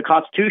sworn oath to the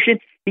Constitution,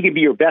 he can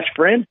be your best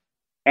friend.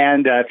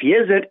 And if he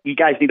isn't, you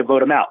guys need to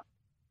vote him out.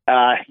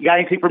 You got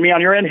anything for me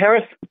on your end,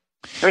 Harris?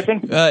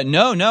 Everything?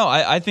 No.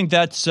 I think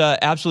that's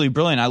absolutely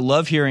brilliant. I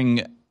love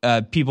hearing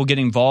people get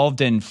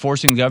involved and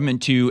forcing the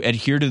government to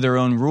adhere to their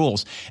own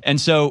rules. And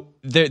so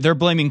they're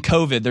blaming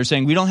COVID. They're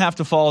saying we don't have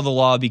to follow the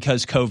law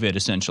because COVID,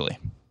 essentially.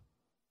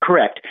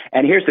 Correct.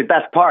 And here's the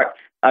best part.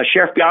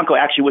 Sheriff Bianco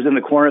actually was in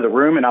the corner of the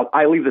room, and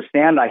I leave the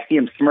stand, and I see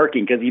him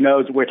smirking because he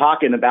knows we're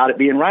talking about it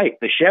being right.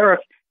 The sheriff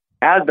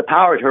has the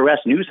power to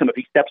arrest Newsom if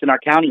he steps in our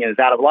county and is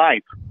out of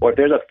line, or if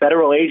there's a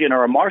federal agent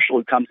or a marshal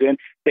who comes in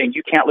saying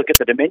you can't look at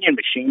the Dominion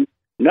machine.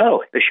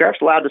 No, the sheriff's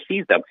allowed to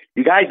seize them.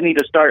 You guys need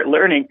to start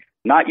learning,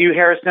 not you,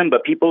 Harrison,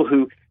 but people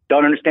who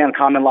don't understand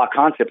common law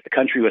concepts the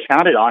country was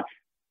founded on.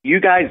 You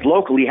guys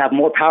locally have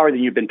more power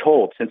than you've been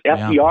told. Since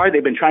FDR,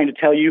 they've been trying to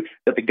tell you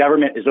that the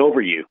government is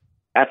over you.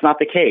 That's not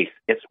the case.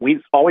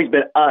 We've always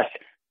been us.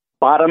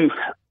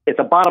 It's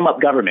a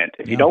bottom-up government.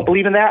 If you don't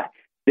believe in that,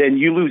 then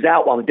you lose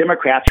out, while the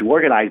Democrats who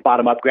organize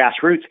bottom-up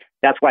grassroots,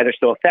 that's why they're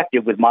so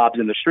effective with mobs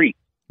in the street.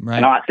 Right.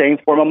 And I'm not saying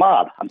form a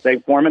mob. I'm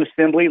saying form an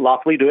assembly,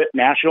 lawfully do it,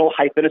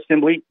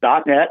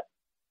 national-assembly.net.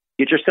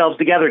 Get yourselves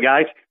together,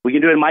 guys. We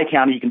can do it in my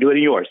county. You can do it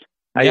in yours.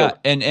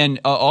 And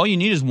all you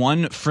need is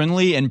one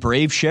friendly and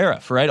brave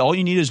sheriff, right? All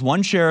you need is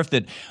one sheriff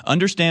that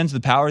understands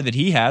the power that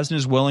he has and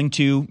is willing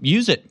to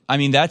use it. I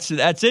mean, that's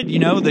it. You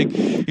know,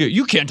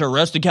 you can't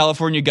arrest a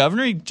California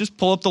governor. You just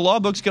pull up the law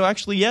books, go,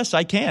 actually, yes,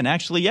 I can.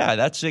 Actually, yeah,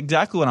 that's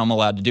exactly what I'm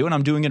allowed to do, and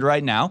I'm doing it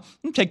right now.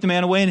 And take the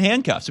man away in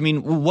handcuffs. I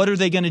mean, what are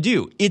they going to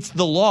do? It's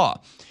the law.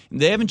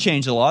 They haven't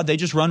changed the law. They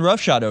just run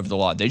roughshod over the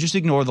law. They just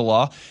ignore the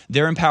law.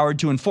 They're empowered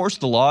to enforce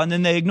the law, and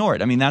then they ignore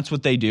it. I mean, that's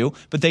what they do.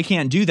 But they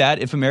can't do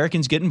that if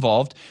Americans get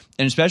involved,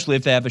 and especially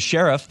if they have a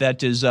sheriff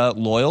that is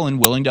loyal and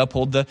willing to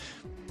uphold the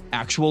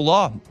actual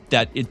law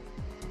that it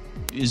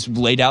is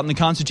laid out in the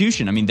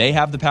Constitution. I mean, they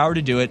have the power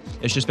to do it.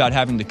 It's just about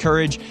having the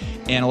courage,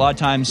 and a lot of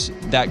times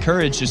that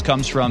courage just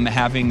comes from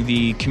having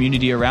the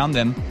community around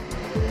them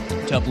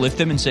to uplift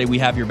them and say, we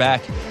have your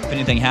back if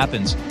anything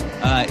happens.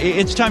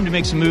 It's time to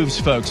make some moves,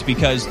 folks,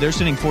 because they're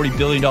sending $40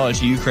 billion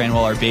to Ukraine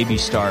while our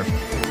babies starve.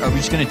 Are we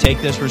just going to take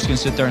this? We're just going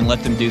to sit there and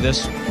let them do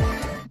this?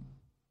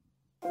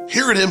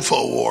 Here at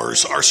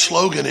InfoWars, our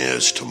slogan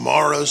is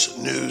tomorrow's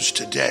news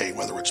today,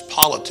 whether it's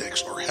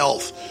politics or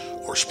health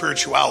or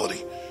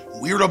spirituality.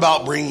 We're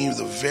about bringing you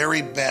the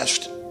very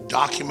best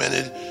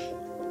documented,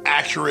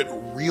 accurate,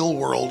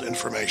 real-world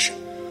information.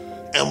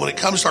 And when it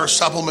comes to our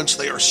supplements,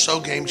 they are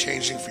so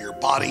game-changing for your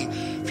body,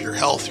 for your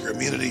health, your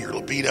immunity, your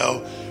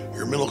libido,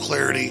 your mental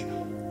clarity.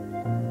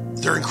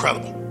 They're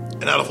incredible.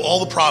 And out of all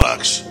the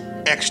products,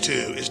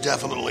 X2 is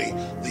definitely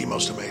the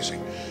most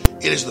amazing.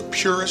 It is the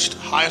purest,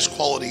 highest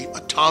quality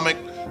atomic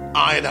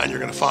iodine you're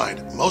going to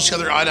find. Most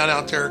other iodine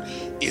out there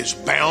is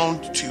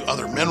bound to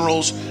other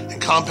minerals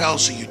and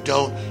compounds, so you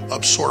don't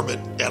absorb it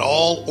at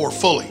all or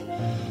fully.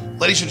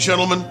 Ladies and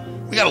gentlemen,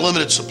 we got a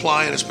limited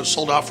supply, and it's been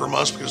sold out for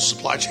months because of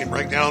supply chain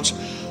breakdowns.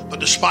 But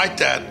despite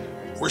that,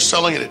 we're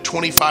selling it at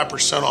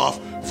 25% off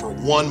for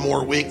one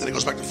more week. Then it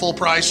goes back to full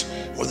price.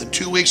 Within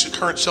 2 weeks, at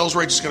current sales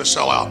rates, it's going to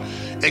sell out.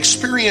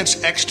 Experience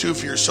X2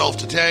 for yourself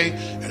today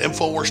at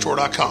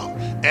InfoWarsStore.com.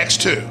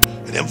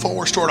 X2 at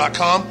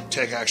InfoWarsStore.com.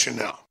 Take action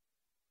now.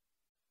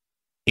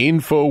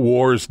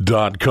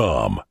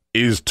 InfoWars.com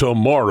is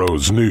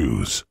tomorrow's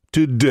news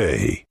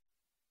today.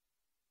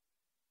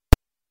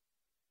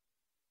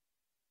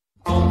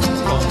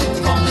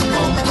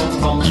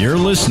 You're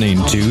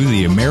listening to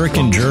The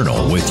American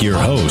Journal with your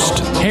host,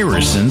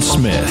 Harrison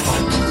Smith.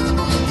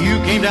 You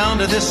came down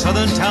to this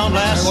southern town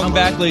last summer. Welcome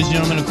back, ladies and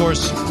gentlemen. Of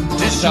course,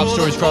 top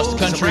stories across the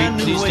country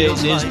these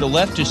days is the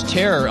leftist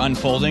terror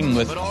unfolding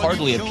with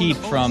hardly a peep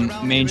from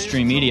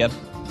mainstream media.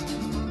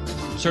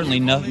 Certainly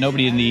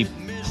nobody in the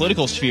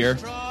political sphere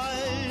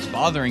is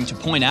bothering to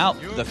point out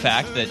the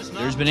fact that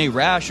there's been a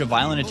rash of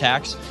violent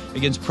attacks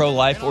against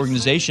pro-life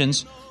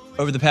organizations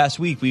over the past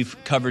week. We've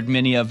covered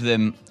many of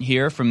them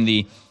here, from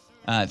the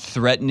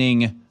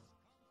threatening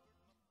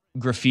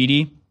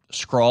graffiti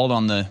scrawled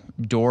on the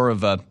door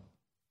of a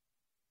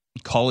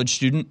college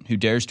student who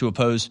dares to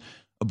oppose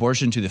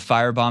abortion, to the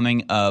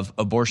firebombing of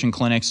abortion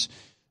clinics,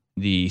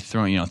 the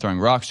throwing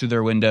rocks through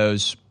their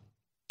windows,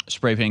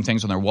 spray painting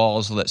things on their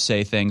walls that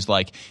say things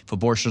like, if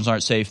abortions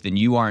aren't safe, then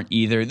you aren't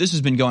either. This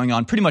has been going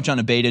on pretty much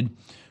unabated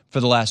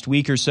for the last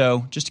week or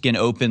so. Just again,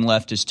 open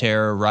leftist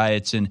terror,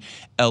 riots in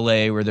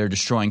LA where they're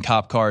destroying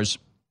cop cars,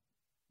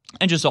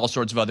 and just all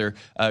sorts of other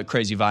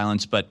crazy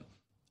violence. But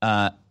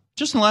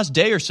just in the last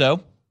day or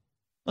so,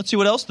 let's see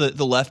what else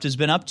the left has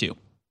been up to.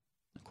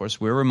 Of course,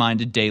 we're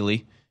reminded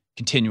daily,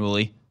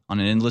 continually,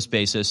 on an endless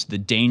basis, the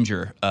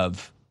danger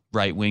of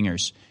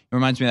right-wingers. It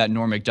reminds me of that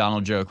Norm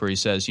Macdonald joke where he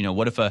says,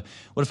 what if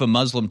a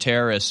Muslim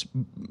terrorist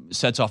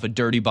sets off a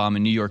dirty bomb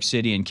in New York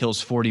City and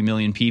kills 40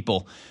 million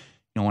people?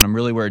 What I'm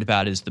really worried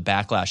about is the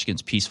backlash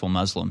against peaceful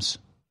Muslims.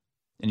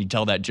 And he'd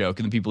tell that joke,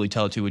 and the people he'd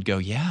tell it to would go,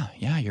 yeah,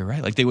 you're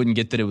right. Like, they wouldn't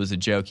get that it was a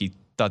joke. He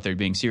thought they were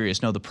being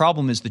serious. No, the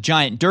problem is the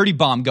giant dirty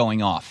bomb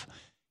going off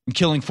and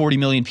killing 40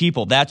 million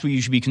people. That's what you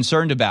should be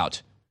concerned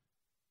about,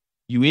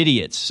 you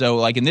idiots. So,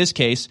 like in this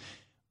case,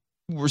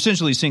 we're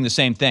essentially seeing the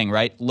same thing,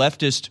 right?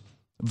 Leftist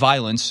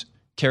violence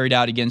carried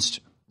out against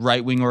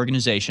right-wing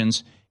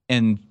organizations,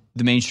 and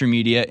the mainstream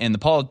media and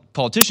the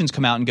politicians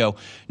come out and go,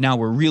 now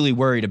we're really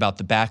worried about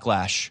the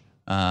backlash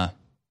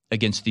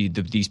against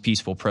these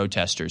peaceful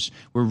protesters.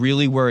 We're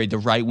really worried the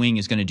right wing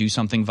is going to do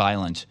something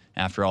violent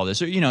after all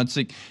this. It's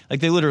like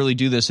they literally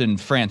do this in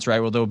France, right?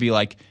 Where there'll be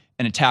like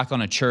an attack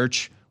on a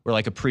church where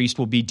like a priest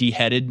will be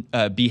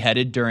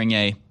beheaded during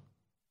a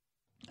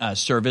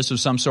service of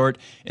some sort,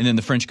 and then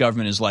the French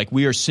government is like,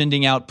 we are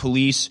sending out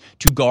police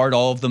to guard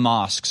all of the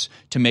mosques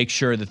to make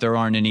sure that there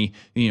aren't any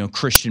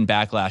Christian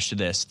backlash to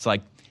this. It's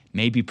like,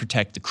 maybe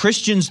protect the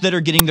Christians that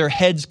are getting their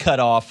heads cut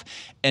off,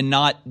 and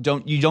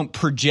don't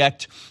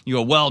project,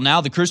 well, now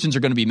the Christians are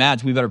going to be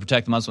mad, so we better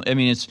protect the Muslims. I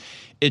mean,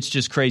 it's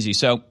just crazy.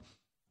 So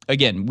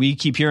again, we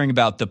keep hearing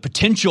about the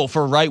potential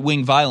for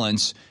right-wing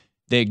violence.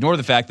 They ignore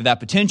the fact that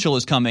potential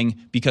is coming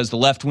because the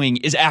left wing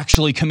is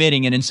actually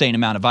committing an insane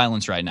amount of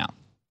violence right now.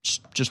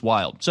 Just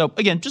wild. So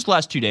again, just the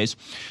last 2 days,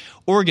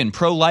 Oregon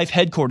pro-life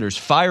headquarters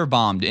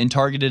firebombed in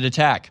targeted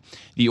attack.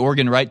 The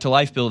Oregon Right to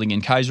Life building in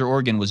Kaiser,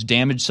 Oregon was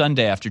damaged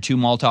Sunday after 2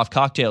 Molotov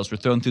cocktails were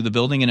thrown through the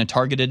building in a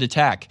targeted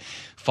attack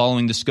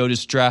following the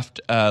SCOTUS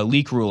draft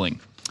leak ruling.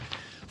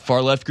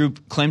 Far-left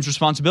group claims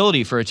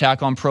responsibility for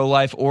attack on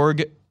pro-life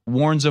org,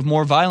 warns of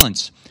more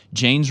violence.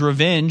 Jane's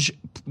Revenge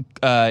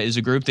is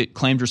a group that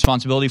claimed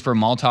responsibility for a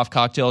Molotov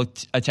cocktail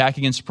attack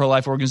against a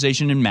pro-life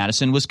organization in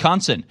Madison,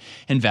 Wisconsin,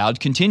 and vowed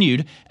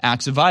continued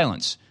acts of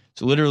violence.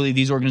 So literally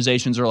these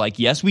organizations are like,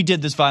 yes, we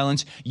did this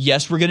violence.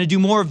 Yes, we're going to do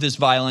more of this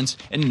violence,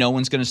 and no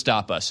one's going to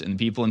stop us. And the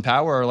people in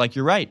power are like,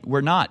 you're right,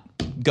 we're not.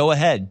 Go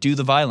ahead, do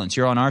the violence.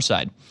 You're on our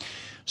side.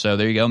 So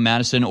there you go.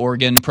 Madison,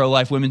 Oregon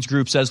pro-life women's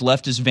group says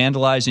leftists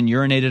vandalized and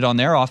urinated on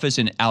their office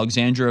in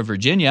Alexandria,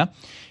 Virginia.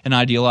 An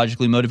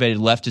ideologically motivated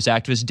leftist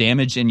activist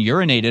damaged and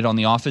urinated on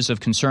the office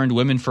of Concerned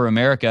Women for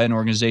America, an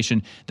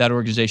organization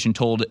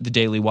told the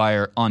Daily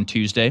Wire on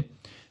Tuesday.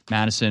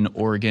 Madison,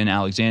 Oregon,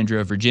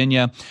 Alexandria,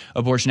 Virginia.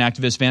 Abortion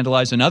activists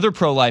vandalized another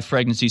pro-life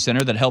pregnancy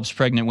center that helps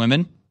pregnant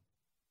women.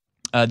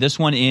 This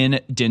one in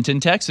Denton,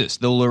 Texas.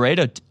 The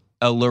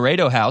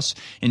Laredo House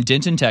in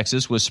Denton,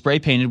 Texas was spray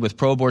painted with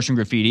pro-abortion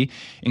graffiti,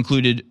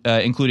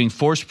 including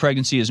forced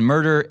pregnancy is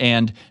murder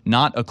and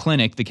not a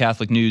clinic, the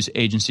Catholic News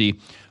Agency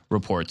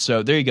reports.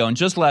 So there you go. In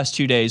just the last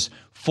 2 days,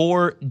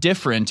 4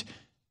 different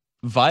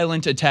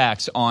violent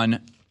attacks on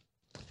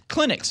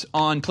clinics,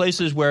 on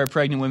places where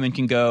pregnant women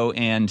can go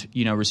and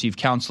receive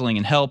counseling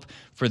and help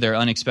for their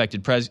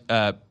unexpected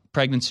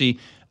pregnancy,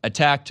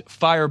 attacked,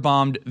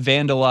 firebombed,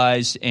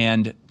 vandalized,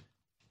 and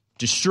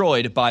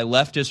destroyed by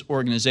leftist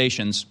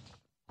organizations.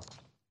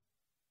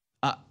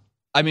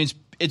 I mean,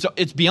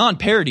 it's beyond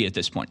parody at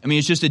this point. I mean,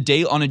 it's just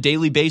on a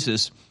daily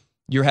basis,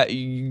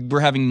 we're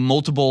having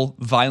multiple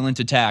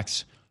violent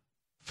attacks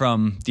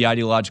from the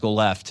ideological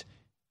left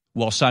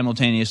while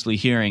simultaneously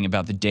hearing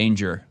about the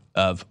danger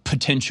of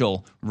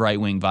potential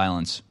right-wing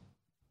violence.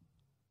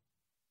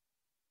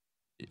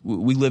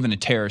 We live in a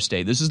terror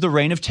state. This is the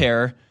reign of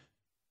terror,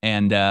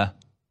 and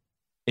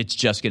it's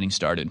just getting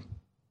started.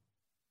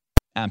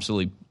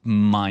 Absolutely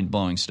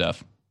mind-blowing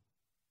stuff.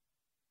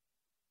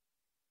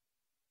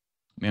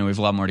 Man, we have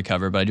a lot more to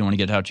cover, but I do want to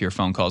get out to your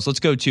phone calls.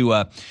 Let's go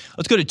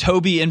to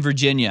Toby in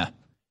Virginia.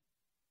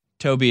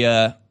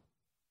 Toby,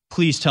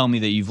 please tell me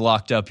that you've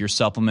locked up your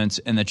supplements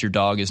and that your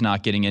dog is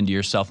not getting into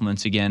your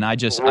supplements again. We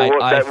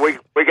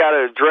got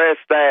to address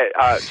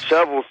that.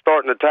 Shovel's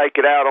starting to take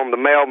it out on the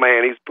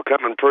mailman. He's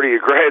becoming pretty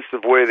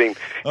aggressive with him.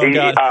 Oh,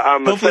 God.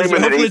 Hopefully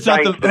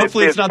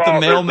it's not the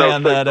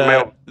mailman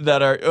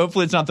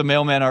hopefully it's not the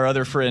mailman our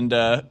other friend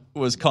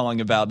was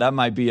calling about. That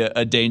might be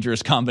a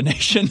dangerous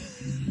combination.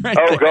 Right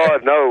there.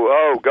 God, no.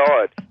 Oh,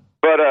 God.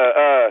 But,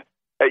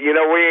 we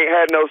ain't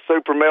had no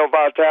super male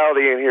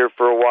vitality in here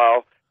for a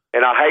while.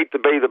 And I hate to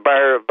be the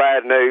bearer of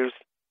bad news.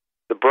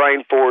 The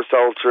Brain Force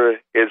Ultra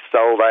is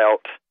sold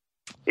out.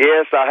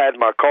 Yes, I had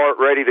my cart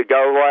ready to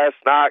go last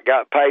night,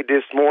 got paid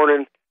this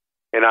morning,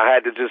 and I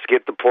had to just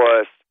get the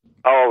Plus.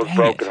 I was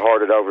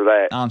brokenhearted over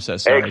that. I'm so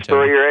sorry, X3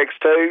 or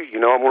X2,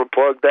 I'm going to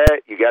plug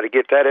that. You got to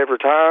get that every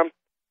time.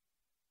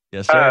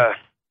 Yes, sir.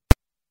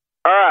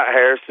 All right,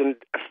 Harrison.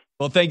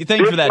 Well, thank you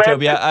for that,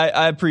 Toby.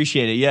 I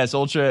appreciate it. Yes,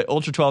 Ultra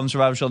 12 and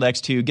Survival Shield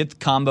X2. Get the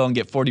combo and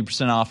get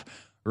 40% off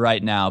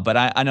right now. But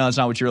I know that's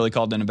not what you really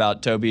called in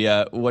about, Toby.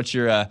 What's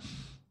your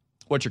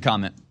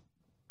comment?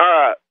 All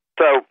right.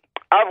 So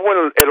I've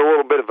went at a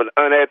little bit of an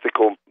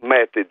unethical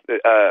method.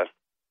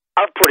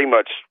 I've pretty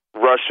much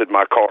rushed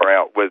my car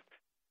out with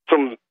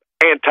some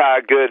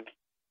anti-good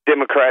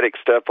Democratic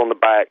stuff on the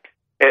back.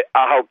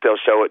 I hope they'll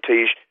show it to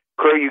you.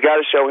 Crew, you got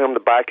to show him the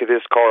back of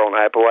this car on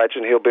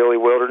Appalachian Hillbilly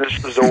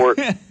Wilderness Resort.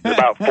 In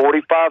about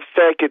 45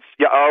 seconds.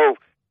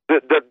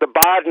 The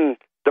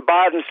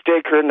Biden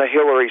sticker and the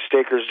Hillary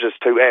sticker is just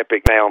too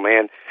epic now,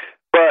 man.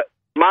 But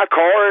my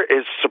car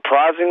has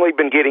surprisingly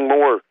been getting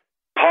more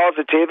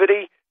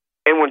positivity.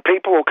 And when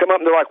people will come up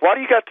and they're like, why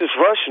do you got this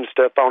Russian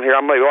stuff on here?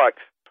 I'm like, well,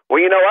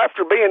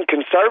 after being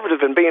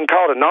conservative and being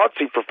called a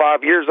Nazi for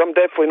 5 years, I'm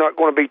definitely not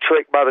going to be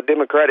tricked by the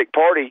Democratic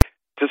Party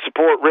to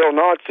support real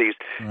Nazis.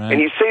 Right.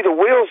 And you see the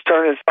wheels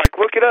turning. It's like,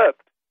 look it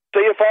up.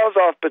 CF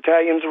Azov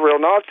Battalion's a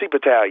real Nazi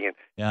battalion.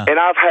 Yeah. And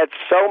I've had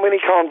so many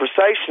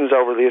conversations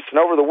over this.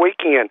 And over the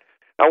weekend,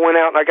 I went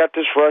out and I got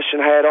this Russian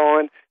hat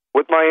on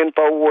with my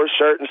InfoWars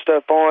shirt and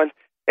stuff on.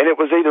 And it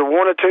was either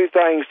one or two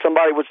things.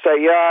 Somebody would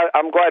say, yeah,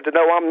 I'm glad to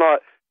know I'm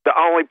not the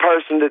only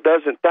person that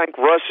doesn't think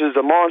Russia's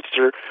a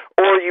monster.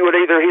 Or you would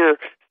either hear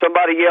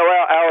somebody yell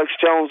out, Alex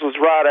Jones was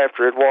right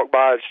after it walked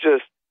by. It's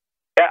just,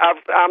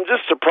 I'm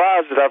just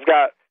surprised that I've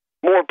got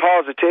more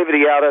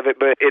positivity out of it,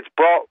 but it's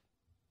brought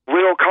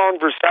real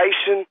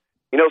conversation.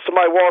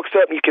 Somebody walks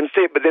up and you can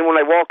see it, but then when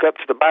they walk up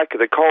to the back of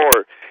the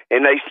car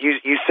and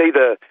you see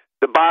the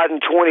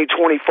Biden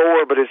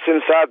 2024, but it's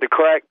inside the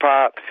crack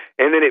pipe,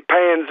 and then it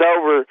pans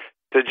over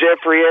to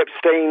Jeffrey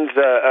Epstein's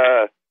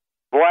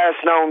last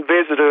known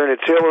visitor, and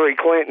it's Hillary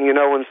Clinton,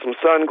 in some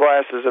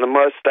sunglasses and a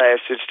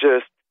mustache. It's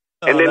just,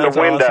 and then the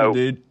window. Awesome,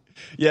 dude.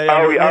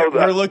 Yeah.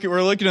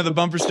 We're looking at the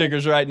bumper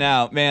stickers right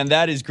now. Man,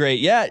 that is great.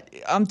 Yeah,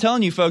 I'm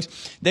telling you,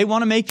 folks, they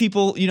want to make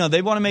people,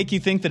 they want to make you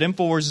think that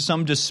InfoWars is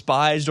some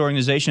despised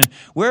organization.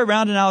 Wear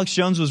around an Alex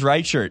Jones was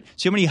right shirt.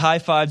 See how many high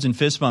fives and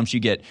fist bumps you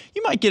get.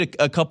 You might get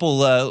a couple,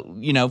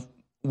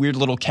 weird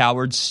little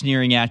cowards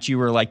sneering at you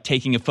or like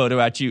taking a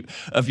photo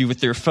of you with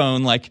their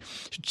phone, like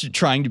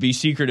trying to be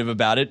secretive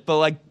about it. But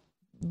like,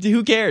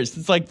 who cares?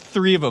 It's like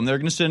 3 of them. They're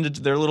going to send it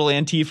to their little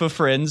Antifa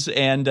friends,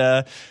 and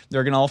they're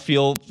going to all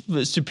feel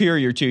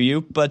superior to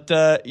you. But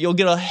you'll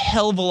get a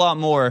hell of a lot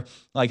more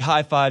like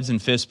high fives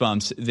and fist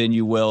bumps than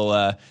you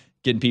will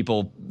getting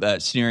people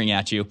sneering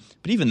at you.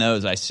 But even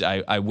those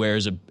I wear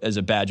as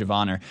a badge of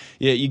honor.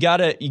 Yeah, you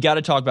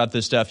gotta talk about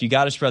this stuff. You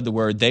got to spread the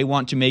word. They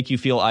want to make you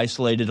feel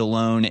isolated,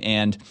 alone,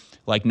 and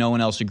like no one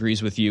else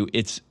agrees with you.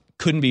 It's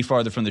couldn't be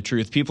farther from the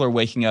truth. People are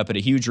waking up at a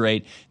huge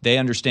rate. They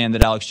understand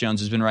that Alex Jones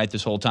has been right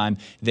this whole time.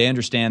 They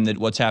understand that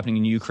what's happening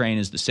in Ukraine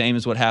is the same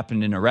as what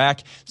happened in Iraq,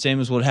 same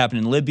as what happened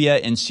in Libya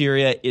and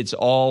Syria. It's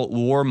all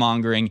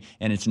warmongering,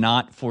 and it's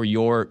not for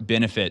your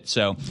benefit.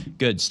 So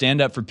good.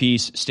 Stand up for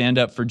peace. Stand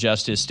up for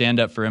justice.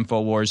 Stand up for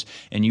InfoWars,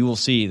 and you will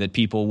see that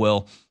people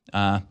will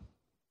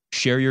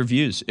share your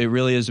views. It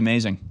really is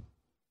amazing.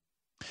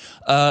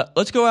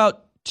 Let's go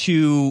out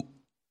to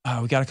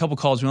we got a couple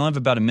calls. We only have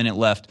about a minute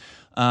left.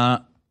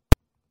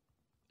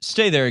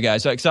 Stay there,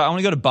 guys. So I want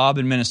to go to Bob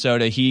in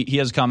Minnesota. He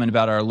has a comment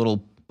about a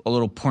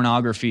little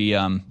pornography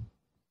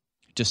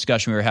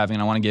discussion we were having,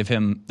 and I want to give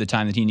him the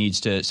time that he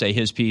needs to say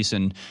his piece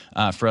and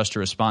for us to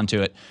respond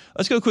to it.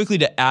 Let's go quickly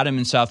to Adam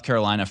in South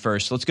Carolina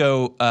first. Let's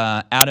go,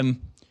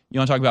 Adam. You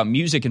want to talk about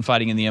music and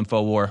fighting in the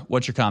info war?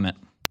 What's your comment?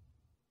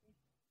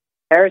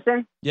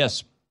 Harrison?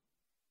 Yes.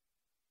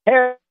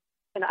 Harrison,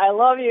 I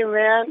love you,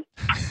 man.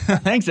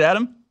 Thanks,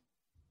 Adam.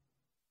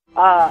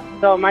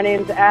 So my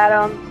name's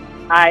Adam.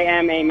 I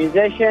am a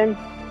musician,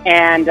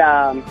 and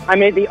I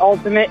made the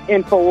ultimate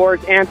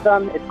InfoWars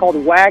anthem. It's called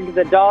Wag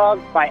the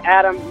Dog by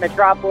Adam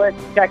Metropolis.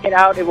 Check it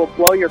out. It will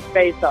blow your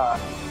face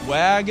off.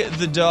 Wag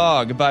the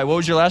Dog by, what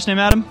was your last name,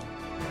 Adam?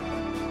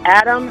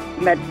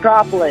 Adam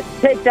Metropolis.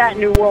 Take that,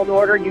 New World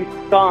Order, you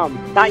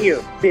scum. Not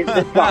you. This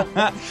scum.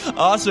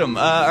 Awesome.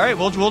 All right,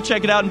 we'll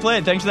check it out and play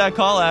it. Thanks for that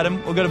call,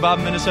 Adam. We'll go to Bob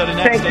in Minnesota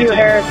next. Thank you,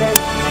 Harrison.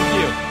 Thank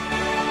you.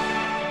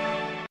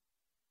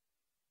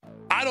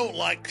 I don't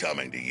like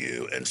coming to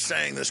you and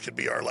saying this could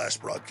be our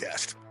last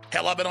broadcast.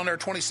 Hell, I've been on there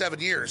 27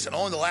 years, and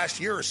only the last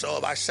year or so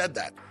have I said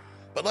that.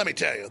 But let me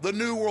tell you, the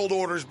New World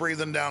Order is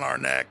breathing down our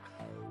neck.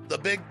 The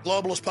big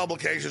globalist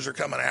publications are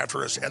coming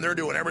after us, and they're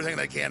doing everything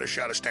they can to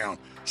shut us down.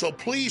 So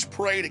please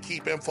pray to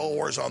keep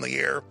InfoWars on the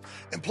air,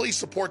 and please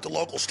support the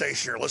local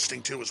station you're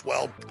listening to as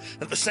well.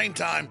 At the same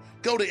time,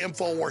 go to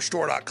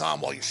InfoWarsStore.com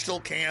while you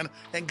still can,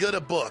 and get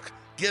a book,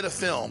 get a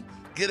film,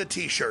 get a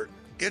T-shirt,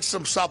 get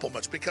some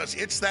supplements, because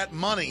it's that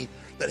money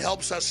that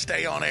helps us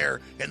stay on air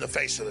in the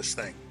face of this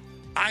thing.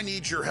 I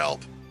need your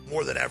help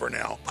more than ever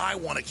now. I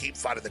want to keep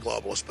fighting the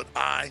globalists, but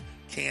I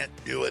can't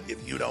do it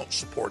if you don't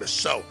support us.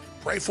 So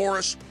pray for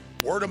us,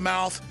 word of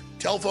mouth,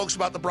 tell folks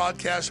about the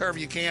broadcast however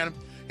you can,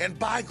 and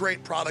buy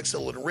great products that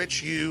will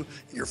enrich you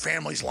and your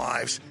family's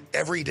lives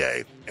every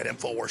day at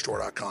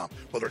InfoWarsStore.com.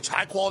 Whether it's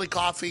high-quality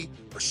coffee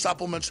or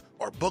supplements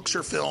or books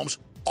or films,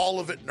 all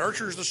of it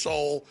nurtures the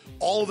soul.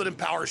 All of it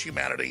empowers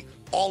humanity.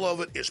 All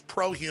of it is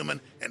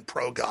pro-human and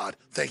pro-God.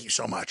 Thank you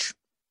so much.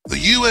 The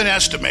UN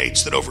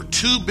estimates that over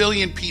 2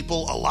 billion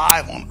people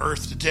alive on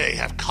Earth today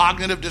have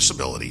cognitive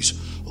disabilities,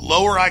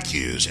 lower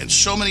IQs, and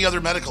so many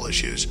other medical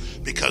issues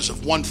because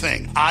of one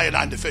thing,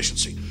 iodine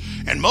deficiency.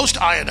 And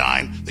most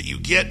iodine that you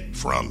get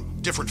from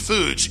different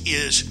foods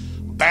is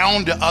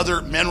bound to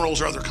other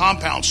minerals or other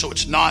compounds, so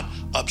it's not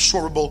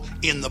absorbable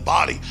in the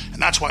body.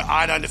 And that's why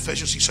iodine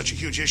deficiency is such a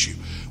huge issue.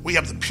 We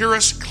have the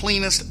purest,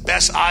 cleanest,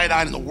 best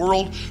iodine in the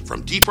world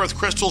from deep earth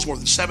crystals more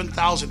than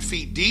 7,000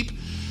 feet deep.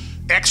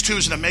 X2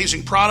 is an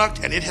amazing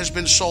product, and it has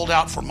been sold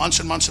out for months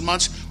and months and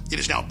months. It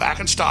is now back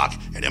in stock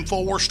at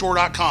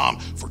InfoWarsStore.com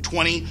for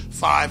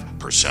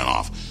 25%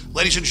 off.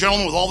 Ladies and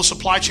gentlemen, with all the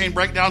supply chain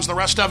breakdowns and the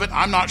rest of it,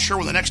 I'm not sure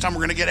when the next time we're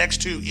going to get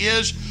X2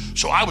 is,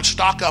 so I would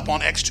stock up on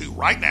X2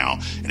 right now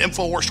at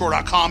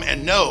InfoWarsStore.com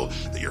and know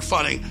that you're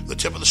funding the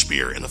tip of the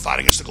spear in the fight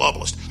against the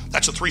globalist.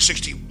 That's a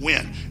 360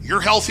 win.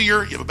 You're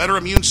healthier, you have a better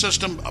immune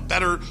system, a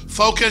better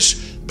focus,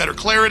 better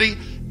clarity,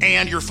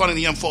 and you're funding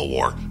the Info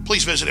War.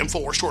 Please visit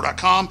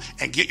InfoWarsStore.com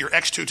and get your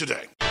X2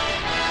 today.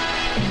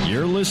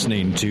 You're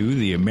listening to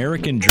The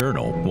American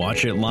Journal.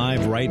 Watch it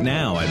live right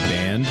now at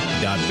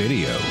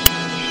band.video.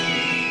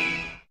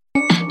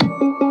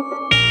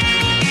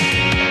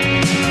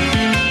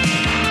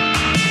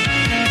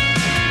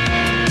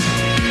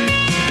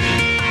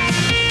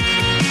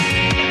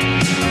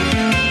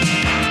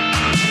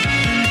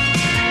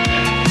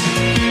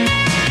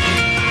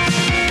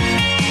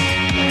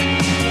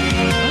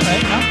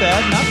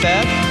 Not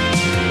bad.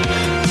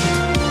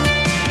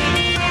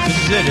 This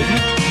is it, isn't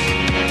it?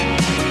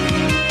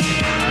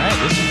 All right,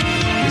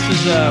 this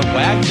is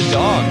Wag the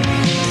Dog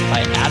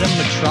by Adam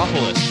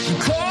Metropolis.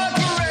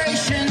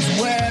 Corporations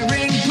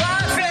wearing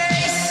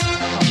blackface.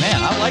 Oh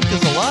man, I like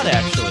this a lot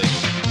actually.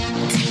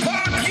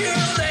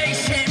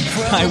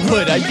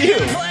 I do.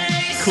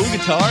 Cool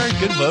guitar,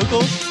 good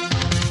vocals.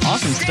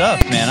 Awesome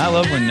stuff, man. I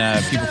love when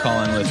people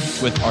call in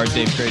with art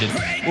they've created.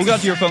 We'll go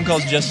to your phone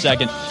calls in just a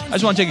second. I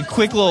just want to take a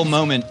quick little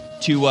moment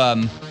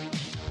to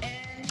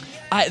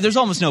there's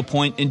almost no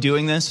point in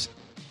doing this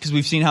because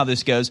we've seen how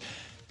this goes.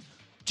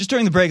 Just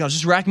during the break, I was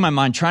just racking my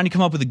mind trying to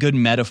come up with a good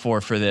metaphor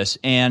for this,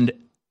 and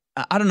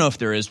I don't know if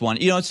there is one.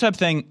 You know, it's the type of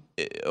thing,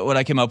 what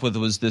I came up with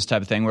was this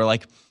type of thing where,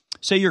 like,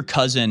 say your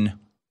cousin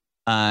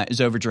is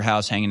over at your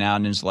house hanging out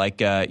and is like,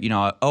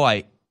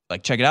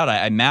 check it out,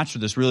 I matched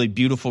with this really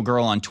beautiful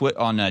girl on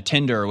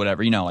Tinder or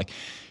whatever, you know, like,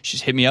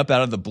 she's hit me up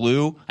out of the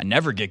blue. I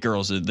never get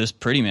girls this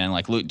pretty, man.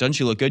 Like, look, doesn't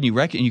she look good?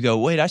 And you go,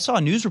 wait, I saw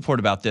a news report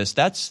about this.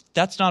 That's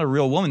not a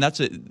real woman.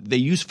 They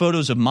use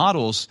photos of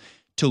models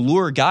to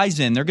lure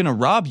guys in. They're going to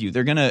rob you.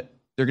 They're going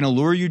to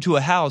lure you to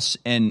a house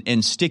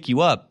and stick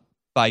you up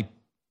by,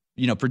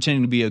 you know,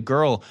 pretending to be a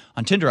girl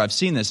on Tinder. I've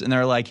seen this. And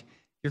they're like,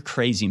 you're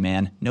crazy,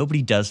 man.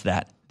 Nobody does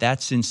that.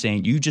 That's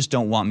insane. You just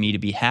don't want me to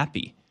be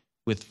happy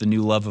with the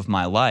new love of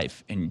my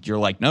life. And you're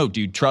like, no,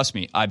 dude, trust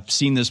me. I've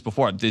seen this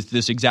before.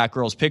 This exact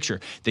girl's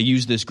picture. They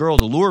use this girl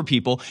to lure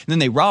people, and then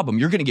they rob them.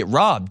 You're going to get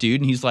robbed, dude.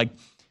 And he's like,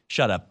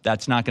 shut up.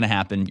 That's not going to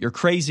happen. You're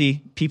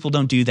crazy. People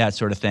don't do that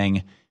sort of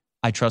thing.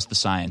 I trust the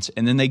science.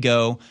 And then they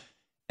go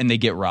and they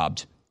get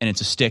robbed, and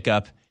it's a stick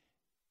up,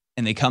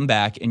 and they come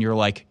back, and you're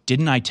like,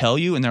 didn't I tell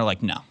you? And they're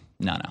like, no.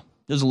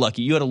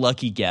 You had a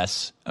lucky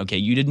guess. Okay,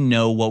 you didn't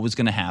know what was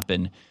going to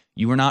happen.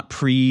 You were not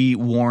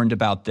pre-warned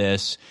about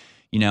this.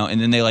 You know,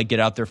 and then they like get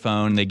out their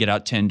phone, they get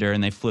out Tinder,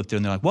 and they flip through,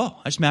 and they're like, whoa,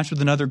 I just matched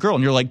with another girl.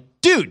 And you're like,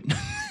 dude,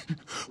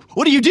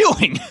 what are you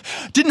doing?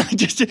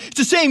 It's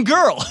the same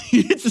girl.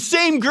 It's the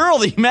same girl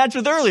that you matched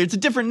with earlier. It's a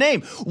different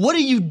name. What are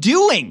you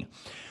doing?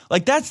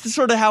 Like, that's the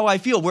sort of how I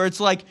feel, where it's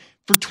like,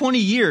 for 20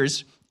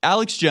 years,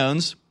 Alex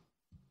Jones,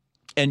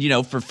 and, you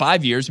know, for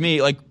 5 years,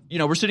 me, like, you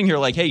know, we're sitting here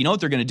like, hey, you know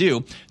what they're going to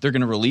do? They're going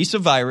to release a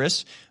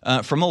virus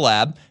from a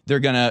lab. They're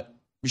going to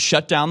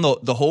shut down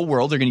the whole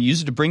world. They're going to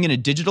use it to bring in a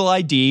digital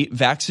ID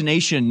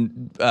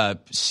vaccination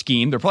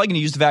scheme. They're probably going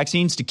to use the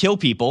vaccines to kill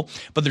people,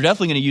 but they're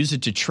definitely going to use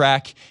it to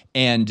track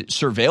and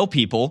surveil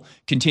people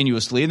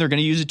continuously. And they're going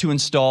to use it to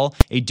install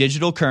a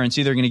digital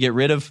currency. They're going to get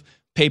rid of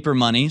paper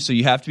money, so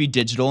you have to be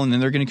digital, and then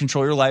they're going to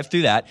control your life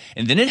through that.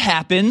 And then it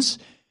happens,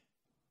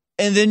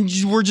 and then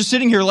we're just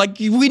sitting here like,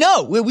 we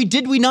know.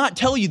 Did we not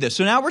tell you this?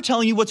 So now we're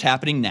telling you what's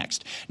happening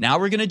next. Now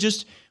we're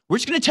just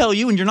going to tell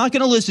you, and you're not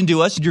going to listen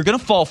to us, and you're going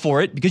to fall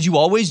for it, because you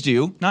always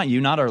do. Not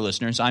you, not our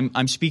listeners.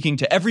 I'm speaking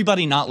to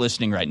everybody not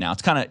listening right now.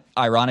 It's kind of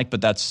ironic,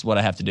 but that's what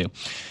I have to do.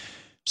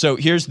 So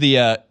here's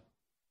the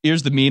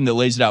meme that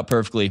lays it out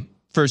perfectly.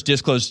 First,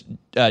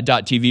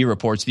 Disclosed.tv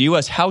reports the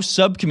U.S. House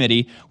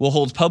Subcommittee will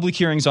hold public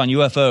hearings on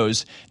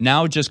UFOs,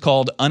 now just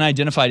called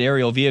unidentified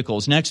aerial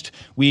vehicles, next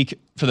week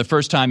for the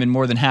first time in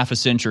more than half a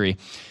century.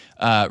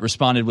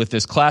 Responded with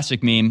this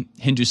classic meme.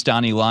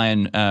 Hindustani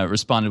Lion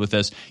responded with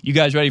this. You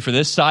guys ready for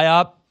this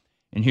psyop?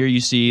 And here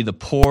you see the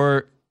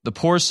poor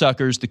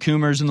suckers, the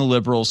Coomers and the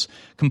liberals,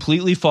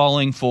 completely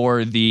falling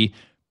for the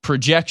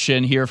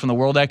projection here from the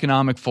World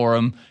Economic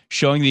Forum,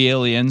 showing the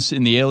aliens,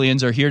 and the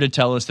aliens are here to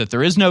tell us that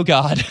there is no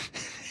God,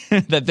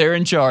 that they're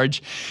in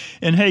charge,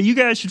 and hey, you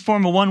guys should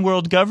form a one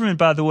world government,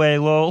 by the way,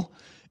 lol.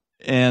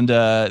 And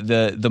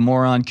the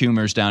moron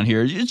Coomers down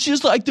here, it's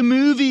just like the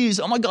movies.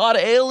 Oh my God,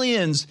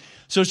 aliens.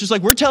 So it's just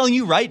like, we're telling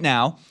you right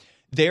now,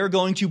 they're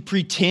going to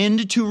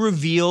pretend to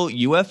reveal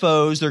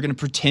UFOs. They're going to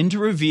pretend to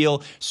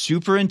reveal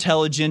super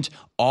intelligent,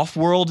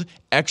 off-world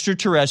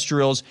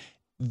extraterrestrials.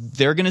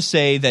 they're going to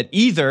say that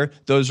either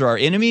those are our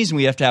enemies and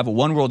we have to have a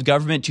one world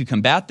government to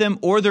combat them,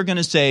 or they're going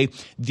to say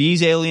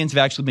these aliens have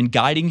actually been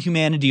guiding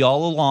humanity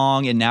all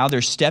along and now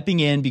they're stepping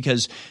in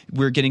because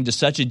we're getting to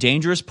such a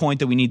dangerous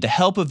point that we need the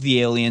help of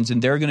the aliens and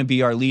they're going to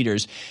be our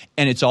leaders.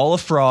 And it's all a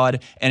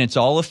fraud and it's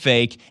all a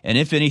fake. And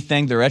if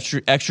anything, they're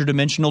extra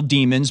dimensional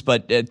demons,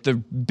 but at the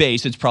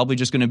base, it's probably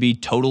just going to be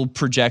total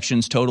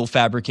projections, total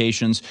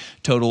fabrications,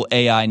 total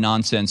AI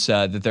nonsense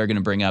that they're going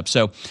to bring up.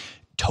 So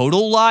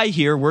total lie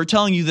here. We're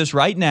telling you this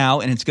right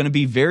now, and it's going to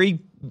be very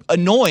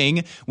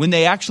annoying when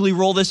they actually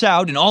roll this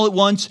out and all at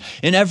once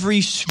in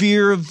every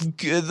sphere of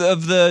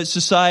the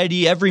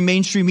society, every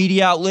mainstream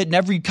media outlet and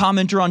every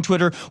commenter on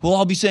Twitter will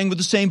all be saying with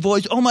the same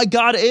voice, oh my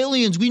God,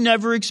 aliens, we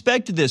never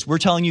expected this. We're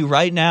telling you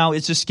right now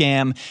it's a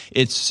scam.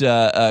 It's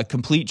a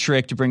complete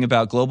trick to bring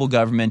about global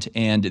government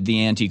and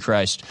the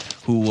Antichrist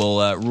who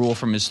will rule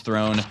from his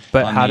throne.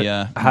 But on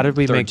how did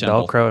we make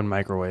temple. Velcro and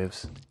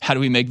microwaves? How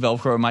do we make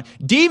Velcro and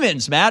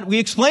demons, Matt? We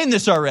explained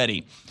this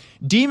already.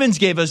 Demons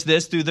gave us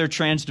this through their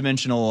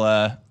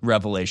transdimensional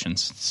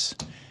revelations.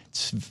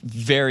 It's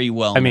very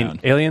well known. I mean,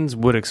 aliens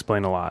would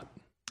explain a lot.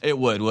 It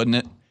would, wouldn't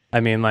it?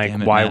 I mean, like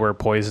why we're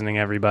poisoning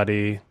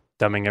everybody,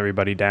 dumbing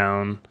everybody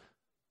down.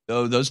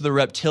 Oh, those are the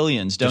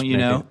reptilians, don't you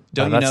know?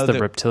 Don't you know the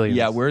reptilians?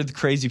 Yeah, we're the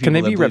crazy people. Can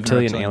they that be believe in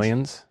reptilian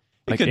aliens?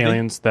 Like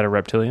aliens that are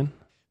reptilian?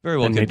 Very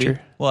well in could nature? be.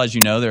 Well, as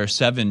you know, there are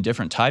 7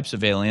 different types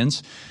of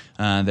aliens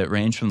that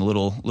range from the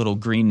little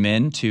green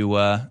men to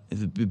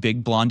the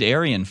big blonde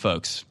Aryan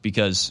folks,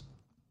 because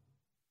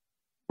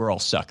we're all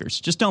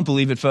suckers. Just don't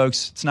believe it,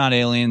 folks. It's not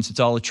aliens.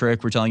 It's all a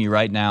trick. We're telling you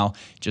right now.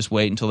 Just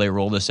wait until they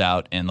roll this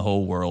out and the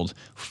whole world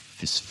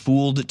is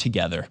fooled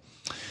together.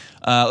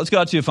 Let's go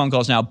out to phone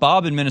calls now.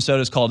 Bob in Minnesota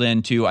has called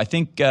in to, I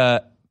think,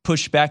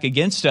 push back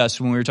against us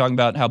when we were talking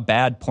about how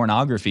bad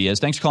pornography is.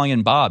 Thanks for calling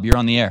in, Bob. You're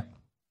on the air.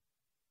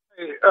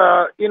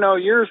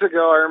 Years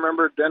ago, I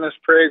remember Dennis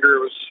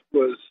Prager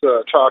was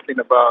talking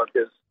about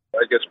his,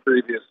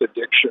 previous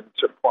addiction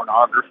to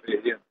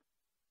pornography. And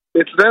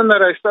it's then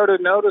that I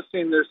started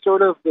noticing there's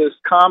sort of this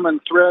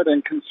common thread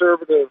in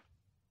conservative,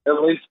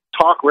 at least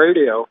talk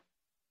radio,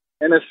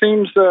 and it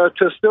seems to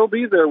still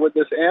be there with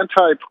this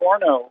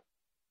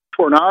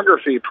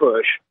pornography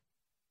push.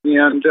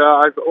 And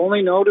I've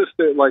only noticed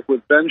it like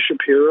with Ben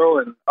Shapiro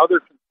and other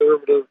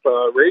conservative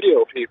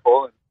radio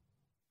people. And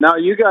now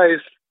you guys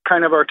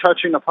kind of are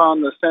touching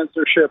upon the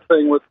censorship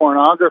thing with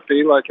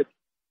pornography, like it's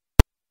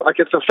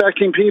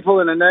affecting people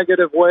in a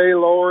negative way,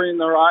 lowering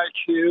their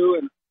IQ.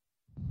 And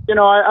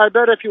I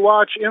bet if you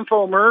watch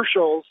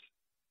infomercials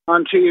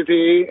on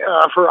TV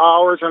for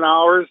hours and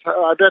hours,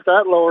 I bet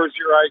that lowers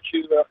your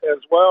IQ as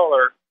well.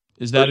 Or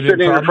is that a big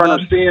sitting problem? In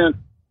front of seeing,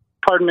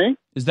 pardon me?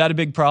 Is that a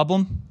big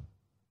problem?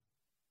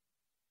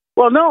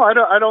 Well, no,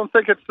 I don't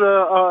think it's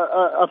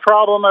a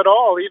problem at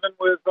all, even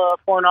with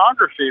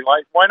pornography.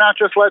 Like, why not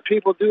just let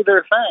people do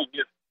their thing?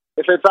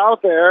 If it's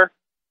out there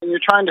and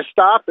you're trying to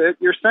stop it,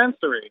 you're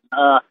censoring.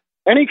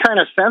 Any kind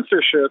of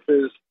censorship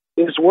is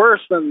worse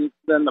than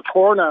the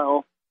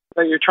porno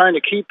that you're trying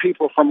to keep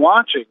people from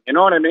watching. You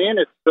know what I mean?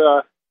 It's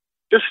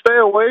just stay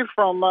away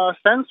from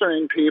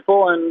censoring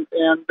people, and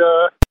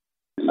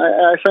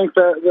I think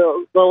that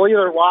they'll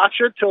either watch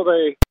it till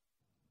they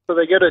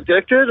get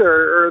addicted,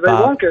 or they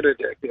won't get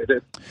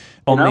addicted.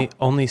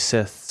 Only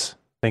Siths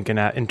thinking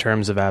in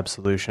terms of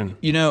absolution.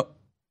 That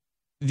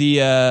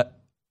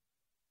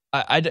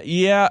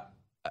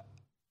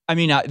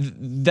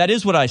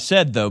is what I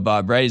said, though,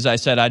 Bob, right? As I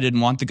said, I didn't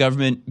want the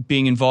government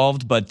being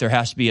involved, but there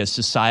has to be a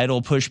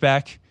societal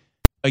pushback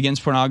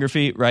against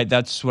pornography, right?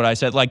 That's what I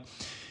said. Like,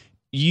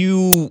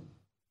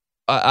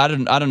 I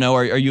don't know.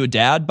 Are you a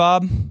dad,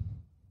 Bob?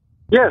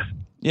 Yes.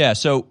 Yeah.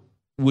 So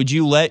would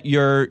you let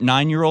your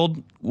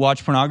 9-year-old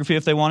watch pornography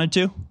if they wanted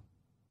to?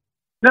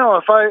 No,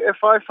 if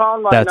I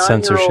found my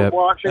 9-year-old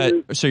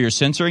watching, so you're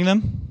censoring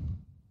them?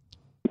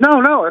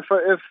 No. If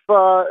I'm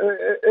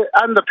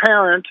the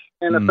parent,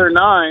 and if they're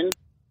 9,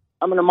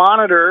 I'm going to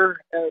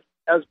monitor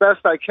as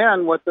best I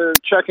can what they're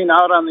checking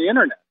out on the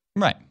internet.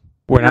 Right.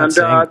 We're not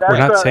saying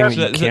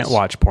that you can't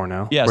watch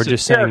porno. Yeah, we're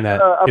just saying that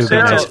it would be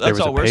nice if there was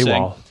a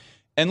paywall.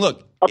 And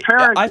look, I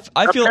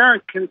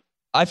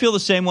feel the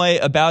same way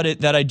about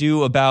it that I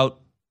do about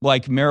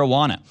like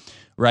marijuana,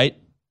 right?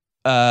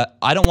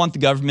 I don't want the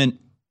government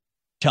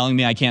telling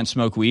me I can't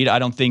smoke weed. I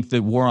don't think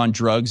the war on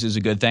drugs is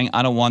a good thing.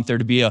 I don't want there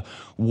to be a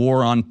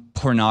war on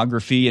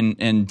pornography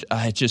and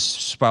it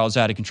just spirals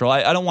out of control.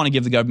 I don't want to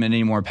give the government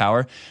any more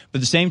power. But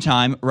at the same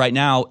time, right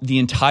now, the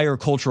entire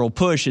cultural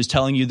push is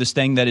telling you this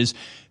thing that is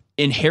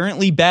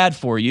inherently bad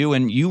for you,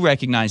 and you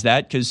recognize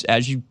that because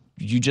as you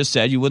just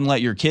said, you wouldn't let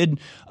your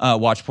kid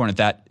watch porn at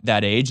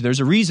that age.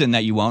 There's a reason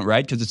that you won't,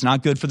 right? Because it's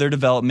not good for their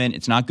development.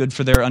 It's not good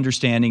for their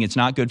understanding. It's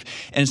not good.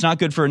 And it's not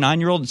good for a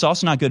 9-year-old. It's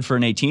also not good for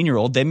an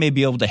 18-year-old. They may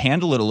be able to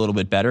handle it a little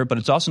bit better, but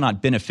it's also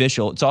not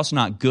beneficial. It's also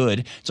not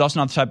good. It's also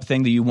not the type of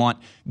thing that you want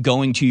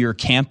going to your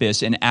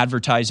campus and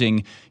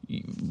advertising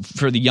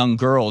for the young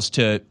girls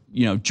to,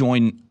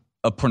 join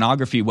a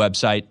pornography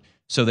website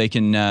so they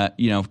can,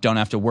 don't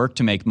have to work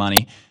to make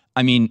money.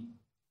 I mean,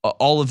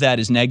 all of that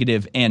is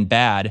negative and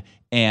bad.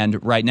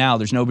 And right now,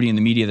 there's nobody in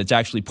the media that's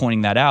actually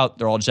pointing that out.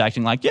 They're all just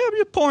acting like, yeah,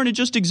 porn, it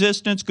just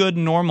exists and it's good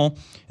and normal.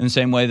 In the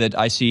same way that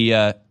I see,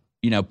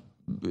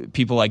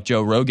 people like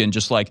Joe Rogan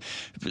just like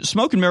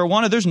smoking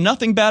marijuana. There's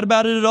nothing bad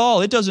about it at all.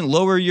 It doesn't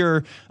lower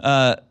your,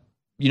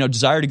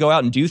 desire to go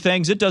out and do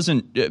things. It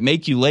doesn't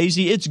make you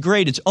lazy. It's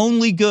great. It's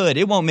only good.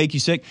 It won't make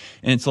you sick.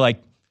 And it's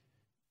like,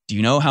 do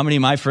you know how many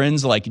of my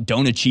friends like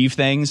don't achieve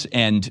things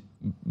and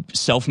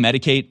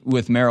self-medicate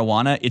with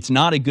marijuana? It's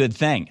not a good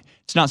thing.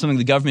 It's not something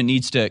the government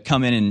needs to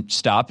come in and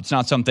stop. It's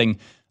not something,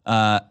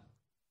 I'm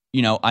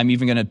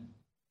even going to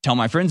tell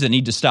my friends that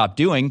need to stop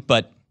doing.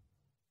 But,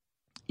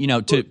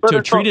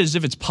 to treat it as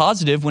if it's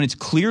positive when it's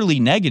clearly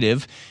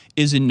negative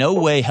is in no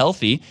way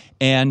healthy.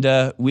 And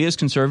we as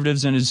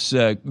conservatives and as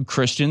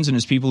Christians and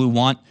as people who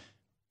want,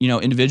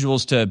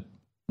 individuals to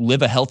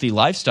live a healthy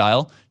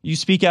lifestyle, you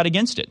speak out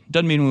against it.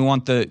 Doesn't mean we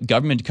want the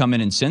government to come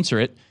in and censor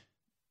it.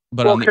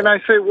 But can I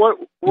say what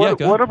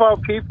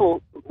about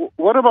people?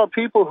 What about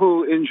people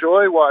who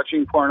enjoy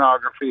watching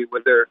pornography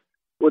with their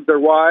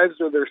wives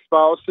or their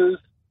spouses?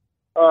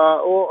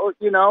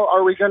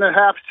 Are we going to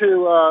have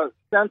to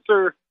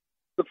censor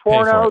the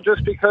porno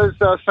just because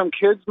some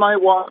kids might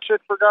watch it?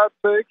 For God's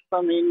sakes,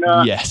 I mean,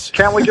 yes.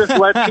 Can't we just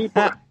let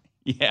people?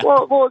 Yeah.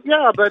 Well,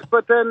 yeah,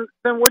 but then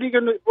what are you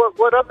going to?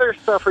 What other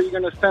stuff are you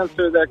going to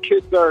censor that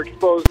kids are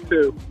exposed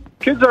to?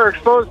 Kids are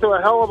exposed to a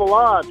hell of a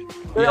lot.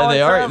 They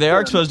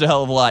are exposed to a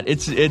hell of a lot.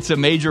 It's a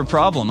major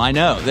problem. I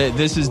know.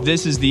 This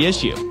is the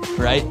issue,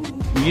 right?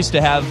 We used to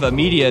have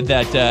media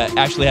that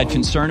actually had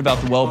concern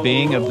about the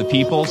well-being of the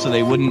people, so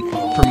they wouldn't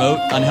promote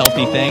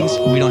unhealthy things.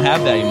 We don't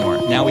have that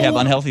anymore. Now we have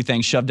unhealthy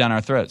things shoved down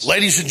our throats.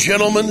 Ladies and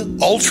gentlemen,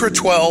 Ultra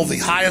 12, the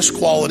highest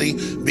quality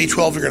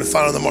B12 you're going to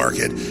find on the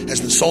market, has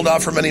been sold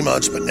out for many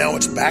months, but now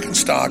it's back in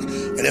stock at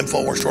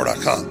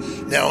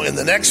InfoWarsStore.com. Now, in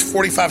the next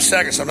 45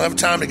 seconds, I don't have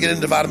time to get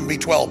into vitamin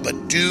B12,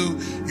 but do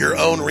your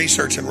own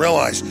research and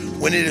realize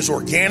when it is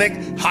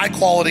organic,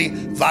 high-quality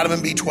vitamin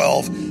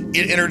B12,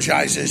 it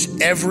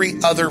energizes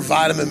every other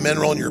vitamin,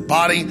 mineral in your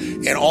body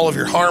and all of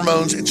your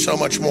hormones and so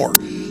much more.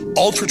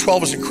 Ultra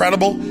 12 is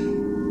incredible.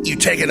 You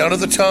take it under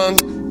the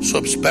tongue, so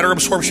it's better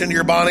absorption into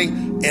your body,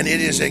 and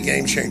it is a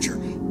game changer.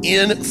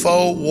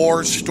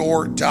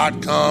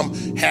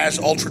 InfoWarsStore.com has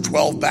Ultra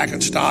 12 back in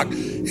stock.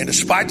 And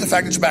despite the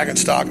fact it's back in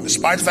stock, and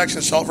despite the fact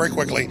it's sold very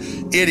quickly,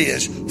 it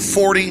is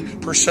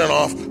 40%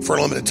 off for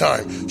a limited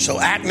time. So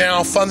act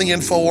now, fund the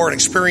InfoWar, and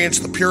experience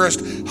the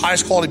purest,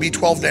 highest quality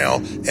B12 now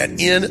at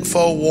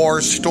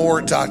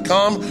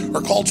InfoWarsStore.com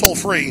or call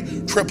toll-free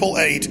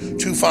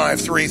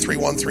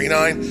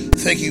 888-253-3139.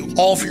 Thank you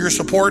all for your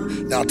support.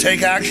 Now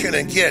take action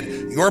and get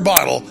your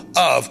bottle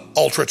of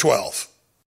Ultra 12.